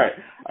 Okay, thank you.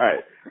 All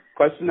right.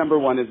 Question number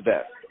 1 is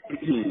this.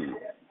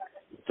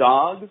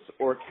 Dogs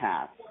or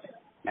cats,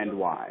 and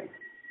why?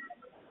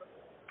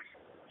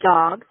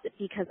 Dogs,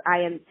 because I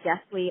am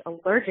deathly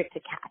allergic to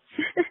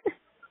cats.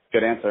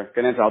 Good answer.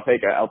 I'll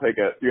take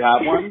it. Do you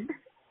have one?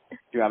 Do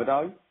you have a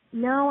dog?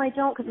 No, I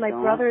don't, because my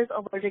brother's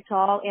allergic to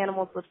all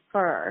animals with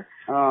fur.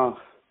 Oh.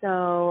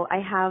 So I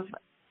have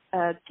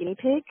a guinea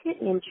pig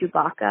named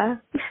Chewbacca.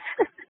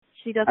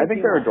 She doesn't. I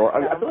think they're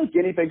adorable. I feel like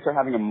guinea pigs are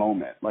having a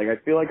moment. Like, I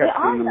feel like I've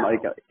seen them.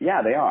 Like,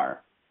 yeah, they are.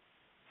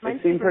 Mine's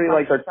They seem super pretty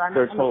like fluffy, so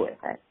they're I'm totally. okay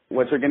with it.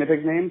 What's your guinea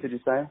pig's name? Did you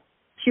say?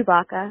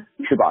 Chewbacca.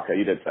 Chewbacca.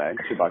 You did say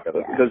Chewbacca.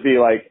 Yeah. Does he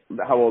like?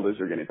 How old is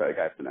your guinea pig?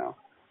 I have to know.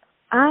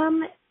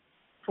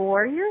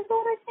 4 years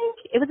old, I think.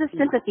 It was a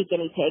sympathy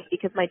guinea pig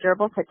because my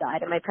gerbils had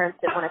died and my parents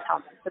didn't want to tell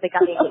me, so they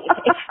got me a guinea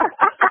pig.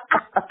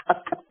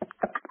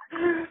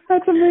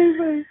 That's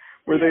amazing.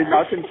 Were they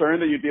not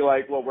concerned that you'd be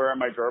like, well, where are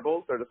my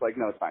gerbils? They're just like,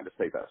 no, it's fine, just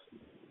take this.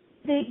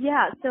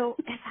 So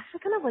it's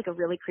actually kind of like a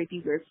really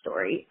creepy, weird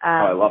story.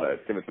 I love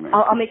it. Give it to me.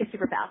 I'll make it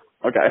super fast.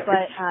 Okay.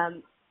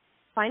 But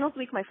finals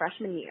week my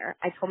freshman year,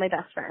 I told my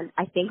best friend,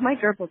 I think my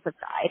gerbils have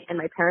died, and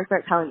my parents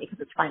aren't telling me because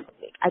it's finals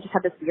week. I just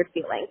have this weird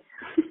feeling.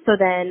 So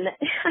then,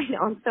 I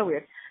know, I'm so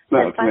weird. No,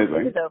 then it's finals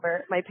amazing. week is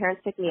over, my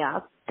parents pick me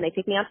up, and they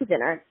take me out to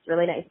dinner. It's a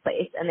really nice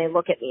place, and they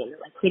look at me, and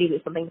they're like, Katie, we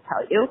have something to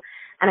tell you.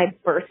 And I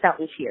burst out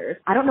in tears.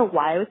 I don't know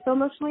why I was so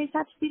emotionally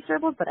attached to these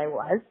gerbils, but I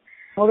was.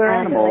 Well, they're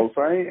And animals,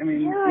 like, right? I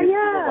mean,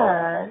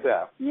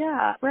 yeah.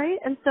 Yeah, right?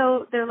 And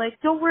so they're like,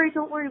 don't worry,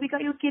 we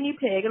got you a guinea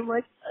pig. And I'm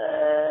like,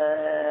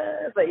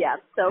 but yeah,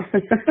 so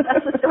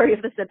that's the story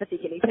of the sympathy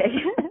guinea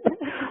pig.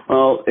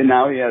 Well, and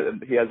now he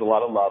has a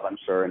lot of love, I'm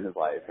sure, in his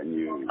life, and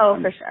you. Oh,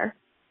 for sure.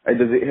 Has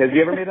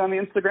he ever made it on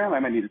the Instagram? I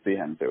might need to see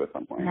him too at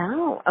some point.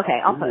 No. Okay,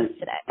 I'll post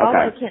today.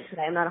 Okay. I can't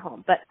today. I'm not at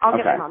home, but I'll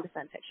get my mom to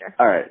send a picture.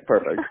 All right,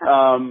 perfect.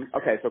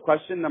 Okay, so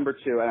question number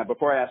 2, and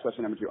before I ask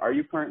question number 2, are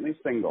you currently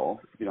single,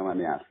 if you don't mind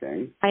me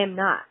asking? I am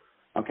not.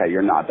 Okay,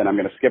 you're not. Then I'm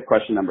going to skip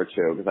question number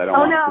 2 because I don't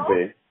want it to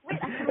be. Wait,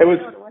 It was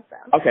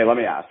okay. Let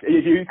me ask.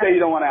 If you say you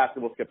don't want to ask it,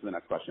 we'll skip to the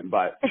next question.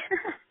 But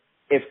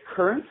if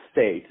current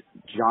state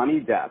Johnny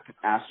Depp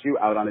asked you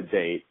out on a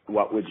date,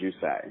 what would you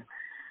say?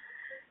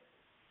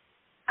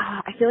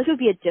 I feel like it would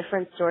be a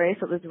different story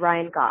if it was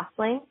Ryan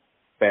Gosling.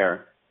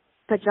 Fair.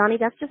 But Johnny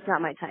Depp's just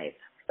not my type.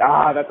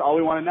 That's all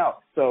we want to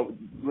know. So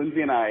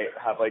Lindsay and I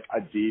have like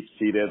a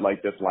deep-seated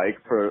like dislike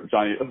for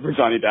Johnny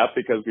Depp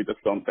because we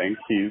just don't think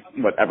he's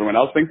what everyone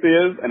else thinks he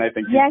is, and I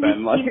think he's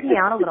been like skeeved me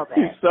out a little bit.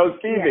 He's so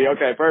skeevy. Yeah.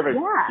 Okay, perfect.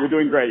 Yeah. You're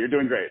doing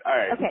great. All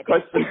right. Okay.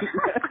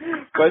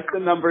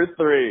 Question number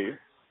 3.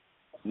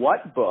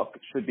 What book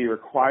should be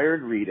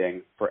required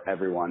reading for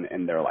everyone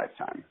in their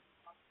lifetime?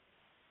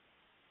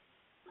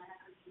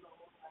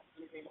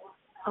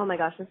 Oh my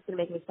gosh, this is going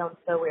to make me sound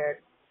so weird.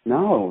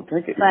 No,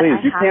 drink it. But Please,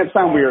 I you have can't to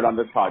sound say- weird on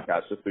this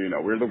podcast, just so you know.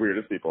 We're the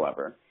weirdest people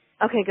ever.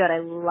 Okay, good. I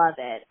love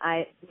it.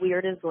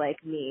 Weird is like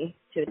me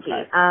to a T.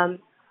 Okay.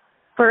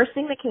 First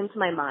thing that came to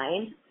my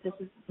mind, this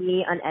is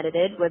me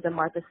unedited, was a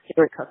Martha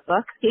Stewart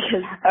cookbook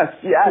because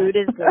food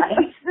is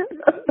life.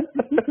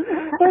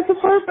 That's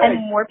perfect.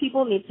 And more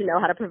people need to know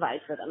how to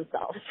provide for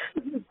themselves.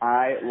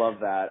 I love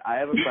that. I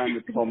have a friend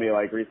that told me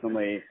like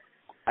recently,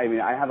 I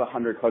mean, I have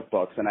 100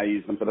 cookbooks and I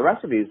use them for the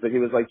recipes, but he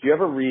was like, do you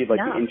ever read like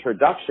the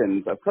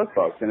introductions of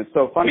cookbooks? And it's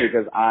so funny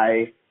because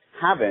I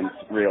haven't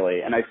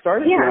really. And I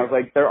started to, and I was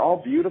like, they're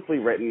all beautifully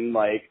written,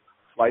 like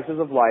slices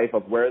of life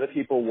of where the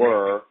people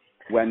were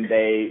when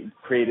they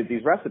created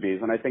these recipes.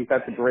 And I think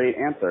that's a great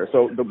answer.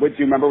 So do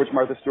you remember which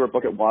Martha Stewart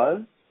book it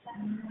was?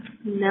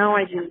 No,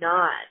 I do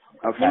not.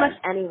 Okay. Pretty much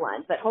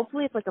anyone, but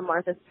hopefully it's like a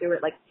Martha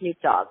Stewart, like Snoop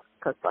Dogg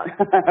cookbook.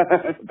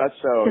 That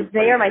shows. Because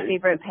they are my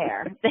favorite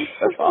pair.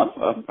 That's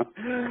awesome.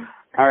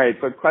 All right,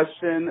 so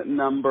question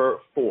number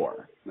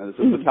 4. Now, this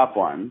is a tough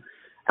one.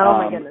 Oh,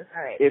 my goodness.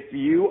 All right. If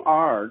you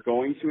are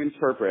going to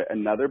interpret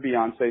another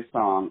Beyonce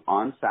song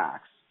on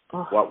sax,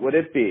 what would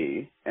it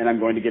be? And I'm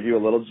going to give you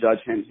a little judge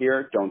hint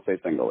here. Don't say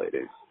Single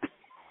Ladies.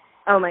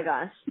 Oh, my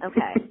gosh.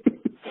 Okay.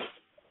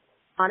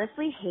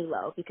 Honestly,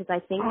 Halo, because I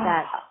think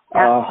that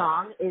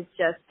song is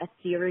just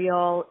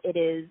ethereal. It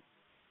is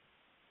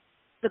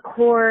the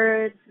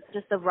chords,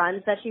 just the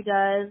runs that she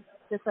does,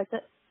 just like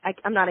that.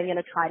 I'm not even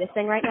going to try to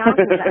sing right now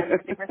because I'm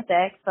super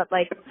sick, but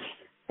like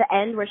the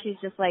end where she's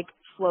just like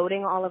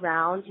floating all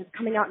around, just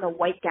coming out in a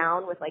white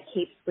gown with like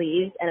cape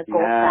sleeves and a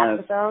gold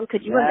saxophone.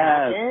 Could you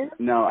imagine?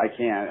 No, I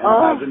can't. And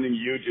imagining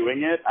you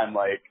doing it, I'm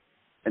like,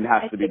 it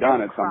has to be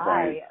done at some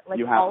point. Like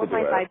you have all to of do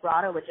my it.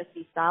 vibrato would just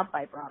be sob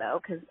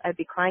vibrato because I'd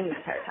be crying the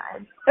entire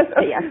time.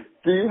 But yeah.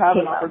 Do you have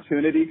an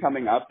opportunity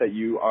coming up that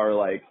you are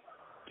like,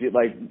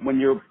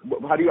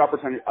 how do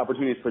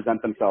opportunities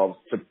present themselves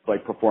to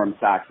like perform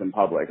sax in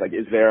public? Like,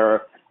 is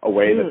there a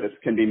way that this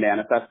can be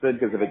manifested?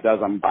 Because if it does,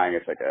 I'm buying a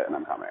ticket and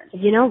I'm coming.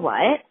 You know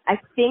what? I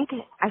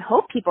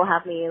hope people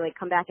have me like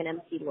come back and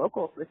MC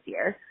locals this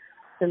year.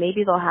 So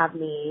maybe they'll have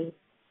me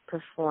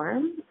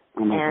perform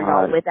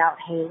without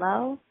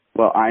Halo.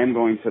 Well, I am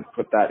going to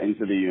put that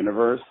into the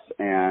universe,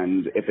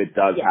 and if it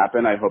does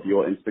happen, I hope you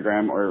will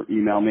Instagram or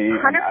email me.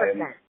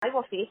 100%. I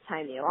will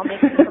FaceTime you. I'll make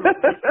sure someone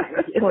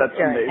FaceTime you. That's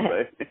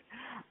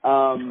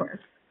amazing.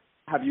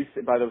 Have you,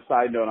 by the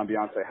side note on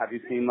Beyonce, have you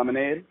seen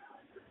Lemonade?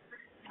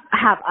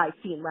 Have I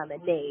seen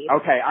Lemonade?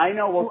 Okay, I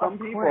know. Well, some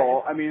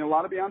people, I mean, a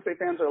lot of Beyonce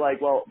fans are like,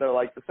 well, they're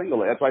like the single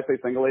ladies. That's why I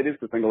say single ladies,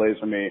 because single ladies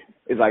for me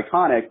is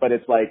iconic, but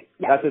it's like,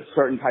 that's a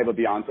certain type of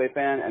Beyonce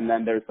fan, and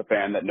then there's the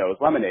fan that knows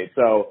Lemonade.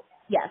 So,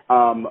 yes.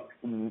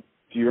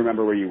 Do you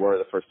remember where you were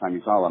the first time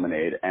you saw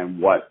Lemonade,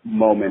 and what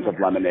moment of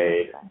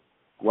Lemonade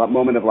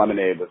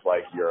was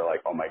like your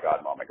like, oh my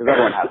God moment? Because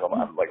everyone has a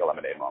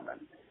Lemonade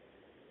moment.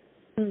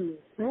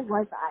 Where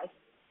was I?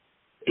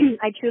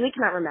 I truly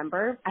cannot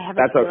remember. I have a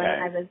That's feeling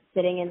okay. I was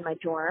sitting in my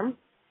dorm,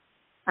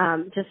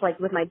 just like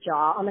with my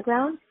jaw on the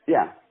ground.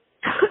 Yeah.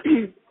 I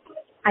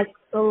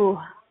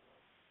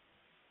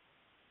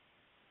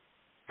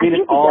mean, think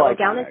it's the all yellow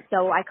gown iconic. is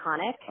so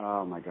iconic.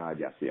 Oh my God,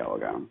 yes, the yellow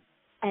gown.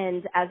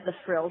 And as the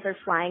frills are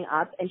flying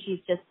up and she's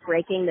just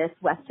breaking this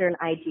Western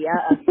idea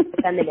of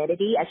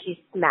femininity as she's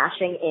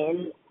smashing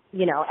in,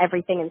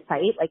 everything in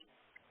sight, like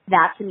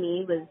that to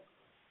me was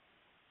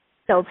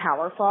so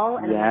powerful.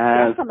 And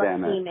Yes, I'm like, yes, I'm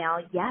damn a it. female.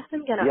 Yes,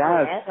 I'm going to Yes.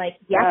 own it. Like,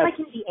 yes, Yes. I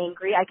can be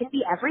angry. I can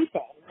be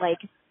everything. Like,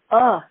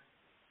 I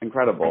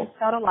Incredible. just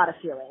felt a lot of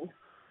feeling.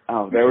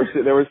 Oh, there were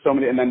so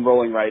many, and then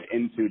rolling right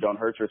into "Don't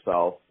Hurt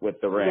Yourself"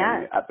 with the ring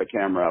Yes. at the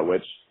camera,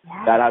 which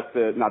Yes. that has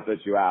to, not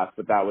that you asked,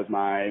 but that was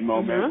my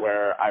moment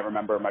where I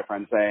remember my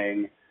friend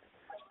saying,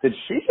 "Did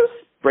she just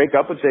break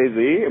up with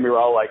Jay-Z?" And we were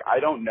all like, "I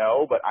don't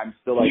know, but I'm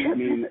still like, I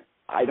mean,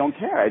 I don't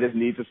care. I just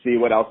need to see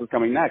what else is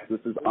coming next. This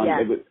is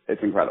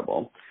it's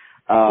incredible."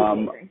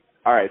 All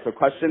right, so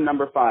question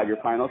number 5, your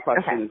final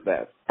question is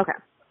this. Okay.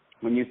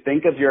 When you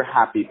think of your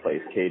happy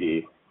place,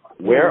 Katie,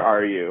 where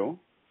are you?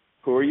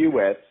 Who are you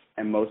with?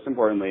 And most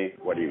importantly,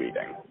 what are you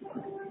eating?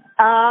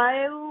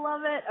 I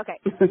love it. Okay.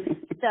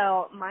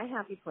 So my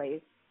happy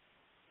place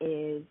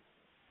is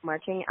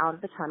marching out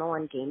of the tunnel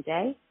on game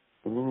day.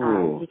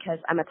 Because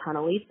I'm a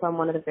tunnel lead, so I'm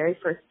one of the very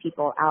first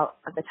people out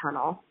of the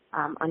tunnel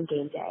on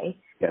game day.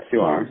 Yes, you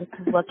are. Just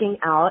looking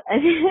out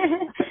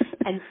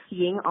and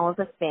seeing all of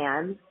the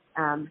fans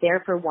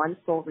there for one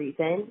sole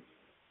reason.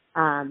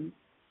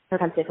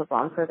 Sometimes they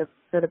belong for the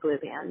Blue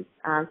Bands.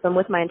 So I'm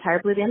with my entire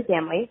Blue Band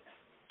family.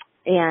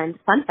 And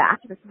fun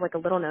fact, this is like a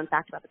little known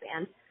fact about the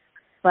band,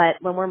 but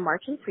when we're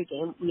marching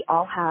pregame, we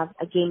all have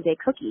a game day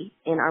cookie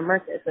in our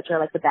merces, which are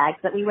like the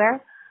bags that we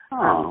wear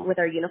with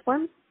our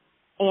uniforms.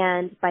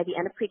 And by the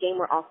end of pregame,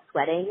 we're all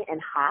sweating and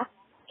hot,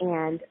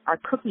 and our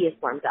cookie is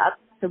warmed up.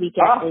 So we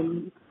get a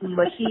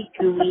mushy,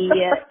 gooey,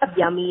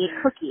 yummy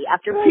cookie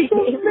after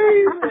pregame.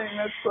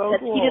 That's so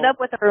That's cool. heated up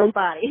with our own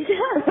bodies.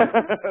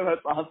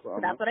 That's awesome. So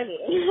that's what I'm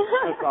eating.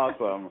 That's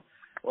awesome.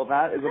 Well,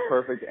 that is a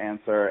perfect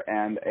answer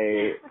and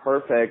a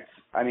perfect,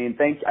 I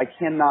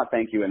cannot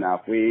thank you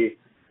enough. We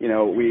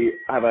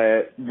have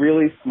a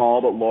really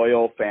small but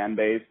loyal fan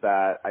base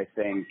that I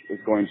think is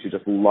going to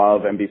just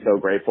love and be so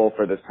grateful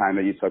for this time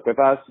that you took with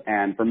us.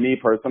 And for me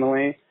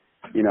personally,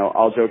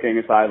 all joking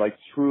aside, like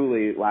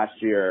truly last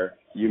year,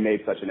 you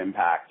made such an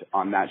impact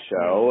on that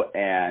show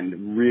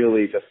and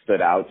really just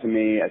stood out to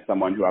me as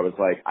someone who I was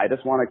like, I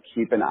just want to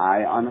keep an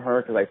eye on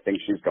her because I think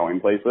she's going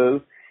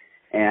places.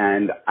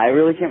 And I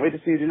really can't wait to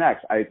see you do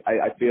next. I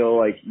feel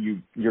like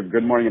your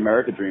Good Morning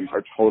America dreams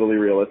are totally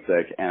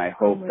realistic, and I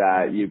hope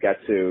that you get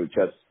to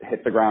just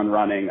hit the ground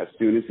running as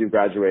soon as you've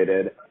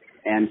graduated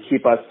and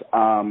keep us,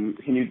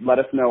 can you let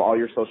us know all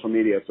your social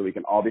media so we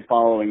can all be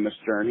following this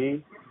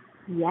journey?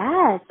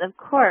 Yes, of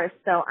course.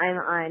 So I'm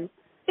on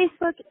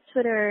Facebook,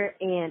 Twitter,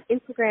 and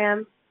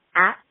Instagram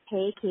at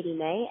Hey Katie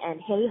May, and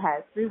Hey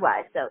has 3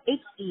 Y's, so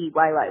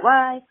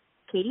HEYYY,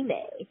 Katie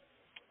May.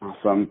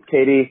 Awesome.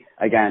 Katie,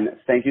 again,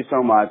 thank you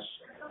so much.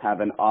 Have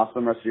an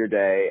awesome rest of your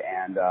day,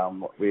 and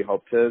we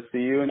hope to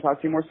see you and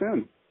talk to you more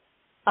soon.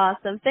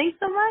 Awesome. Thanks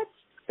so much.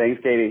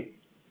 Thanks, Katie.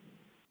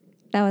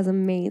 That was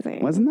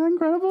amazing. Wasn't that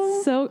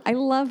incredible? So I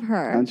love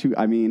her. Don't you?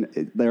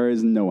 There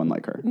is no one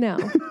like her. No.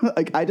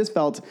 I just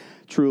felt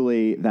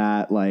truly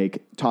that,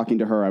 talking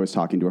to her, I was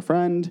talking to a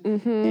friend,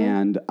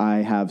 and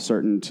I have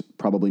certain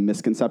probably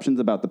misconceptions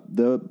about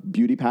the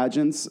beauty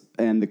pageants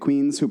and the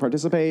queens who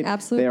participate.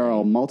 Absolutely. They are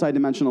all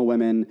multidimensional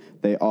women.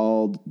 They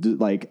all do,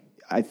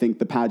 I think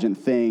the pageant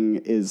thing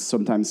is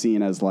sometimes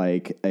seen as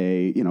it's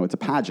a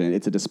pageant,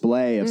 it's a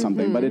display of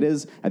something, but it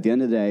is, at the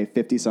end of the day,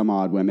 50 some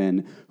odd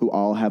women who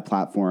all have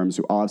platforms,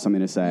 who all have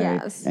something to say.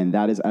 Yes. And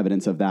that is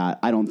evidence of that.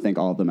 I don't think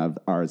all of them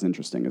are as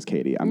interesting as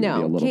Katie. I'm going to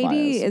be a little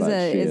Katie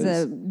biased. is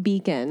a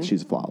beacon.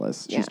 She's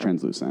flawless. She's Yeah.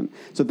 translucent.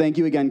 So thank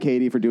you again,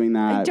 Katie, for doing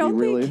that. I don't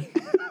think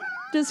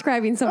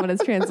describing someone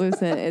as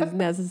translucent is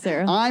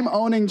necessary. I'm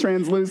owning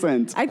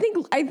translucent. I think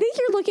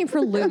you're looking for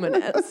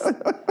luminous.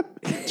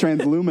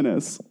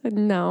 Transluminous.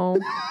 No.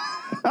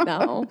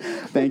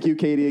 Thank you,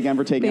 Katie, again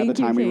for taking out the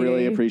time. Thank you, We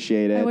really Katie.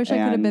 appreciate it. I wish I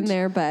could have been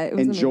there, but it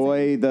was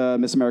enjoy the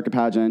Miss America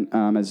pageant.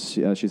 As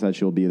she said,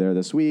 she'll be there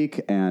this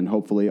week, and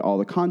hopefully all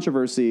the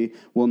controversy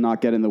will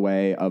not get in the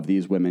way of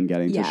these women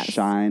getting to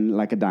shine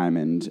like a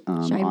diamond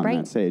on bright.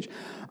 that stage.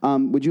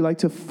 Would you like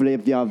to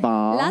flip your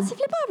bar? Let's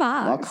flip our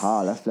box.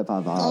 Okay, let's flip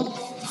our bar.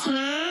 It's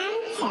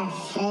time to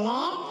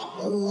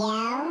flip your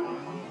wig.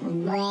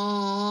 Can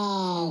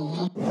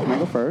I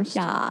go first?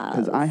 Yes.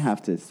 Because I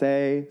have to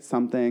say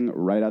something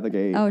right out the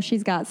gate. Oh,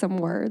 she's got some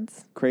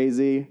words.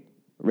 Crazy,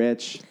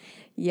 rich,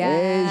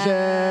 Yes.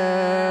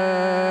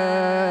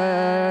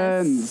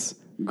 Asians.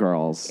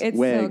 Girls. It's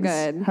wigs. so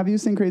good. Have you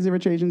seen Crazy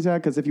Rich Asians yet?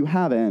 Because if you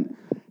haven't,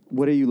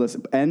 what are you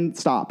listening? And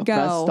stop. Go.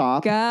 Press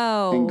stop.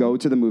 Go. And go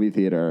to the movie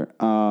theater.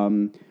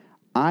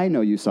 I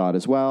know you saw it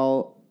as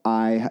well.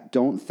 I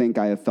don't think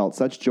I have felt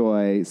such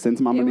joy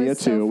since Mamma It Mia was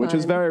 2, so which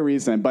is fun. very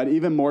recent, but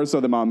even more so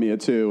than Mamma Mia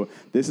 2.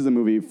 This is a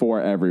movie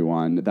for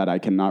everyone that I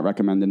cannot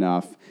recommend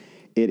enough.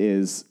 It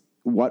is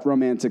what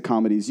romantic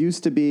comedies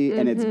used to be,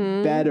 and it's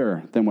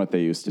better than what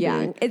they used to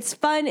be. It's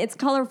fun. It's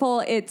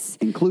colorful. It's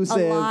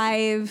Inclusive.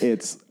 alive.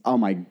 It's, oh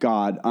my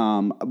God.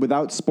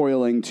 Without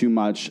spoiling too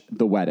much,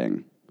 The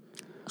Wedding.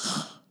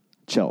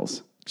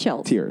 Chills.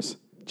 Tears.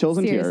 Chills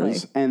and Seriously.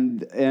 tears.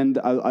 And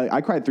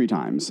I cried 3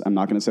 times. I'm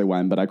not going to say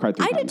when, but I cried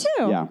 3 times. I did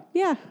too.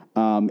 Yeah.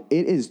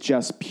 It is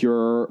just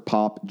pure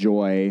pop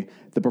joy.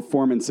 The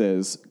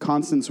performances,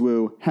 Constance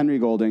Wu, Henry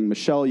Golding,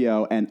 Michelle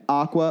Yeoh, and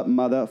Aqua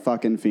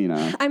motherfucking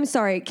Fina. I'm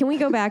sorry. Can we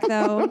go back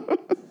though?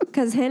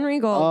 Because Henry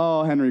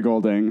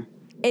Golding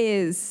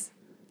is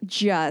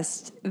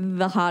just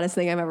the hottest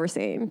thing I've ever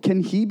seen.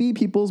 Can he be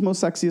people's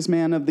most sexiest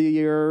man of the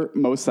year?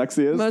 Most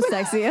sexiest? Most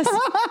sexiest.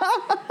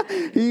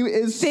 He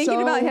is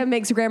Thinking about him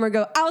makes grammar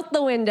go out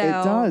the window.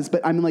 It does,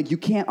 but I mean, like, you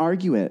can't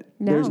argue it.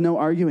 No. There's no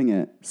arguing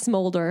it.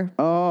 Smolder.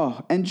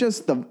 Oh, and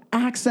just the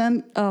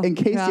accent in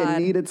case God.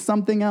 you needed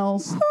something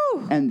else.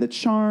 Whew. And the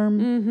charm.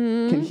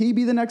 Mm-hmm. Can he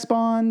be the next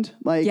Bond?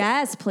 Like,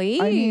 yes,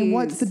 please. I mean,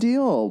 what's the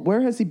deal?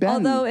 Where has he been?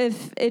 Although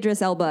if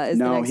Idris Elba is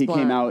the next he Bond.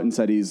 came out and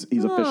said he's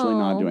officially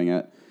not doing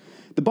it.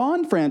 The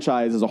Bond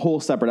franchise is a whole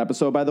separate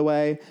episode, by the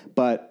way,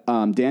 but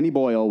Danny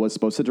Boyle was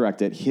supposed to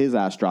direct it. His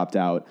ass dropped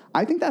out.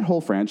 I think that whole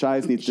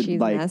franchise needs to, She's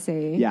like...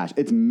 messy. Yeah,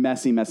 it's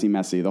messy, messy,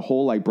 messy. The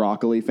whole, like,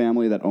 Broccoli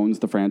family that owns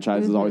the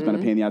franchise has always been a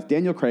pain in the ass.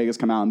 Daniel Craig has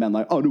come out and been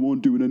like, oh, I don't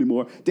want to do it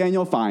anymore.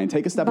 Daniel, fine.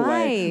 Take a step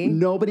away.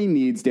 Nobody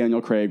needs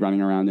Daniel Craig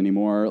running around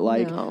anymore.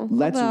 Like,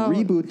 let's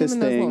reboot this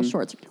thing. Those little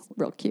shorts are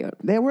real cute.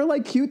 They were,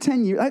 like, cute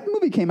 10 years... That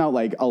movie came out,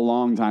 like, a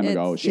long time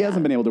ago. She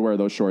hasn't been able to wear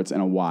those shorts in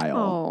a while.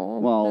 Oh,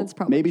 well, that's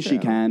probably maybe she true.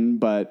 can,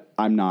 but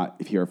I'm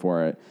not here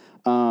for it.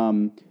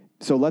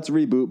 So let's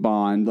reboot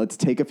Bond. Let's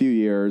take a few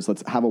years.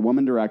 Let's have a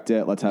woman direct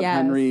it. Let's have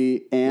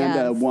Henry and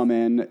a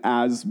woman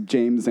as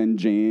James and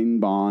Jane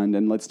Bond,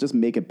 and let's just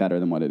make it better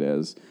than what it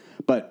is.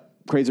 But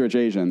Crazy Rich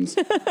Asians,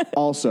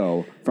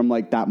 also from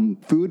like that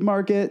food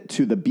market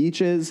to the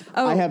beaches,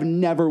 I have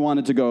never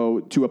wanted to go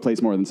to a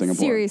place more than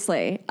Singapore.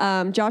 Seriously.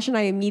 Josh and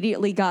I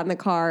immediately got in the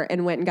car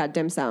and went and got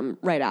dim sum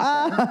right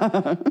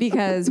after.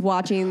 Because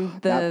watching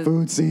that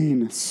food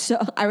scene. So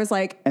I was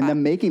like... And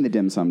then making the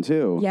dim sum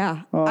too.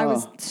 Yeah. I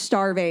was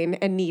starving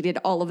and needed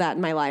all of that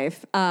in my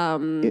life.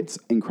 It's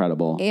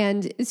incredible.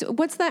 And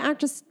what's the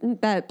actress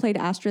that played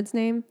Astrid's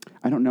name?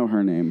 I don't know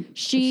her name.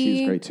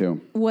 She's great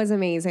too. Was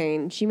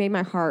amazing. She made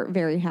my heart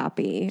very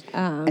happy.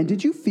 And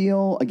did you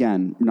feel,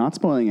 again, not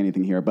spoiling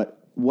anything here, but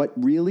what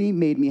really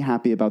made me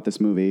happy about this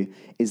movie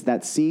is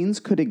that scenes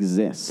could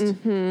exist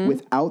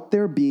without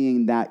there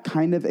being that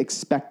kind of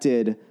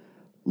expected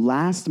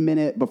last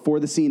minute before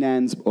the scene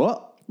ends.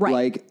 Oh,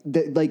 right.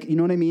 Like, you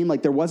know what I mean?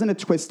 Like, there wasn't a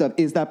twist of,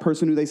 is that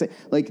person who they say?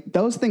 Like,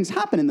 those things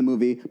happen in the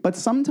movie, but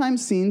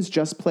sometimes scenes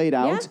just played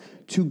out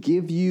to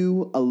give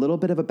you a little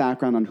bit of a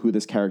background on who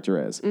this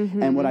character is.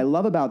 And what I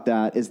love about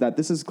that is that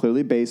this is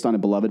clearly based on a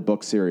beloved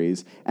book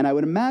series. And I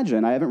would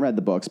imagine, I haven't read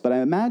the books, but I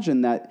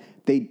imagine that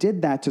they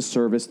did that to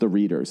service the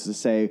readers, to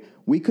say,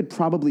 we could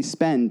probably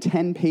spend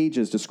 10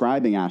 pages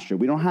describing Astrid.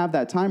 We don't have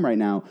that time right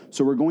now,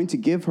 so we're going to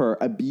give her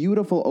a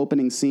beautiful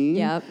opening scene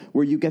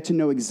where you get to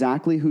know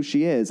exactly who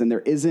she is, and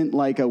there isn't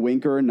like a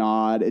wink or a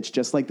nod. It's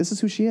just like, this is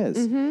who she is.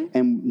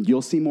 And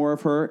you'll see more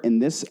of her in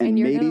this and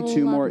maybe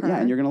 2 more. Yeah,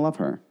 and you're going to love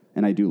her.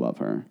 And I do love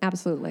her.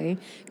 Absolutely.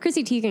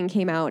 Chrissy Teigen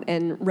came out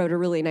and wrote a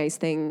really nice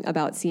thing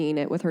about seeing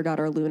it with her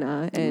daughter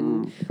Luna,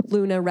 and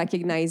Luna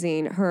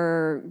recognizing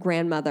her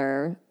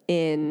grandmother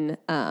in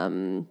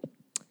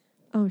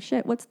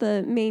what's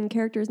the main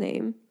character's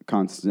name?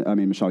 Michelle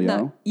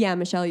Yeoh?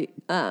 Michelle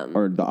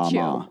or the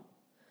Ama.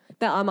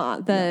 The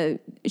Ama.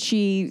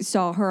 She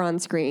saw her on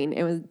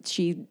screen.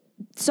 She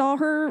saw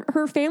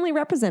her family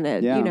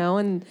represented, you know,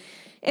 and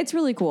it's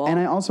really cool. And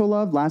I also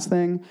love, last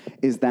thing,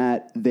 is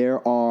that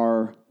there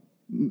are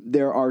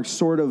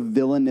sort of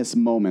villainous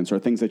moments or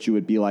things that you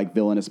would be like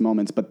villainous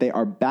moments, but they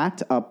are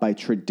backed up by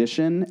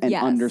tradition and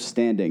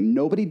understanding.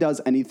 Nobody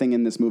does anything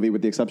in this movie,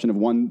 with the exception of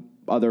one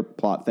other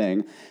plot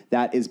thing,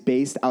 that is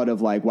based out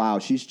of like, wow,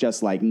 she's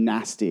just like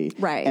nasty.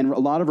 Right. And a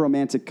lot of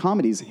romantic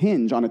comedies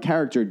hinge on a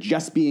character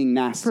just being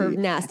nasty. For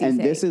nasty and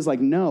sake. this is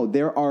like, no,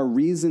 there are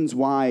reasons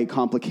why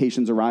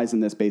complications arise in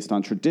this based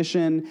on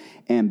tradition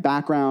and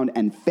background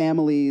and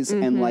families.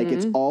 And like,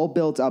 it's all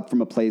built up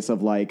from a place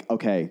of like,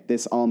 okay,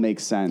 this all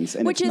makes sense.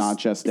 And it's not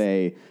just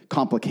a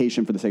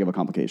complication for the sake of a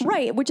complication.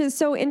 Right, which is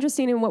so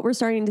interesting in what we're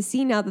starting to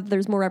see now that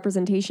there's more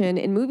representation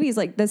in movies,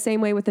 like the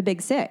same way with The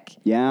Big Sick.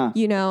 Yeah.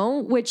 You know,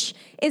 which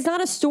is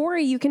not a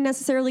story you can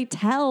necessarily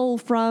tell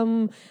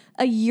from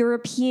a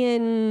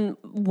European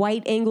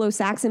white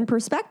Anglo-Saxon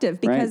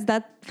perspective, because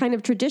that kind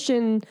of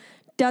tradition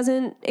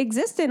doesn't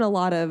exist in a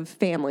lot of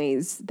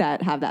families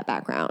that have that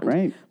background.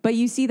 Right. But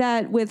you see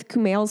that with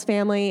Kumail's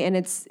family, and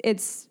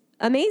it's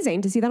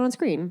amazing to see that on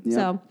screen. Yeah.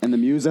 So, and the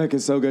music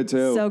is so good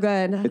too. So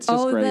good. It's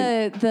just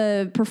great.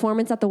 The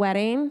performance at the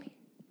wedding.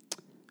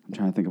 I'm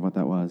trying to think of what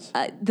that was.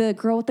 The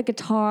girl with the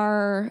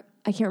guitar.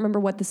 I can't remember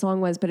what the song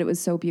was, but it was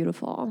so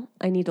beautiful.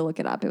 I need to look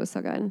it up. It was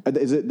so good.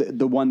 Is it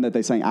the one that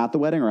they sang at the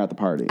wedding or at the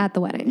party? At the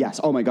wedding. Yes.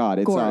 Oh my God.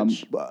 It's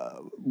Gorge.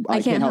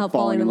 I Can't Help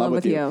Falling in Love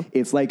with you.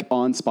 It's like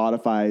on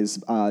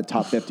Spotify's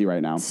top 50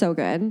 right now. So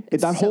good.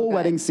 It's that so whole good.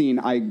 wedding scene.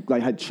 I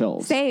had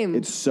chills. Same.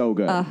 It's so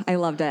good. I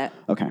loved it.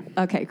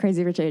 Okay.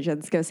 Crazy Rich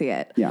Asians. Go see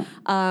it. Yeah.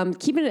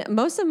 Keeping it.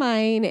 Most of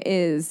mine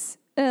is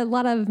a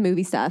lot of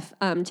movie stuff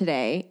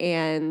today,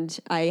 and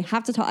I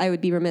have to talk. I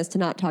would be remiss to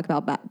not talk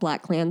about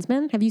Black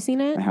Klansman. Have you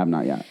seen it? I have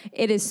not yet.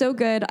 It is so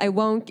good. I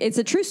won't. It's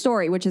a true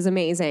story, which is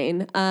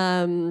amazing.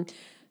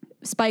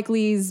 Spike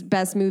Lee's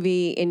best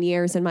movie in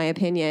years, in my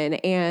opinion,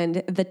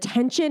 and the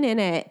tension in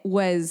it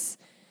was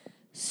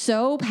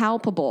so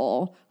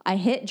palpable. I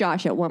hit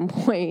Josh at one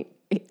point,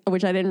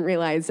 which I didn't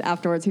realize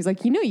afterwards. He's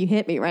like, you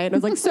hit me, right? And I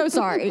was like, so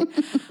sorry.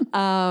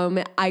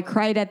 I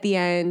cried at the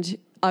end.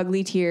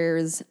 Ugly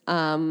tears.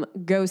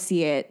 Go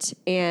see it.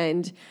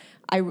 And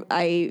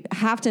I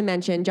have to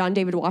mention John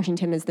David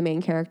Washington is the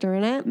main character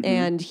in it,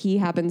 and he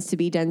happens to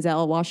be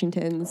Denzel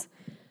Washington's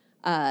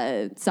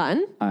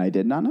son. I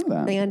did not know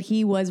that. And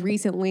he was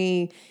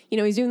recently,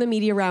 he's doing the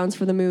media rounds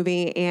for the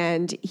movie,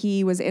 and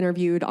he was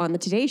interviewed on the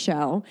Today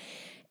Show,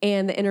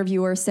 and the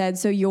interviewer said,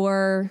 "So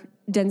you're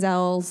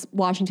Denzel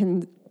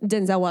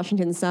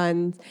Washington's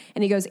son?"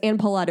 And he goes, "And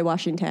Paulette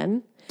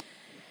Washington."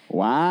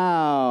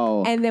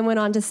 Wow. And then went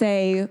on to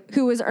say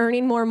who was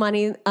earning more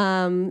money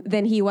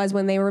than he was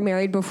when they were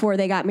married before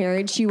they got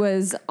married. She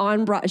was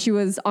on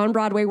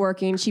Broadway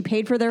working. She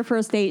paid for their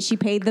first date. She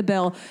paid the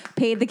bill,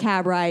 paid the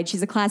cab ride.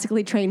 She's a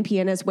classically trained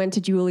pianist, went to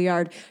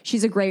Juilliard.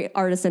 She's a great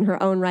artist in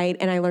her own right,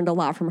 and I learned a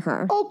lot from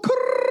her. Oh,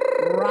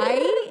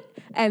 right?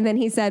 And then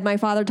he said, my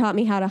father taught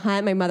me how to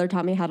hunt. My mother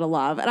taught me how to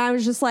love. And I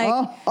was just like,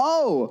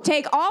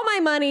 take all my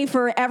money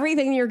for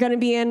everything you're going to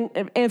be in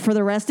for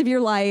the rest of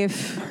your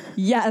life.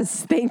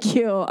 Yes. Thank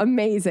you.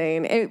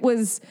 Amazing. It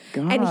was,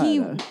 God.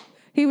 And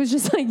he was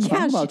just like,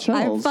 yeah,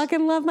 I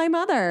fucking love my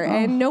mother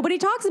and nobody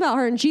talks about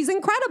her and she's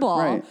incredible.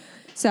 Right.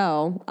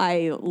 So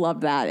I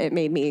loved that. It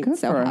made me Good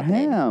so for happy.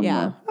 him.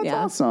 Yeah.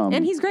 That's awesome.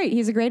 And he's great.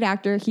 He's a great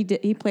actor.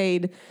 He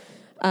played,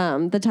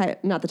 kind of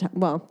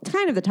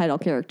the title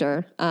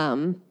character,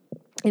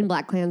 in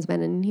Black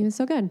Klansman, and he was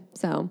so good.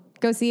 So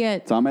go see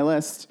it. It's on my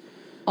list.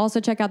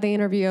 Also check out the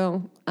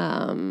interview.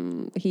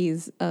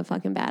 He's a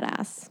fucking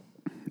badass.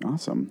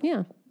 Awesome.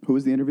 Yeah. Who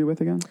was the interview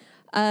with again?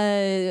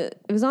 It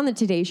was on the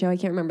Today Show. I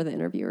can't remember the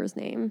interviewer's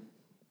name.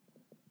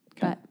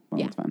 Okay. But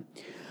yeah. That's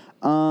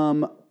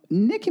fine.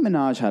 Nicki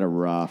Minaj had a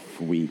rough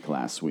week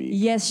last week.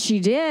 Yes, she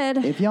did.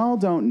 If y'all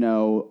don't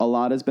know, a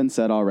lot has been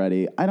said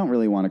already. I don't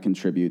really want to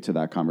contribute to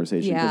that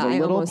conversation because a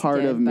little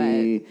part of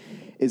me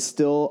is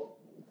still...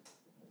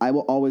 I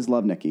will always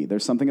love Nicki.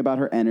 There's something about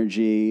her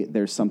energy.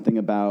 There's something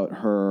about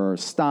her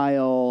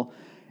style.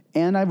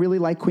 And I really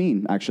like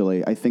Queen,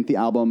 actually. I think the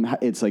album,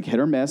 it's like hit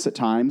or miss at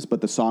times, but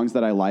the songs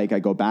that I like, I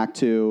go back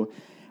to.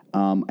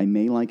 I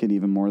may like it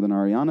even more than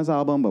Ariana's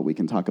album, but we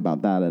can talk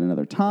about that at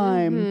another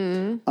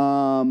time.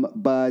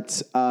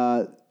 But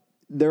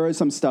there is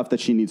some stuff that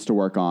she needs to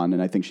work on,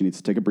 and I think she needs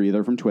to take a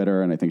breather from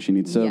Twitter, and I think she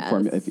needs to,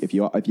 if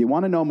you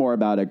want to know more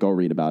about it, go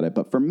read about it.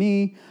 But for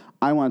me,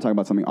 I want to talk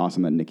about something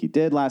awesome that Nicki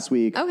did last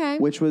week,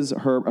 which was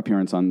her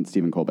appearance on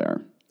Stephen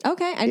Colbert.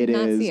 Okay, I did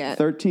not see it.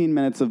 13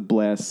 minutes of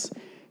bliss.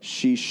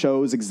 She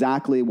shows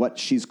exactly what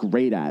she's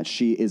great at.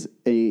 She is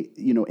a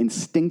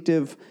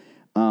instinctive,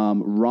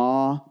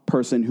 raw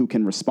person who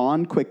can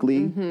respond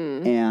quickly,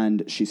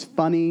 and she's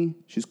funny.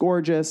 She's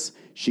gorgeous.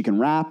 She can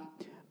rap.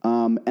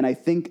 And I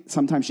think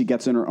sometimes she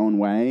gets in her own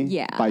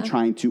way by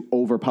trying to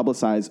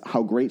over-publicize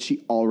how great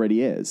she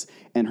already is.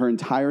 And her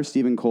entire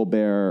Stephen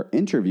Colbert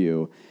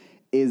interview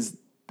is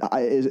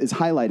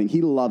highlighting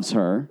he loves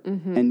her,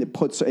 and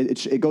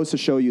it goes to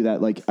show you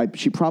that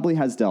she probably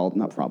has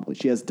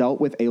she has dealt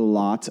with a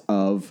lot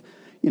of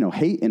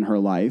hate in her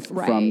life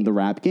from the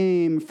rap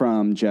game,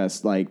 from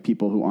just like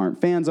people who aren't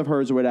fans of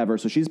hers or whatever.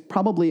 So she's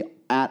probably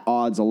at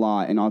odds a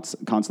lot and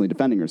constantly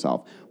defending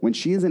herself. When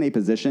she is in a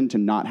position to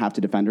not have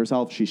to defend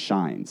herself, she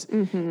shines.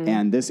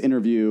 And this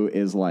interview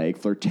is like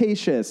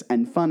flirtatious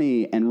and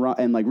funny and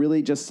like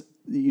really just,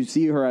 you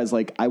see her as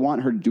like, I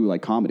want her to do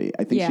like comedy.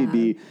 I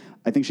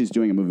think she's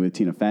doing a movie with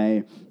Tina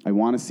Fey. I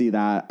want to see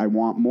that. I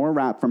want more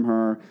rap from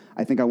her.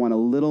 I think I want a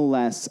little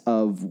less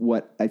of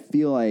what I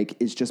feel like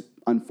is just,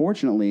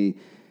 unfortunately,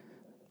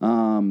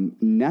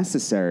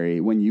 necessary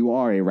when you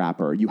are a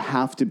rapper. You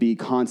have to be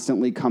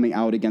constantly coming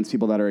out against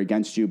people that are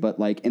against you, but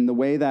like in the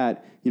way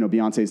that,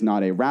 Beyonce is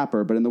not a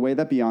rapper, but in the way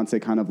that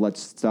Beyonce kind of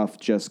lets stuff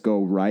just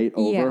go right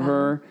over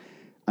her,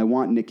 I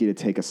want Nicki to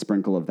take a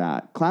sprinkle of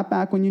that. Clap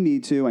back when you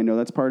need to. I know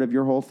that's part of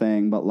your whole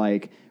thing, but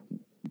like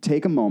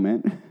take a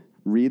moment,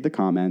 read the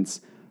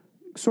comments,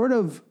 sort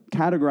of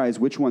categorize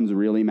which ones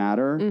really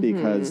matter,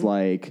 because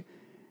like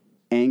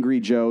Angry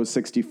Joe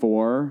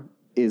 64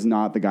 is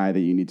not the guy that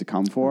you need to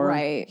come for.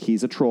 Right.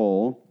 He's a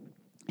troll.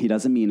 He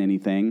doesn't mean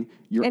anything.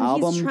 Your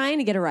album, he's trying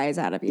to get a rise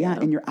out of you. Yeah,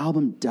 and your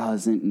album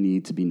doesn't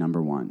need to be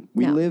number one.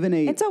 We live in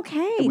a... It's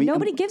okay.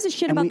 Nobody gives a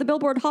shit about the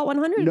Billboard Hot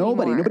 100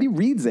 Nobody. anymore. Nobody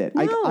reads it.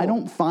 No. I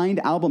don't find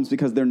albums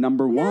because they're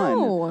number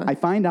one. I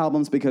find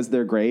albums because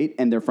they're great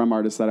and they're from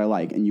artists that I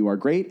like. And you are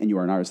great and you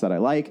are an artist that I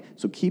like.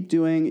 So keep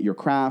doing your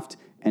craft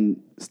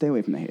and stay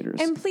away from the haters.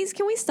 And please,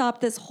 can we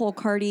stop this whole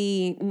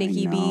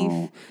Cardi-Nicki beef?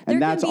 And there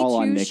that's can be all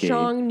on two Nicki.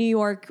 strong New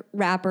York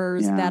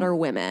rappers that are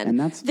women.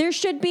 And there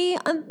should be a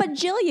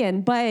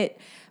bajillion. But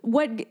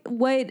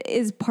what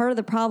is part of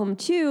the problem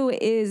too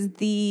is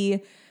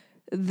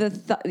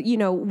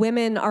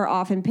women are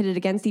often pitted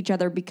against each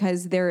other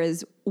because there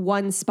is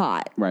one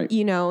spot. Right.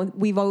 You know,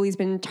 we've always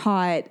been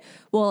taught,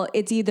 well,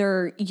 it's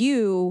either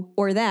you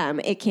or them.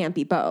 It can't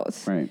be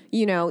both. Right.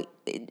 You know,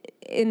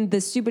 in the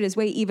stupidest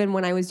way, even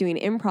when I was doing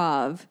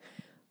improv,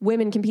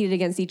 women competed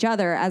against each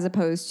other as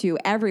opposed to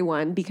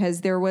everyone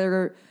because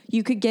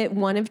you could get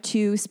one of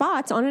two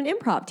spots on an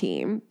improv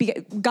team.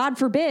 God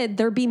forbid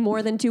there be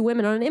more than two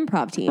women on an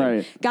improv team.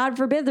 Right. God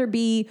forbid there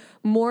be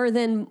more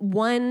than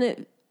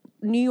one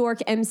New York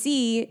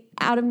MC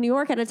out of New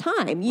York at a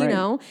time. You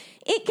know,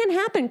 it can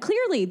happen.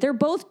 Clearly, they're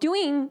both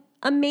doing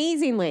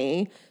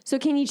amazingly. So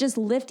can you just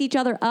lift each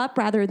other up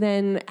rather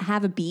than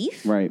have a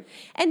beef? Right.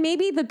 And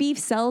maybe the beef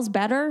sells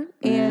better.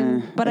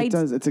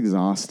 It's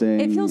exhausting.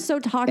 It feels so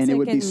toxic. And it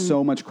would be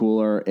so much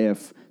cooler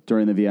if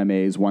during the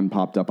VMAs one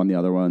popped up on the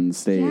other one's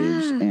stage.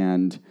 Yeah.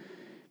 And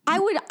I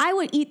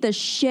would eat the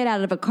shit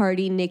out of a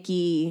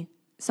Cardi-Nicki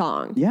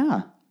song.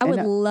 Yeah. I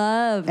would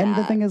love that. And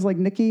the thing is, like,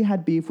 Nicki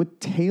had beef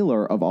with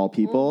Taylor, of all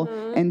people,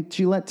 and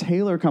she let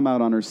Taylor come out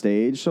on her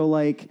stage. So,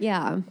 like,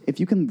 if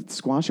you can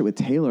squash it with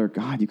Taylor,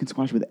 God, you can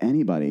squash it with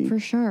anybody. For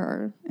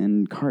sure.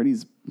 And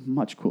Cardi's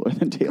much cooler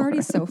than Taylor.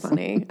 Cardi's so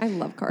funny. I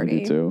love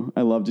Cardi. I do,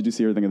 too. Did you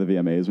see her thing at the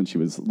VMAs when she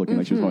was looking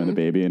like she was holding the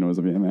baby and it was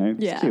a VMA?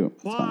 Yeah. It's cute.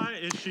 Why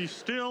is she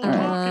still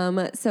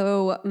talking?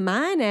 So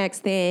my next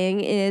thing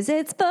is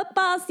it's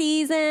football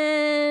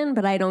season,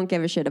 but I don't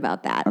give a shit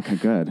about that. Okay,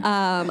 good.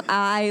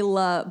 I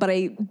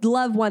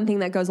love one thing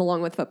that goes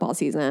along with football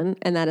season,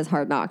 and that is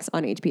Hard Knocks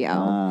on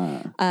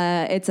HBO.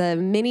 It's a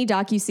mini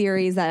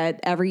docuseries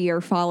that every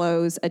year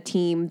follows a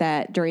team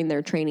that during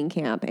their training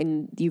camp,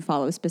 and you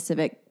follow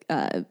specific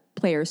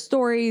player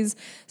stories,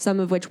 some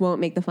of which won't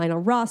make the final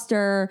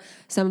roster,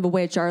 some of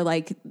which are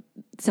like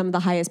some of the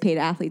highest paid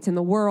athletes in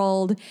the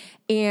world.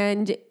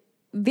 And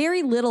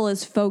very little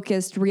is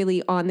focused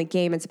really on the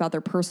game. It's about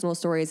their personal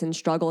stories and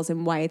struggles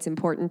and why it's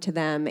important to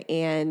them.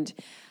 And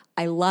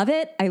I love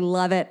it. I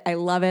love it. I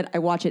love it. I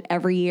watch it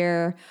every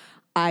year.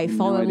 I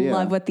fall in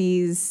love with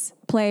these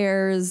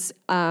players.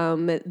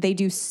 They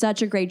do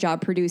such a great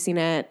job producing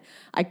it.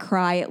 I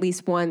cry at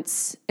least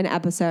once an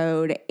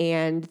episode.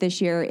 And this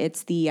year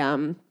it's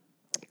the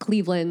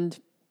Cleveland,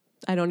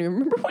 I don't even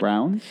remember what.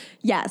 Browns?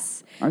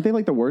 Yes. Aren't they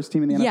like the worst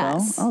team in the NFL?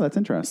 Yes. Oh, that's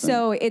interesting.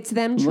 So it's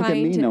them Look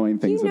trying at me to knowing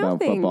things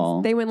about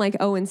football. They went like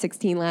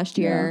 0-16 last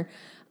year.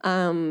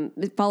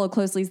 Follow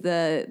closely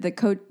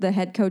the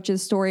head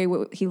coach's story.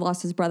 He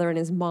lost his brother and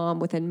his mom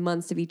within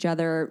months of each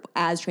other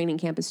as training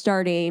camp is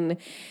starting,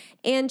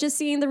 and just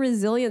seeing the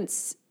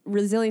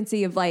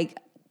resiliency of like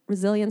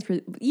resilience.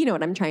 You know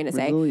what I'm trying to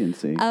say?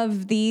 Resiliency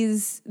of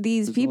these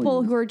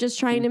people who are just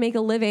trying to make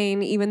a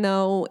living, even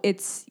though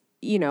it's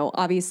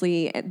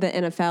obviously the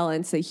NFL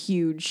and it's a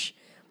huge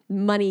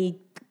money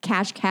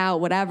cash cow,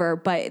 whatever,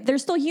 but they're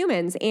still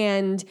humans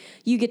and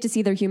you get to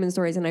see their human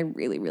stories and I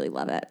really, really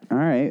love it. All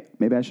right.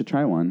 Maybe I should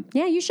try one.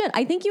 Yeah, you should.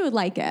 I think you would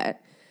like it.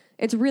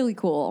 It's really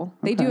cool.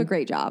 They do a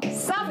great job.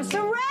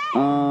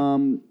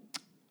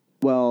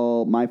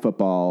 Well, my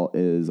football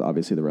is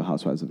obviously the Real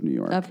Housewives of New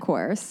York. Of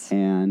course.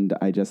 And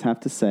I just have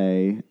to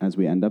say, as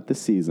we end up the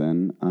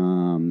season,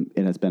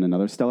 it has been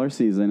another stellar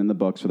season in the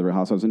books for the Real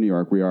Housewives of New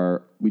York.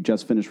 We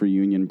just finished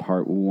Reunion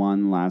Part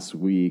 1 last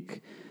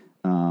week.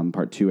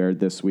 Part 2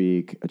 aired this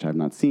week, which I have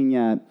not seen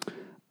yet.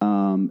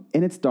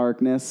 In its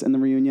darkness in the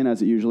reunion,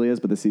 as it usually is,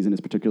 but the season is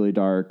particularly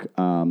dark.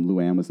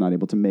 Luann was not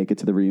able to make it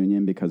to the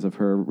reunion because of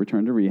her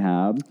return to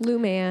rehab.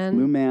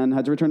 Luann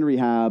had to return to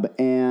rehab,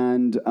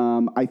 and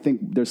I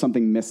think there's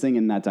something missing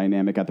in that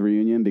dynamic at the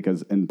reunion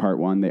because in Part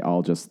 1, they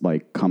all just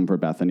like come for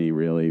Bethany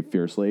really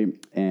fiercely,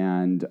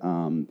 and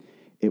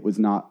it was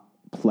not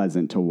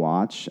pleasant to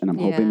watch, and I'm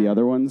hoping the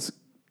other ones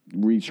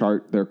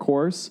rechart their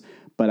course.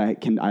 But I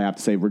have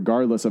to say,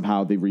 regardless of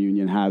how the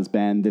reunion has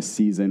been, this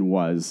season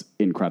was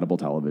incredible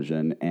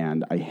television.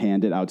 And I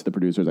hand it out to the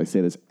producers. I say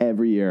this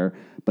every year,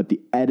 but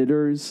the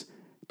editors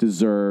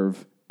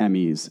deserve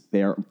Emmys.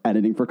 They are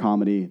editing for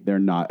comedy. They're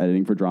not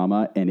editing for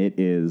drama. And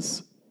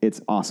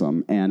it's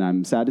awesome. And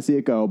I'm sad to see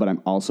it go, but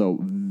I'm also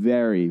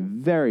very,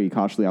 very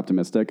cautiously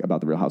optimistic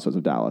about the Real Housewives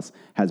of Dallas.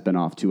 Has been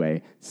off to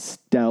a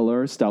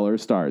stellar, stellar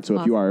start. So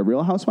if you are a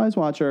Real Housewives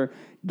watcher,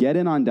 get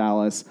in on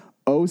Dallas.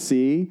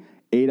 OC,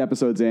 8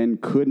 episodes in,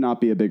 could not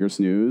be a bigger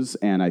snooze,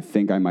 and I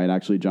think I might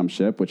actually jump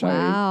ship, which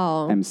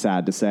I am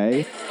sad to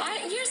say.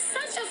 You're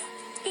such a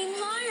f***ing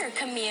liar,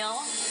 Camille.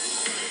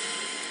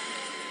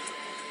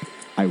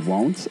 I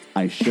won't.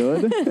 I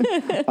should.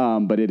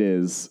 But it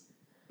is...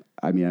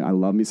 I mean, I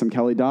love me some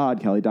Kelly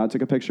Dodd. Kelly Dodd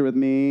took a picture with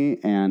me,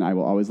 and I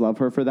will always love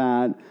her for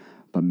that.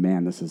 But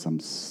man, this is some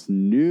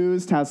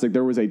snooze-tastic.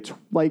 There was a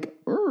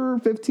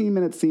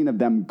 15-minute scene of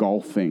them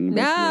golfing.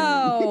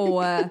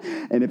 No.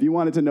 And if you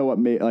wanted to know what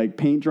made like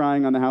paint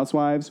drying on the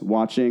Housewives,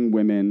 watching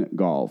women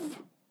golf.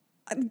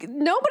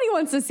 Nobody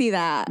wants to see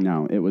that.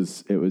 No, it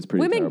was pretty.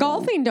 Women terrible.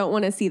 golfing don't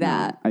want to see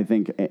that. I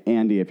think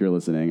Andy, if you're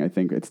listening, I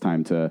think it's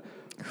time to.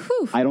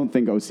 Whew. I don't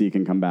think OC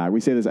can come back. We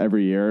say this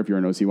every year. If you're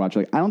an OC watcher,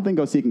 like I don't think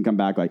OC can come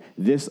back like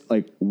this.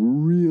 Like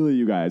really,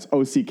 you guys,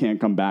 OC can't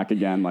come back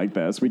again like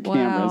this. We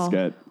can't risk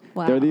it.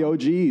 Wow. They're the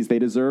OGs. They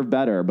deserve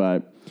better.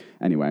 But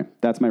anyway,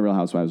 that's my Real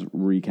Housewives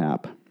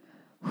recap.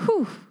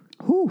 Whew.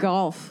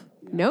 Golf.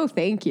 No,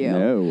 thank you.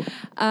 No.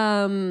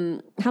 How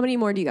many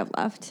more do you have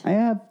left? I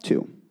have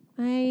 2.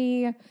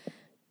 I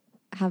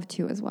have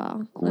 2 as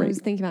well. Great. I was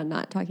thinking about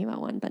not talking about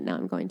one, but now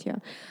I'm going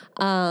to.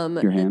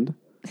 Your hand?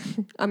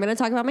 I'm going to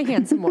talk about my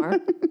hand some more.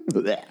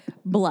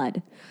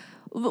 Blood.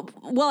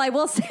 Well, I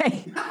will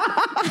say,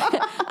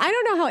 I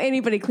don't know how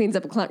anybody cleans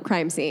up a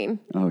crime scene.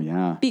 Oh,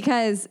 yeah.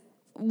 Because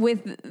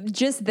with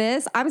just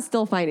this, I'm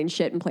still finding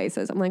shit in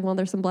places. I'm like, well,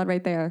 there's some blood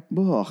right there.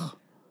 Ugh.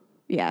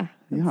 Yeah.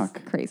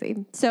 Yuck.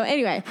 Crazy. So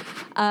anyway,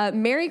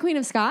 Mary Queen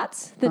of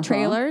Scots, the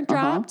trailer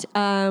dropped.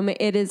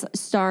 It is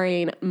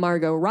starring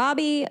Margot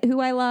Robbie,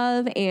 who I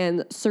love,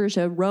 and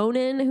Saoirse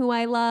Ronan, who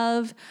I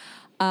love.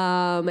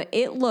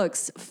 It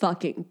looks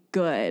fucking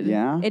good.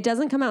 Yeah? It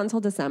doesn't come out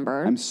until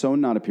December. I'm so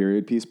not a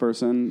period piece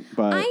person,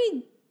 but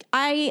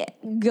I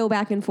go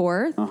back and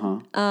forth.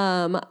 I'm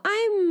not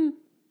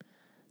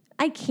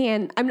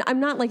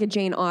like a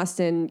Jane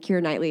Austen,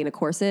 Keira Knightley in a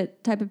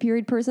corset type of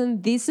period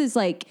person. This is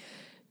like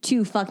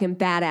 2 fucking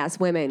badass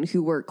women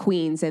who were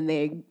queens,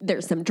 and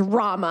there's some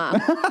drama,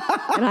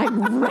 and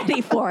I'm ready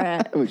for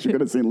it. I wish you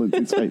could have seen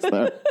Lindsay's face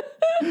there.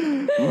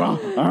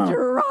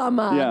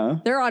 Drama. Yeah.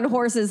 They're on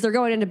horses. They're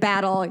going into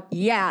battle.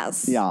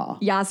 Yes. Yeah.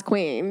 Yes,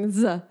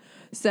 queens.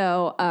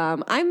 So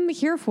I'm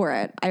here for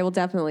it. I will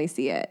definitely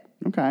see it.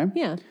 Okay.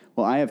 Yeah.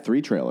 Well, I have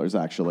 3 trailers,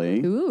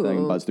 actually. Ooh. That I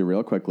can buzz through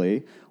real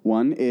quickly.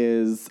 One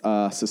is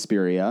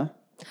Suspiria,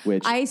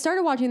 which... I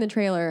started watching the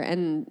trailer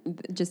and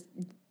just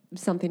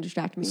something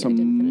distracted me. So and I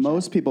didn't finish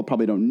most people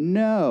probably don't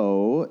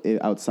know,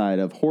 outside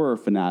of horror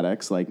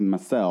fanatics like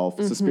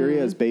myself,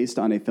 Suspiria is based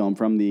on a film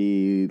from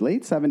the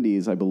late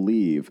 70s, I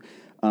believe.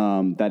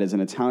 That is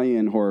an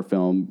Italian horror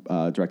film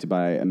directed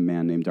by a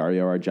man named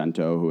Dario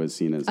Argento, who is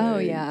seen as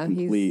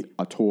complete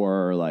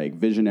auteur, like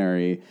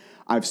visionary.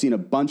 I've seen a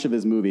bunch of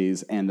his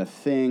movies, and the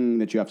thing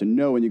that you have to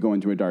know when you go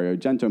into a Dario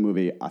Argento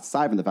movie,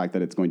 aside from the fact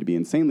that it's going to be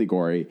insanely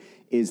gory,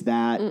 is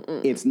that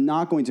it's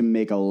not going to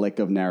make a lick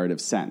of narrative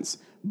sense.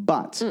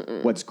 But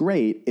what's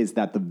great is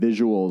that the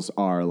visuals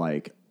are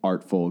like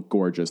artful,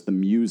 gorgeous. The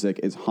music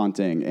is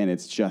haunting, and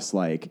it's just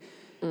like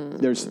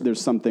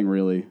there's something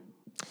really.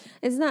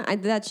 It's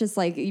not. That's just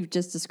like you've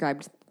just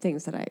described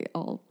things that I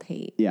all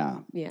hate. Yeah.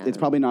 Yeah. It's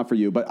probably not for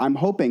you, but I'm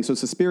hoping. So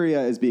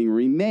Suspiria is being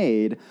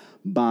remade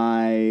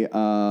by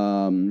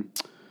the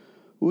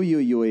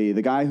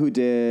guy who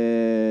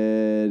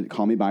did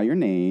Call Me By Your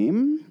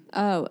Name.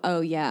 Oh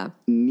yeah.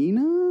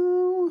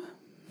 Nino?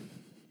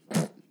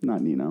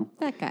 Not Nino.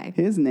 That guy.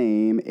 His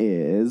name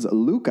is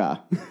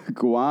Luca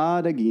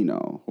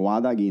Guadagnino.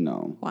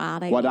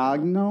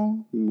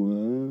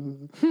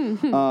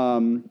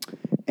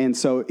 And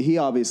so he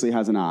obviously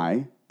has an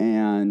eye.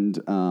 And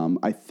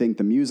I think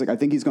the music, I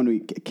think he's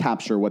going to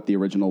capture what the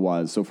original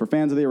was. So for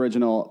fans of the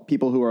original,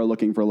 people who are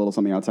looking for a little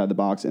something outside the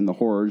box in the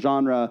horror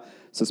genre,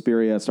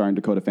 Suspiria starring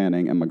Dakota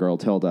Fanning and my girl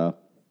Tilda.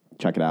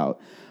 Check it out.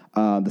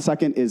 The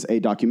second is a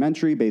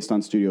documentary based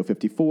on Studio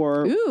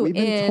 54. We've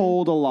been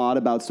told a lot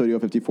about Studio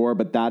 54,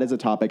 but that is a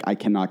topic I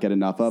cannot get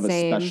enough of,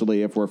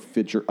 especially if we're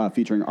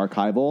featuring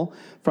archival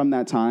from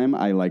that time.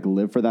 I like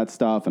live for that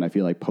stuff, and I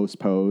feel like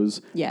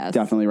post-pose. Yes.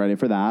 Definitely ready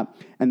for that.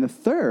 And the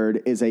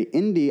third is a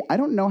indie. I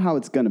don't know how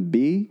it's going to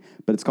be,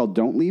 but it's called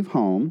Don't Leave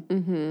Home.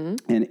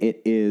 And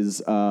it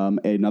is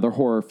another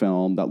horror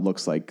film that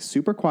looks like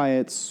super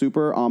quiet,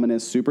 super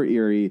ominous, super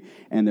eerie.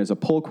 And there's a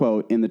pull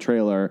quote in the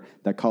trailer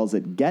that calls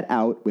it Get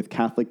Out with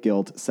Catholic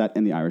Guilt set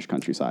in the Irish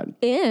countryside.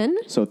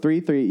 So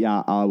three.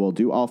 Yeah, I will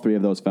do all 3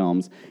 of those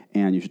films.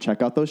 And you should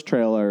check out those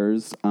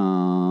trailers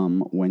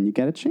when you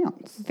get a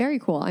chance. Very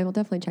cool. I will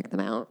definitely check them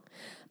out.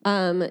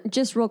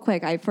 Just real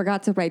quick, I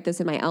forgot to write this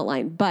in my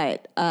outline,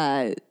 but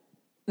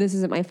this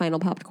isn't my final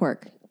popped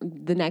cork.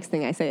 The next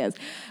thing I say is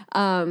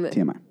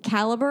TMI.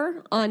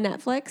 Caliber on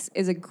Netflix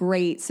is a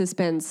great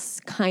suspense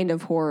kind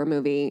of horror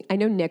movie. I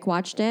know Nick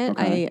watched it.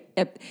 Okay.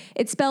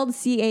 It's spelled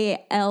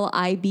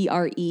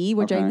Calibre,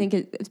 which I think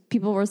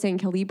people were saying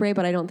Calibre,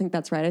 but I don't think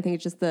that's right. I think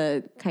it's just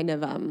the kind of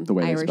the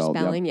way Irish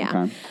spelling.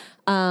 Yep.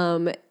 Yeah.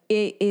 Okay.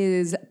 It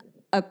is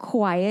a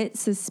quiet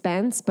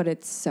suspense, but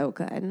it's so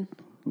good.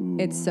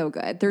 It's so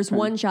good. There's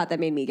one shot that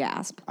made me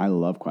gasp. I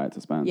love quiet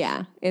suspense.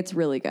 Yeah, it's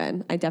really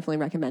good. I definitely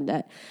recommend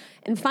it.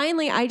 And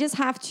finally, I just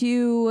have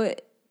to...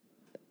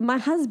 My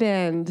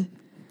husband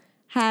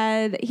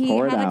He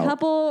Pour it had a out.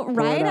 couple Pour it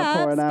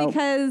write-ups out.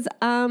 because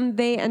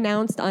they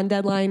announced on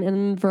Deadline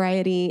and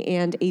Variety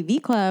and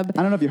AV Club.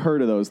 I don't know if you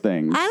heard of those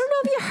things. I don't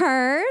know if you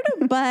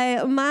heard,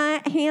 but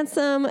my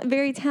handsome,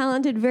 very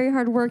talented, very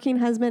hardworking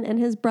husband and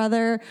his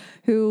brother,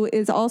 who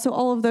is also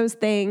all of those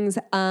things,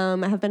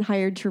 have been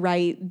hired to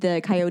write the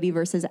Coyote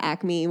versus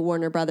Acme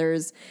Warner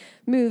Brothers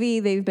movie.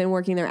 They've been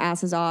working their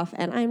asses off,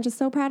 and I'm just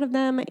so proud of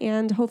them,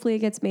 and hopefully it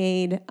gets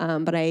made,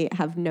 but I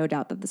have no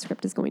doubt that the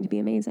script is going to be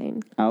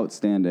amazing.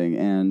 Outstanding.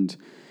 And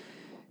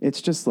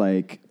it's just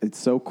like, it's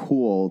so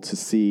cool to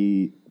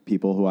see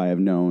people who I have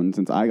known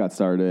since I got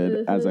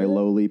started as a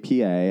lowly PA,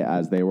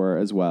 as they were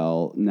as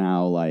well.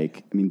 Now,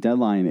 like, I mean,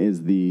 Deadline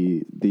is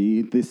the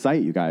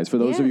site, you guys. For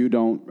those of you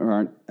who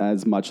aren't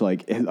as much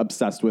like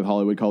obsessed with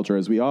Hollywood culture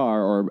as we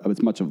are, or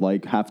as much of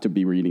like have to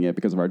be reading it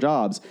because of our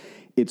jobs,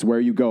 it's where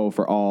you go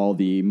for all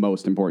the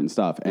most important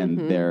stuff.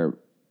 And their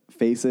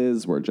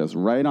faces were just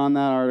right on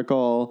that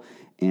article.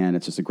 And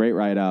it's just a great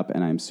write-up,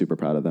 and I'm super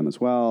proud of them as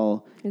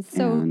well. It's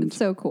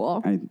so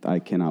cool. I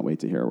cannot wait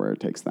to hear where it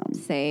takes them.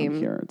 Same. From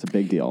here. It's a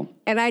big deal.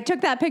 And I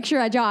took that picture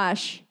of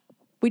Josh.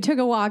 We took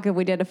a walk and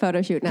we did a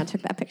photo shoot, and I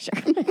took that picture.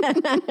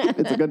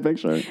 It's a good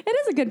picture. It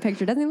is a good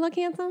picture. Doesn't he look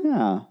handsome?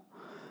 Yeah.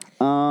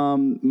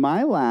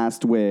 My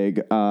last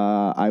wig,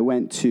 I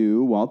went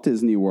to Walt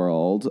Disney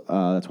World.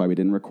 That's why we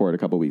didn't record a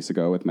couple weeks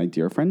ago with my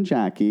dear friend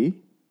Jackie.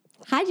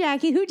 Hi,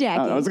 Jackie. Who,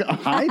 Jackie?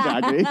 Hi,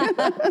 Jackie.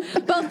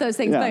 Both those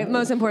things, but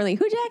most importantly,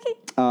 who, Jackie?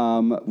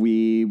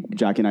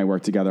 Jackie and I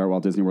worked together at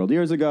Walt Disney World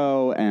years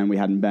ago, and we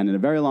hadn't been in a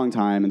very long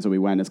time, and so we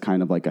went as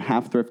kind of like a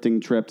half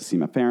thrifting trip to see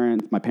my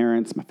parents,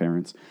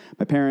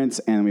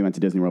 and we went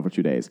to Disney World for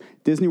 2 days.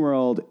 Disney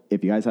World,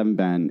 if you guys haven't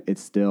been,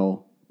 it's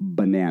still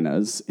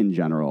bananas in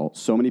general.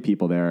 So many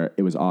people there.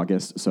 It was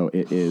August, so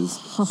it is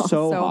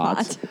so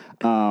hot.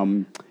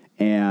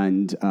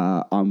 And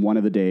on one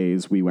of the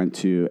days, we went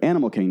to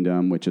Animal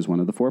Kingdom, which is one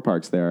of the 4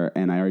 parks there.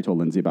 And I already told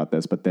Lindsay about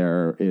this, but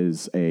there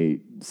is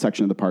a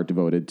section of the park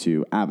devoted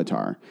to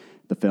Avatar,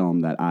 the film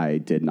that I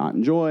did not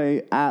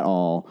enjoy at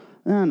all.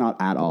 Not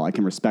at all. I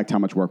can respect how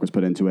much work was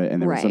put into it.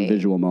 And there were some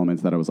visual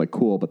moments that I was like,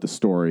 cool, but the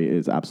story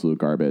is absolute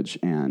garbage.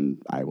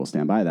 And I will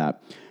stand by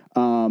that.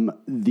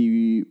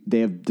 They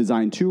have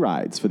designed 2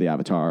 rides for the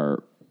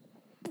Avatar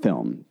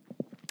film.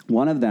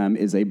 One of them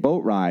is a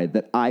boat ride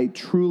that I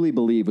truly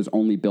believe was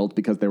only built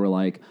because they were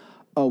like,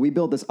 oh, we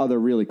built this other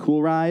really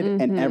cool ride,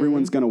 and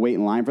everyone's going to wait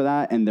in line for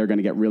that, and they're going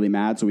to get really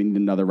mad, so we need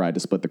another ride to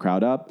split the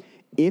crowd up.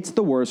 It's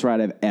the worst ride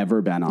I've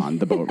ever been on,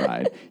 the boat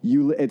ride.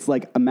 It's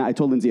like, I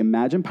told Lindsay,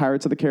 imagine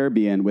Pirates of the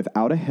Caribbean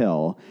without a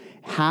hill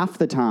half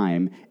the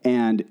time,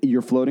 and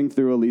you're floating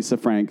through a Lisa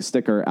Frank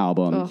sticker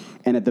album,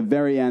 and at the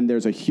very end,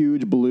 there's a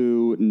huge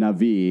blue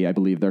Na'vi, I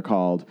believe they're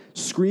called,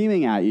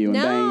 screaming at you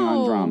and banging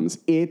on drums.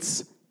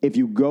 If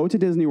you go to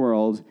Disney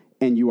World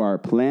and you are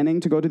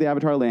planning to go to the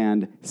Avatar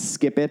land,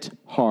 skip it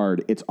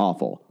hard. It's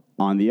awful.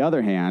 On the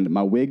other hand,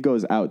 my wig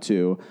goes out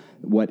to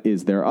what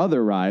is their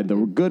other ride, the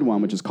good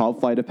one, which is called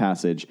Flight of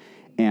Passage.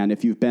 And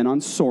if you've been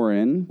on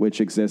Soarin',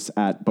 which exists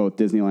at both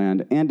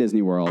Disneyland and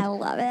Disney World, I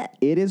love it.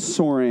 It is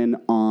Soarin'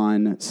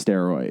 on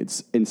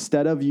steroids.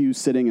 Instead of you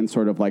sitting in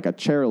sort of like a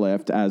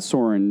chairlift, as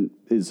Soarin'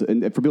 is,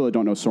 and for people that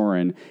don't know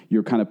Soarin',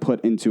 you're kind of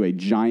put into a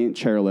giant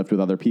chairlift with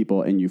other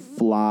people, and you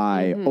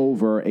fly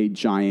over a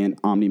giant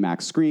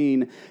OmniMax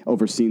screen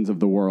over scenes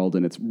of the world,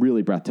 and it's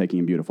really breathtaking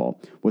and beautiful.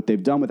 What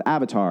they've done with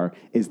Avatar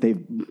is they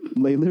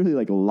literally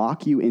like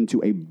lock you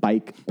into a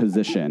bike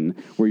position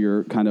where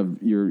you're kind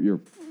of your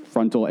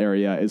frontal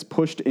area is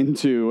pushed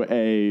into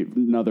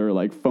another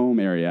like foam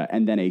area,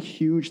 and then a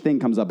huge thing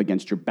comes up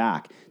against your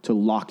back to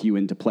lock you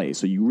into place.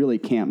 So you really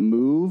can't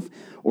move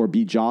or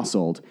be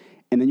jostled.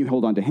 And then you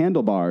hold on to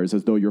handlebars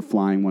as though you're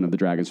flying one of the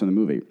dragons from the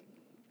movie.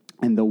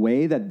 And the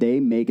way that they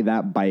make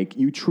that bike,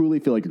 you truly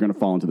feel like you're going to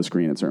fall into the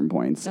screen at certain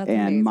points. That's and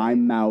amazing. My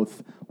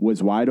mouth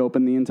was wide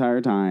open the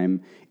entire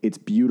time. It's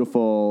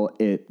beautiful.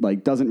 It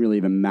like doesn't really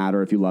even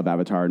matter if you love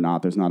Avatar or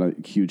not. There's not a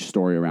huge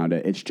story around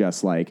it. It's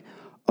just like,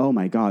 oh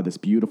my God, this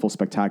beautiful,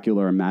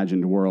 spectacular,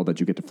 imagined world that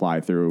you get to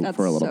fly through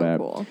for a little bit.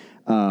 Cool.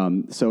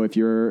 So if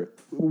you're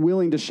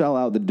willing to shell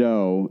out the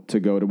dough to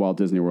go to Walt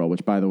Disney World,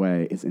 which, by the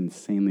way, is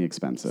insanely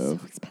expensive.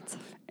 So expensive.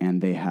 And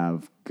they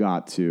have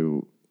got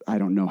to, I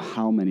don't know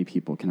how many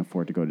people can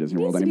afford to go to Disney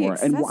World anymore.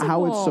 And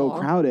how it's so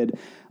crowded.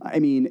 I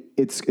mean,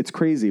 it's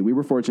crazy. We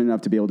were fortunate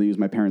enough to be able to use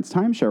my parents'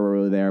 timeshare while we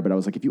were there, but I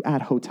was like, if you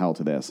add hotel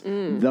to this,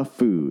 the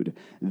food,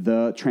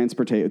 the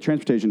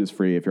transportation is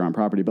free if you're on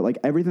property, but like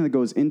everything that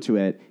goes into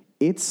it,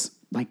 it's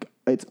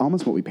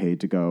almost what we paid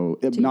to go,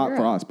 not Europe.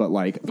 for us, but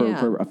like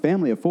for a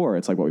family of 4,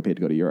 it's like what we paid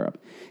to go to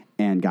Europe.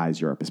 And guys,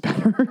 Europe is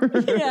better.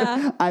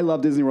 Yeah. I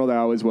love Disney World, I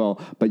always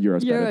will, but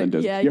Europe's better than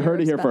Disney. Yeah, you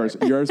heard it here Europe's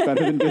first. Europe's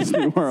better than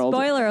Disney World.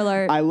 Spoiler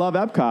alert. I love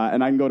Epcot,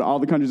 and I can go to all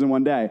the countries in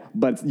one day,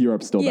 but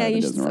Europe's still better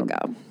than Disney World. Yeah,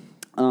 you should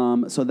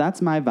still go. So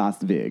that's my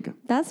Vast Vig.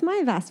 That's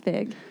my Vast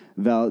Vig.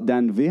 well,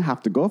 then we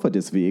have to go for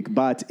this week.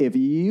 But if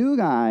you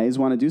guys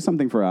want to do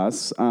something for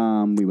us,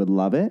 we would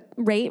love it.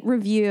 Rate,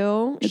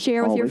 review,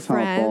 share with your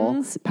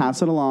friends. Helpful.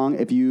 Pass it along.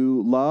 If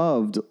you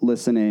loved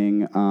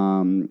listening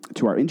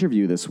to our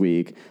interview this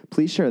week,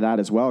 please share that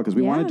as well because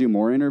we want to do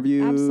more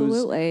interviews.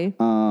 Absolutely.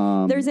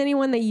 If there's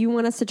anyone that you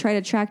want us to try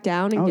to track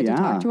down and get to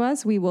talk to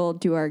us, we will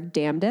do our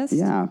damnedest.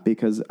 Yeah,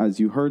 because as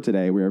you heard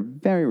today, we are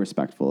very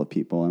respectful of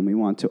people and we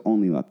want to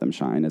only let them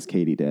shine as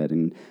Katie did.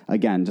 And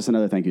again, just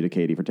another thank you to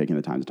Katie for taking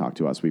the time to talk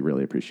to us. We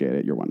really appreciate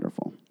it. You're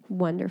wonderful.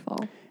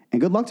 Wonderful. And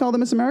good luck to all the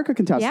Miss America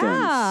contestants.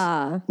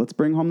 Yeah. Let's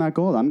bring home that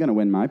gold. I'm going to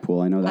win my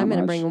pool. I know that I'm much.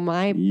 going to bring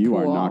my pool. You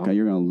are not going to.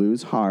 You're going to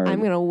lose hard. I'm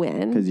going to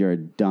win. Because you're a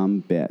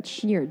dumb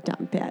bitch. You're a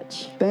dumb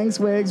bitch. Thanks,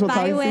 Wigs. We'll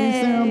Bye, talk to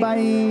you soon. Bye.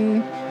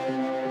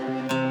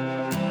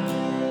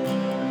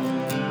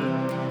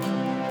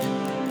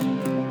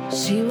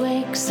 She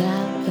wakes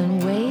up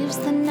and waves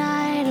the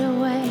night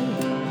away,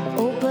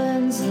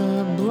 opens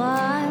the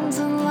blinds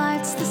and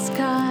lights the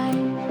sky.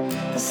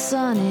 The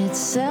sun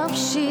itself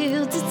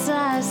shields its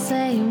eyes,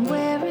 saying,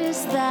 where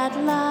is that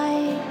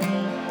light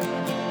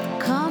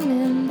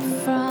coming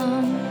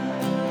from?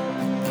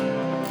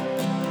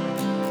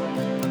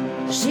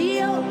 She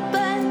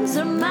opens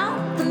her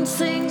mouth and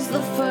sings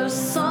the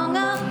first song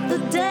of the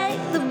day.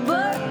 The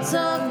birds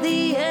of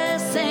the air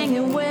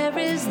singing, where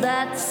is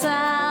that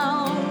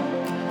sound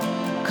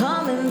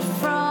coming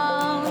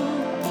from?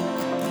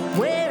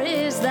 Where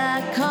is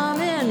that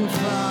coming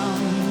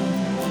from?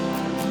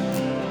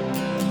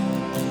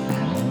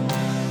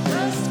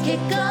 First kick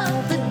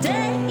of the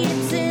day,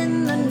 it's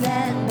in the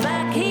net,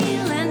 back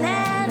heeling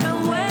and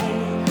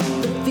away.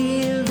 The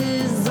field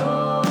is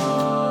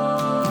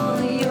all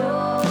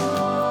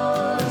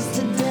yours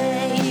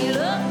today.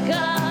 Look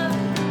up,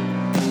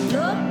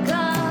 look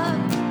up,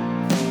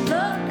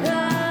 look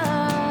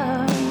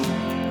up.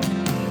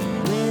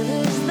 Where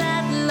is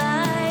that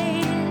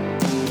light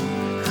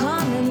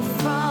coming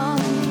from?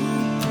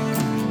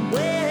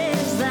 Where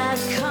is that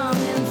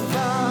coming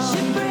from?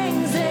 She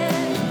brings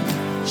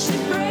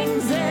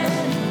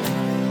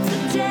it to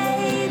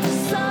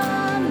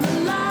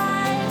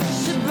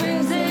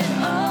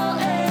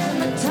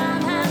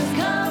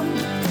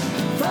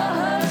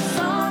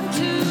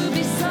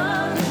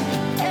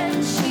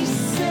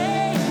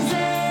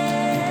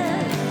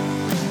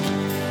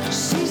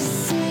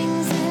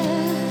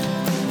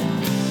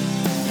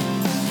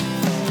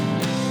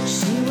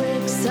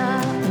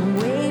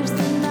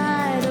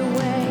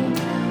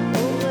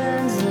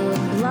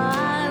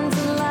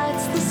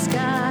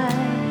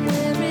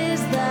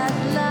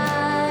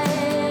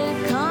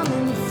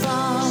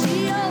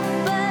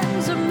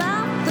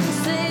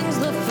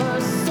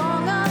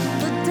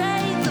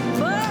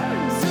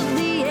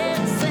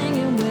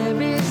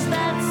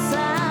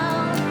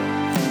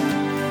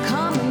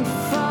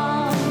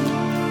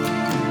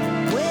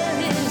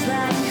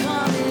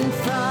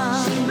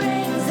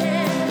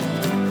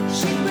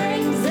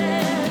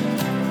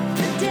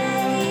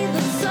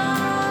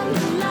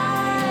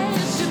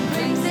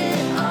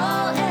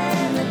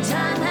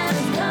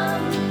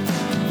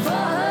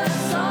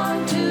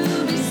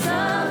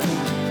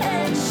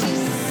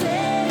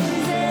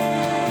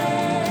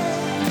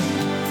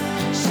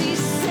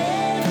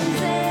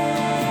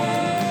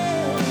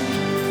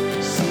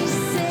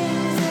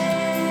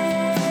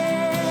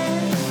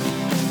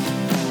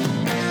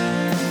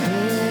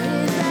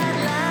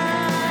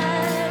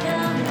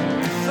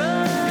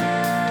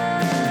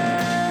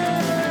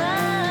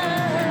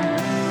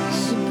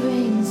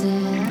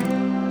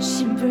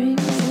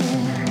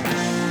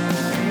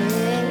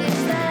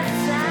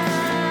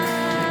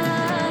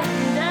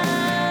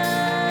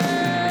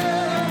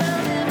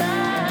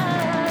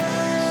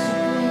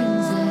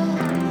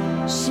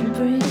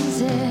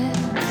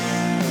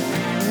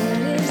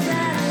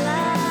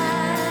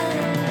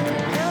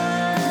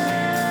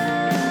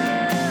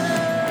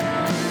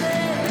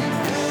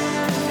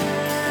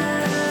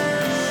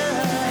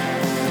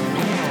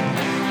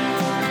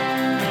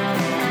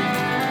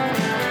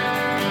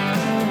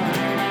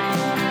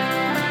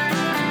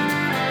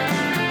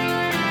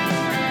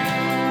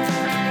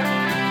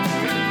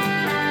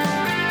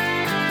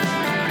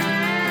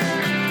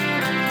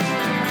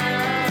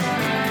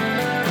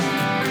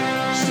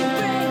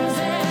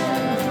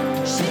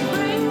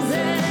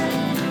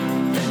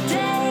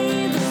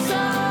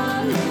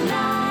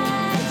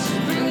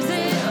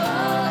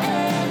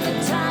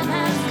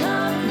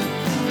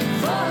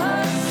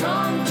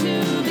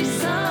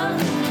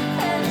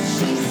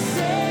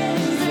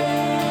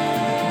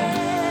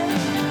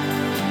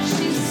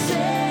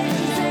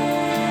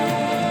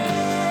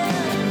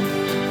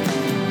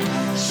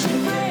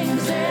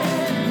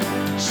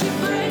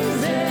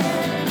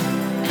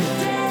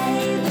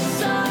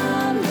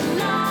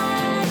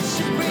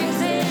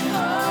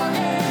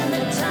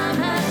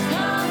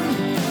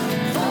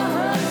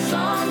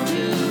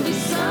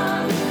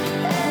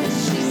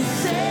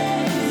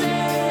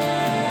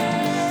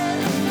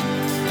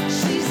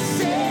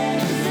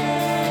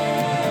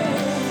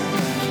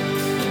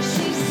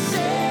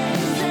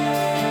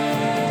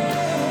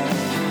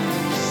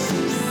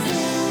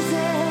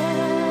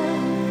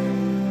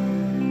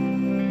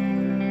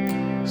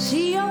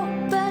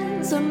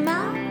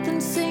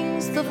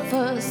the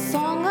first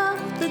song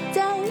of the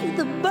day,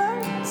 the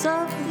birds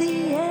of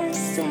the air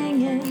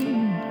singing.